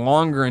of getting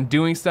longer and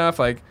doing stuff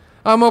like,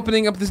 I'm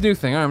opening up this new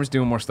thing. I'm just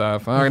doing more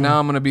stuff. All right, now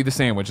I'm going to be the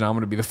sandwich. Now I'm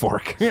going to be the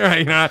fork.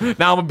 Right,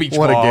 now I'm a beach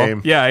What a ball.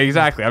 game. Yeah,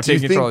 exactly. I'm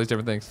taking control of these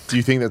different things. Do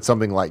you think that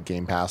something like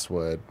Game Pass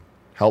would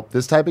help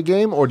this type of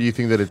game, or do you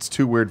think that it's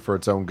too weird for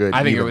its own good?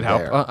 I think it even would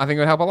help. there? I think it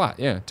would help a lot.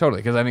 Yeah,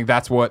 totally. Because I think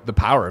that's what the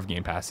power of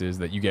Game Pass is,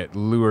 that you get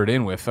lured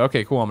in with,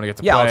 okay, cool, I'm going to get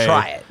to play. I'll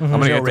try it. I'm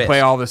going to There's get no to play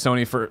risk. all the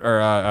Sony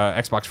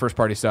Xbox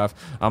first-party stuff.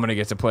 I'm going to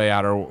get to play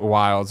Outer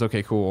Wilds.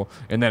 Okay, cool.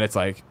 And then it's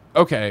like,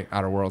 okay,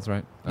 Outer Worlds,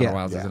 right? Outer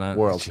Wilds, is it not?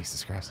 Worlds.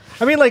 Jesus Christ.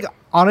 I mean, like,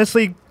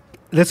 honestly,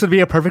 this would be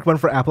a perfect one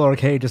for Apple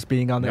Arcade just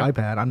being on the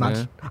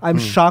iPad. I'm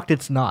shocked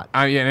it's not.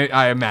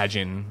 I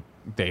imagine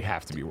they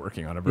have to be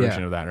working on a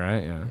version of that,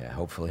 right? Yeah,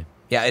 hopefully.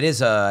 Yeah, it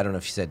is. I don't know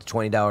if you said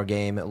 $20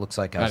 game. It looks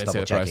like I was didn't say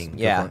double the price. checking.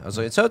 Go Yeah, for I was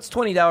like, so it's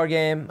 $20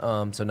 game.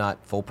 So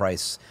not full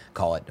price.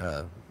 Call it.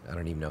 I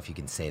don't even know if you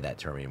can say that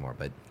term anymore.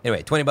 But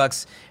anyway,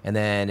 $20, and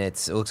then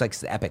it looks like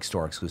it's the Epic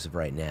Store exclusive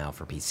right now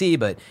for PC,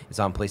 but it's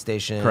on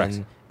PlayStation, Correct.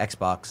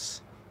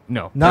 Xbox,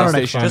 No, Not on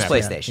PlayStation, Xbox. just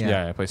Epic. PlayStation.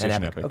 Yeah, PlayStation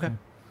and Epic. Okay,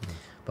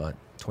 but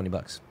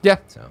 $20. Yeah.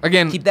 So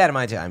Again, keep that in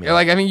mind too. I mean,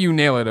 like I think you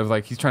nail it. Of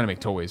like he's trying to make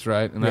toys,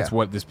 right? And that's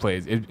what this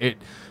plays. It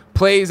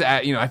plays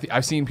at, you know,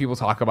 I've seen people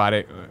talk about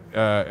it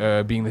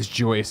being this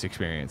joyous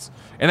experience,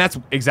 and that's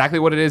exactly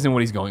what it is and what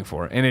he's going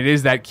for. And it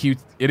is that cute.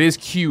 It is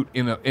cute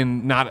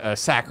in not a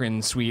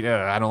saccharine sweet.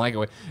 I don't like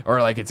it,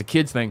 or like it's a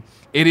kid's thing.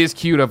 It is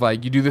cute of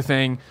like you do the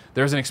thing.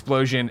 There's an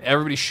explosion.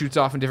 Everybody shoots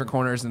off in different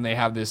corners, and they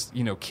have this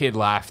kid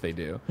laugh. They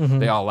do.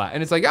 They all laugh,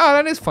 and it's like, oh,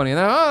 that is funny. And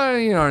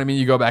then, you know what I mean.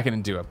 You go back in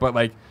and do it, but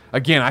like.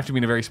 Again, I have to be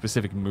in a very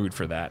specific mood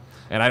for that,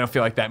 and I don't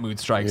feel like that mood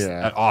strikes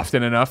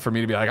often enough for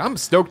me to be like, I'm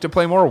stoked to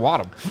play more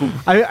Wadham.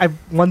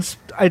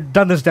 I'd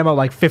done this demo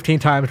like 15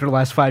 times for the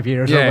last 5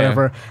 years or Yeah,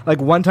 whatever.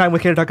 Like one time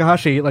with Keita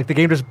Takahashi, like the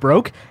game just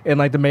broke and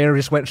like the mayor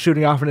just went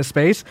shooting off into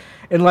space,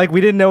 and like we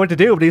didn't know what to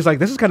do. But he's like,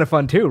 "This is kind of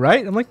fun too,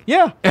 right?" I'm like,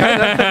 "Yeah."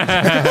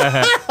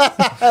 I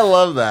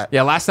love that.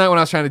 Yeah, last night when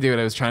I was trying to do it,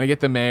 I was trying to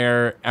get the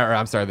mayor, or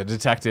I'm sorry, the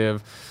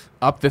detective,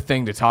 up the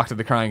thing to talk to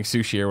the crying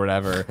sushi or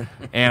whatever,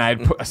 and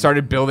I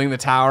started building the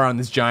tower on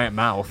this giant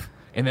mouth.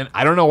 And then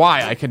I don't know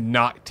why I could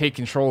not take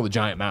control of the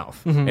giant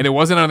mouth. And it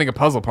wasn't, I don't think, a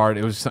puzzle part.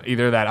 It was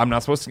either that I'm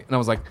not supposed to, and I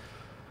was like,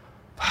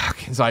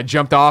 fuck. And so I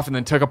jumped off and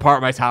then took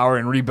apart my tower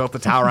and rebuilt the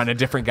tower on a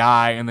different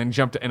guy, and then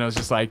jumped, and I was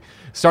just like,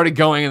 started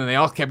going, and then they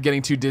all kept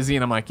getting too dizzy,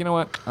 and I'm like, you know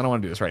what? I don't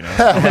want to do this right now.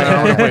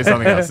 I want to play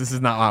something else. This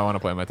is not how I want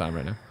to play my time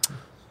right now.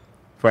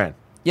 Fran,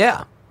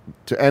 yeah.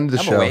 to end the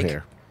I'm show awake.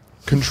 here,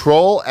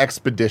 Control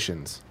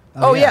Expeditions.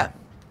 Oh yeah.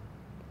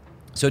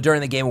 So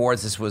during the Game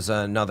Awards, this was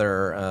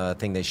another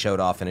thing they showed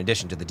off in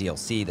addition to the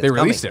DLC. That's They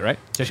released coming it,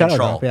 right? To Shadow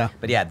Control. Drop, yeah.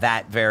 But yeah,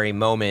 that very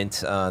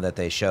moment that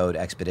they showed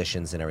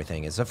Expeditions and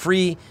everything is a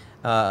free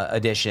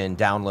edition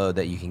download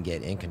that you can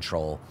get in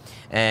Control.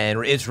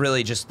 And it's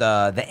really just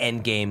the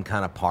end game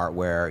kind of part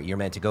where you're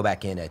meant to go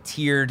back in a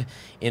tiered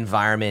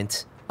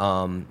environment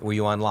where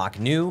you unlock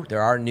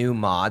there are new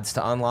mods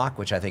to unlock,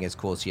 which I think is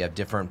cool. So you have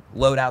different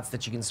loadouts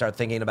that you can start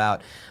thinking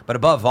about. But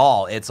above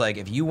all, it's like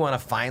if you want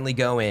to finally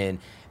go in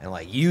and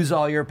like use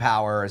all your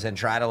powers and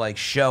try to like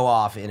show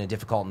off in a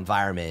difficult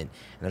environment,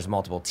 and there's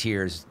multiple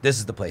tiers, this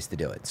is the place to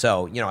do it.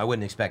 So, I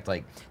wouldn't expect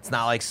it's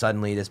not like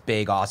suddenly this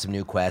big awesome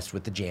new quest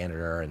with the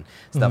janitor and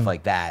stuff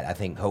like that. I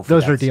think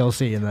hopefully Those are that's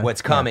DLC in the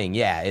what's coming.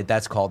 Yeah,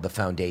 that's called The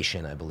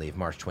Foundation, I believe,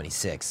 March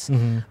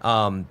 26th.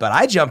 But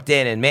I jumped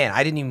in and man,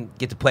 I didn't even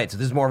get to play it. So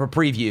this is more of a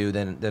preview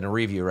than a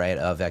review, right,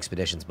 of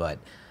Expeditions. But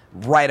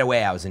right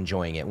away I was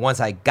enjoying it once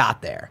I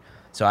got there.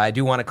 So I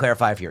do want to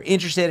clarify, if you're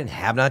interested and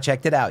have not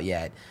checked it out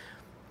yet,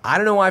 I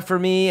don't know why for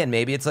me, and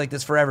maybe it's like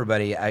this for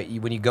everybody,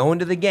 when you go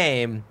into the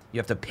game, You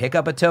have to pick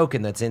up a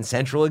token that's in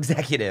Central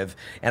Executive,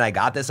 and I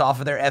got this off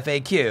of their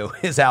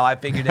FAQ, is how I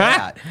figured it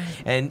out.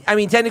 And, I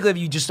mean, technically, if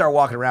you just start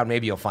walking around,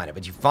 maybe you'll find it.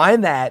 But you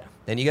find that,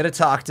 then you got to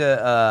talk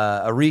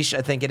to Arish,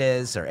 I think it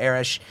is, or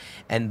Arish,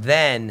 and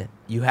then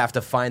you have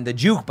to find the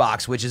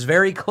jukebox, which is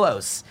very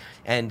close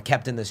and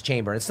kept in this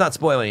chamber. And it's not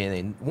spoiling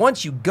anything.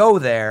 Once you go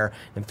there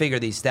and figure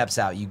these steps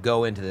out, you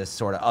go into this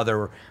sort of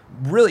other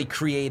really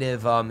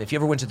creative, if you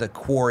ever went to the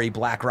quarry,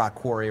 Black Rock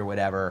Quarry or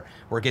whatever,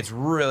 where it gets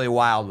really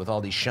wild with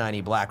all these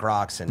shiny black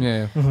rocks and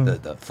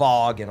the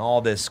fog and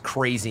all this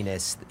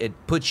craziness, it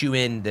puts you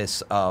in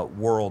this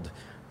world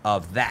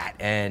of that.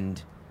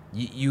 And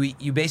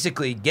you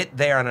basically get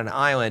there on an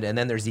island, and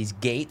then there's these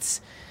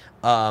gates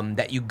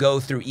that you go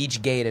through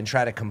each gate and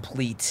try to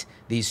complete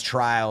these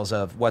trials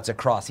of what's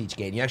across each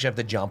gate. You actually have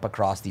to jump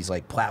across these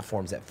like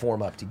platforms that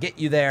form up to get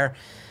you there.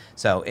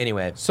 So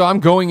anyway, So I'm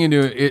going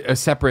into a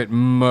separate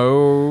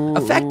mode.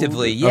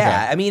 effectively, yeah.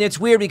 Okay. I mean, it's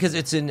weird because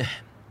it's in.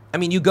 I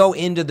mean, you go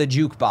into the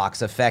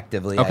jukebox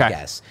effectively, Okay. I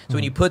guess. So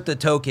when you put the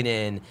token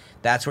in,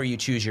 that's where you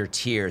choose your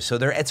tiers. So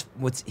there,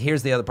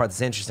 here's the other part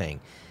that's interesting,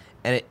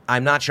 and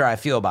I'm not sure how I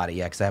feel about it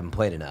yet because I haven't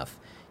played enough.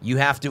 You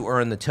have to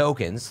earn the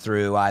tokens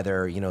through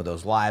either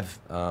those live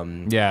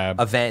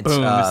events.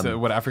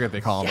 Boom, what I forget what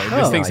they call them. Yeah,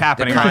 But this thing's like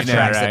happening the right now.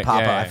 contracts Right? that pop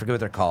Yeah, up. I yeah. forget what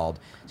they're called.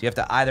 So you have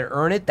to either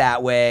earn it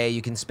that way.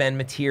 You can spend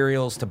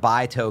materials to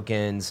buy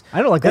tokens.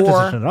 I don't like that or-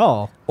 decision at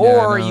all.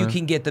 Or Yeah, no. you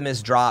can get them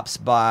as drops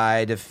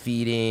by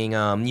defeating,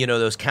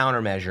 those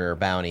countermeasure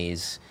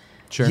bounties.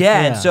 Sure.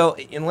 Yeah, Yeah. and so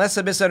unless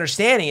I'm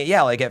misunderstanding it,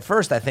 like at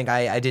first I think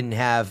I didn't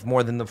have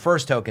more than the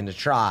first token to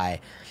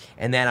try.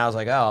 And then I was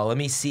like, oh, let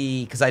me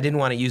see, because I didn't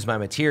want to use my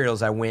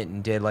materials. I went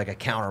and did like a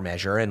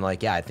countermeasure, and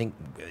I think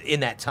in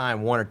that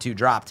time 1 or 2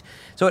 dropped.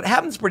 So it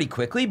happens pretty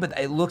quickly, but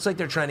it looks like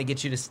they're trying to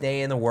get you to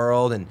stay in the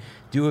world and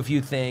do a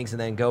few things and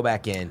then go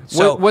back in.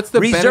 So What's the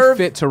reserve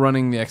benefit to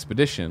running the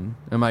expedition?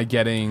 Am I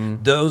getting...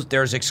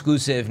 there's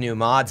exclusive new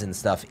mods and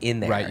stuff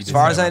in there. Right, you As just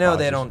far as have I know, mods.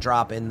 they don't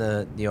drop in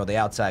the the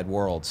outside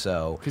world.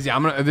 So Because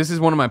this is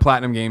one of my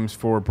platinum games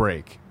for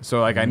break.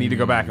 So I need to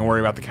go back and worry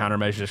about the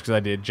countermeasures because I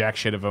did jack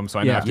shit of them. So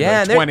I Yeah. have to Yeah, do and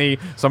like they're- 20.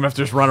 So I'm gonna have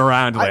to just run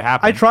around until they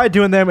happen. I tried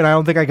doing them, and I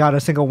don't think I got a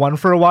single one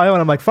for a while.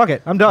 And I'm like, fuck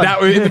it, I'm done.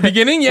 That was in the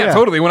beginning, yeah, Yeah.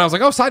 totally. When I was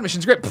like, oh, side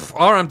mission's great. Pff,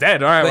 all right, I'm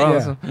dead. All right,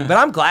 But, well, but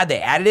I'm glad they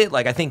added it.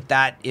 Like I think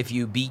that if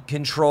you beat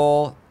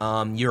Control,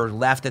 you're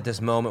left at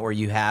this moment where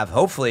you have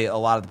hopefully a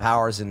lot of the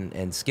powers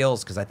and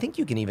skills. Because I think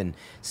you can even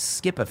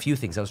skip a few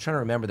things. I was trying to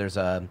remember. There's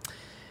a.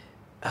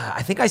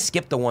 I think I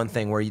skipped the one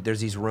thing where there's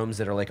these rooms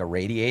that are like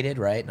irradiated,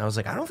 right? And I was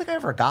like, I don't think I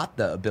ever got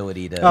the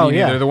ability to. Oh, Me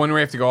yeah. neither. The one where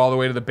you have to go all the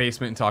way to the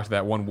basement and talk to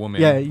that one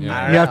woman. Yeah, I you don't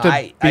have know. to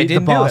I beat the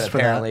didn't boss do it for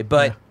that. apparently,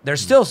 but Yeah. there's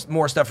still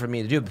more stuff for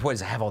me to do. The point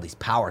is, I have all these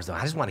powers though.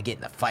 I just want to get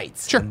in the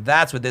fights. Sure. And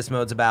that's what this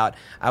mode's about.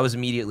 I was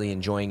immediately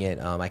enjoying it.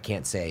 I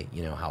can't say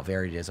how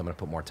varied it is. I'm going to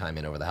put more time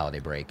in over the holiday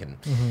break, and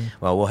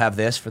well, we'll have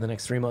this for the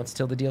next 3 months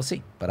till the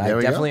DLC. But I There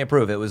we definitely go.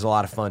 approve. It was a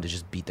lot of fun to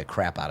just beat the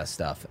crap out of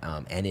stuff,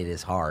 and it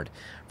is hard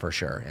for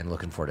sure. And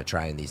looking forward to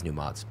trying these new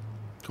mods.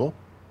 Cool.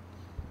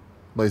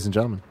 Ladies and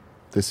gentlemen,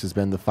 this has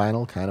been the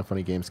final Kind of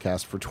Funny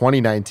Gamescast for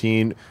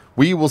 2019.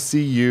 We will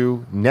see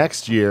you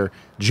next year,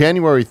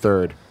 January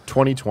 3rd,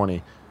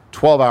 2020.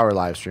 12-hour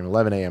live stream,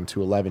 11 a.m.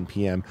 to 11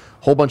 p.m.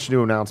 Whole bunch of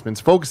new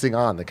announcements focusing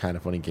on the Kind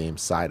of Funny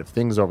Games side of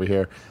things over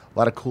here. A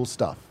lot of cool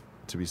stuff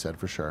to be said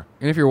for sure.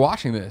 And if you're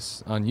watching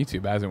this on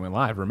YouTube as it went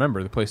live,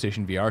 remember the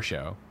PlayStation VR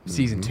show,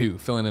 Season 2,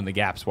 filling in the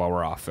gaps while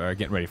we're off,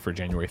 getting ready for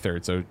January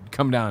 3rd. So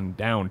come down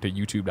to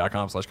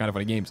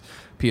youtube.com/kindoffunnygames,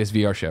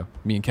 PSVR show.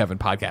 Me and Kevin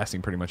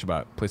podcasting pretty much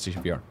about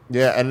PlayStation VR.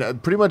 Yeah,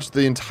 and pretty much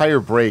the entire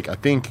break, I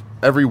think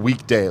every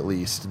weekday at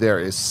least, there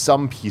is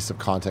some piece of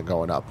content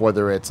going up,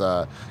 whether it's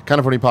a Kind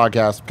of Funny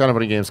podcast, Kind of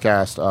Funny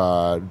Gamescast,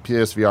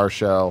 PSVR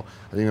show.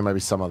 I think there might be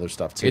some other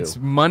stuff too. It's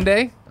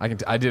Monday. I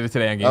did it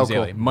today on Games Oh,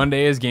 cool. Daily.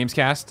 Monday is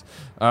Gamescast.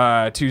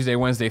 Tuesday,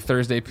 Wednesday,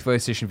 Thursday,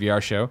 PlayStation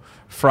VR show.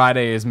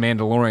 Friday is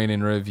Mandalorian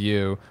in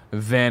review.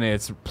 Then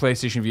it's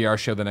PlayStation VR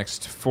show the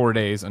next 4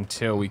 days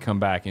until we come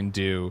back and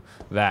do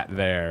that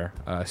there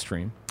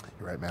stream.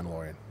 You're right,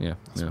 Mandalorian. Yeah.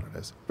 That's what it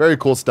is. Very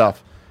cool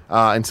stuff.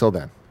 Until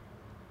then,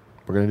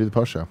 we're going to do the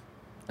post show.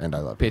 And I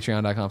love you.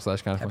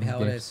 Patreon.com/kindoffunnygames. Happy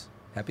holidays.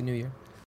 Happy New Year.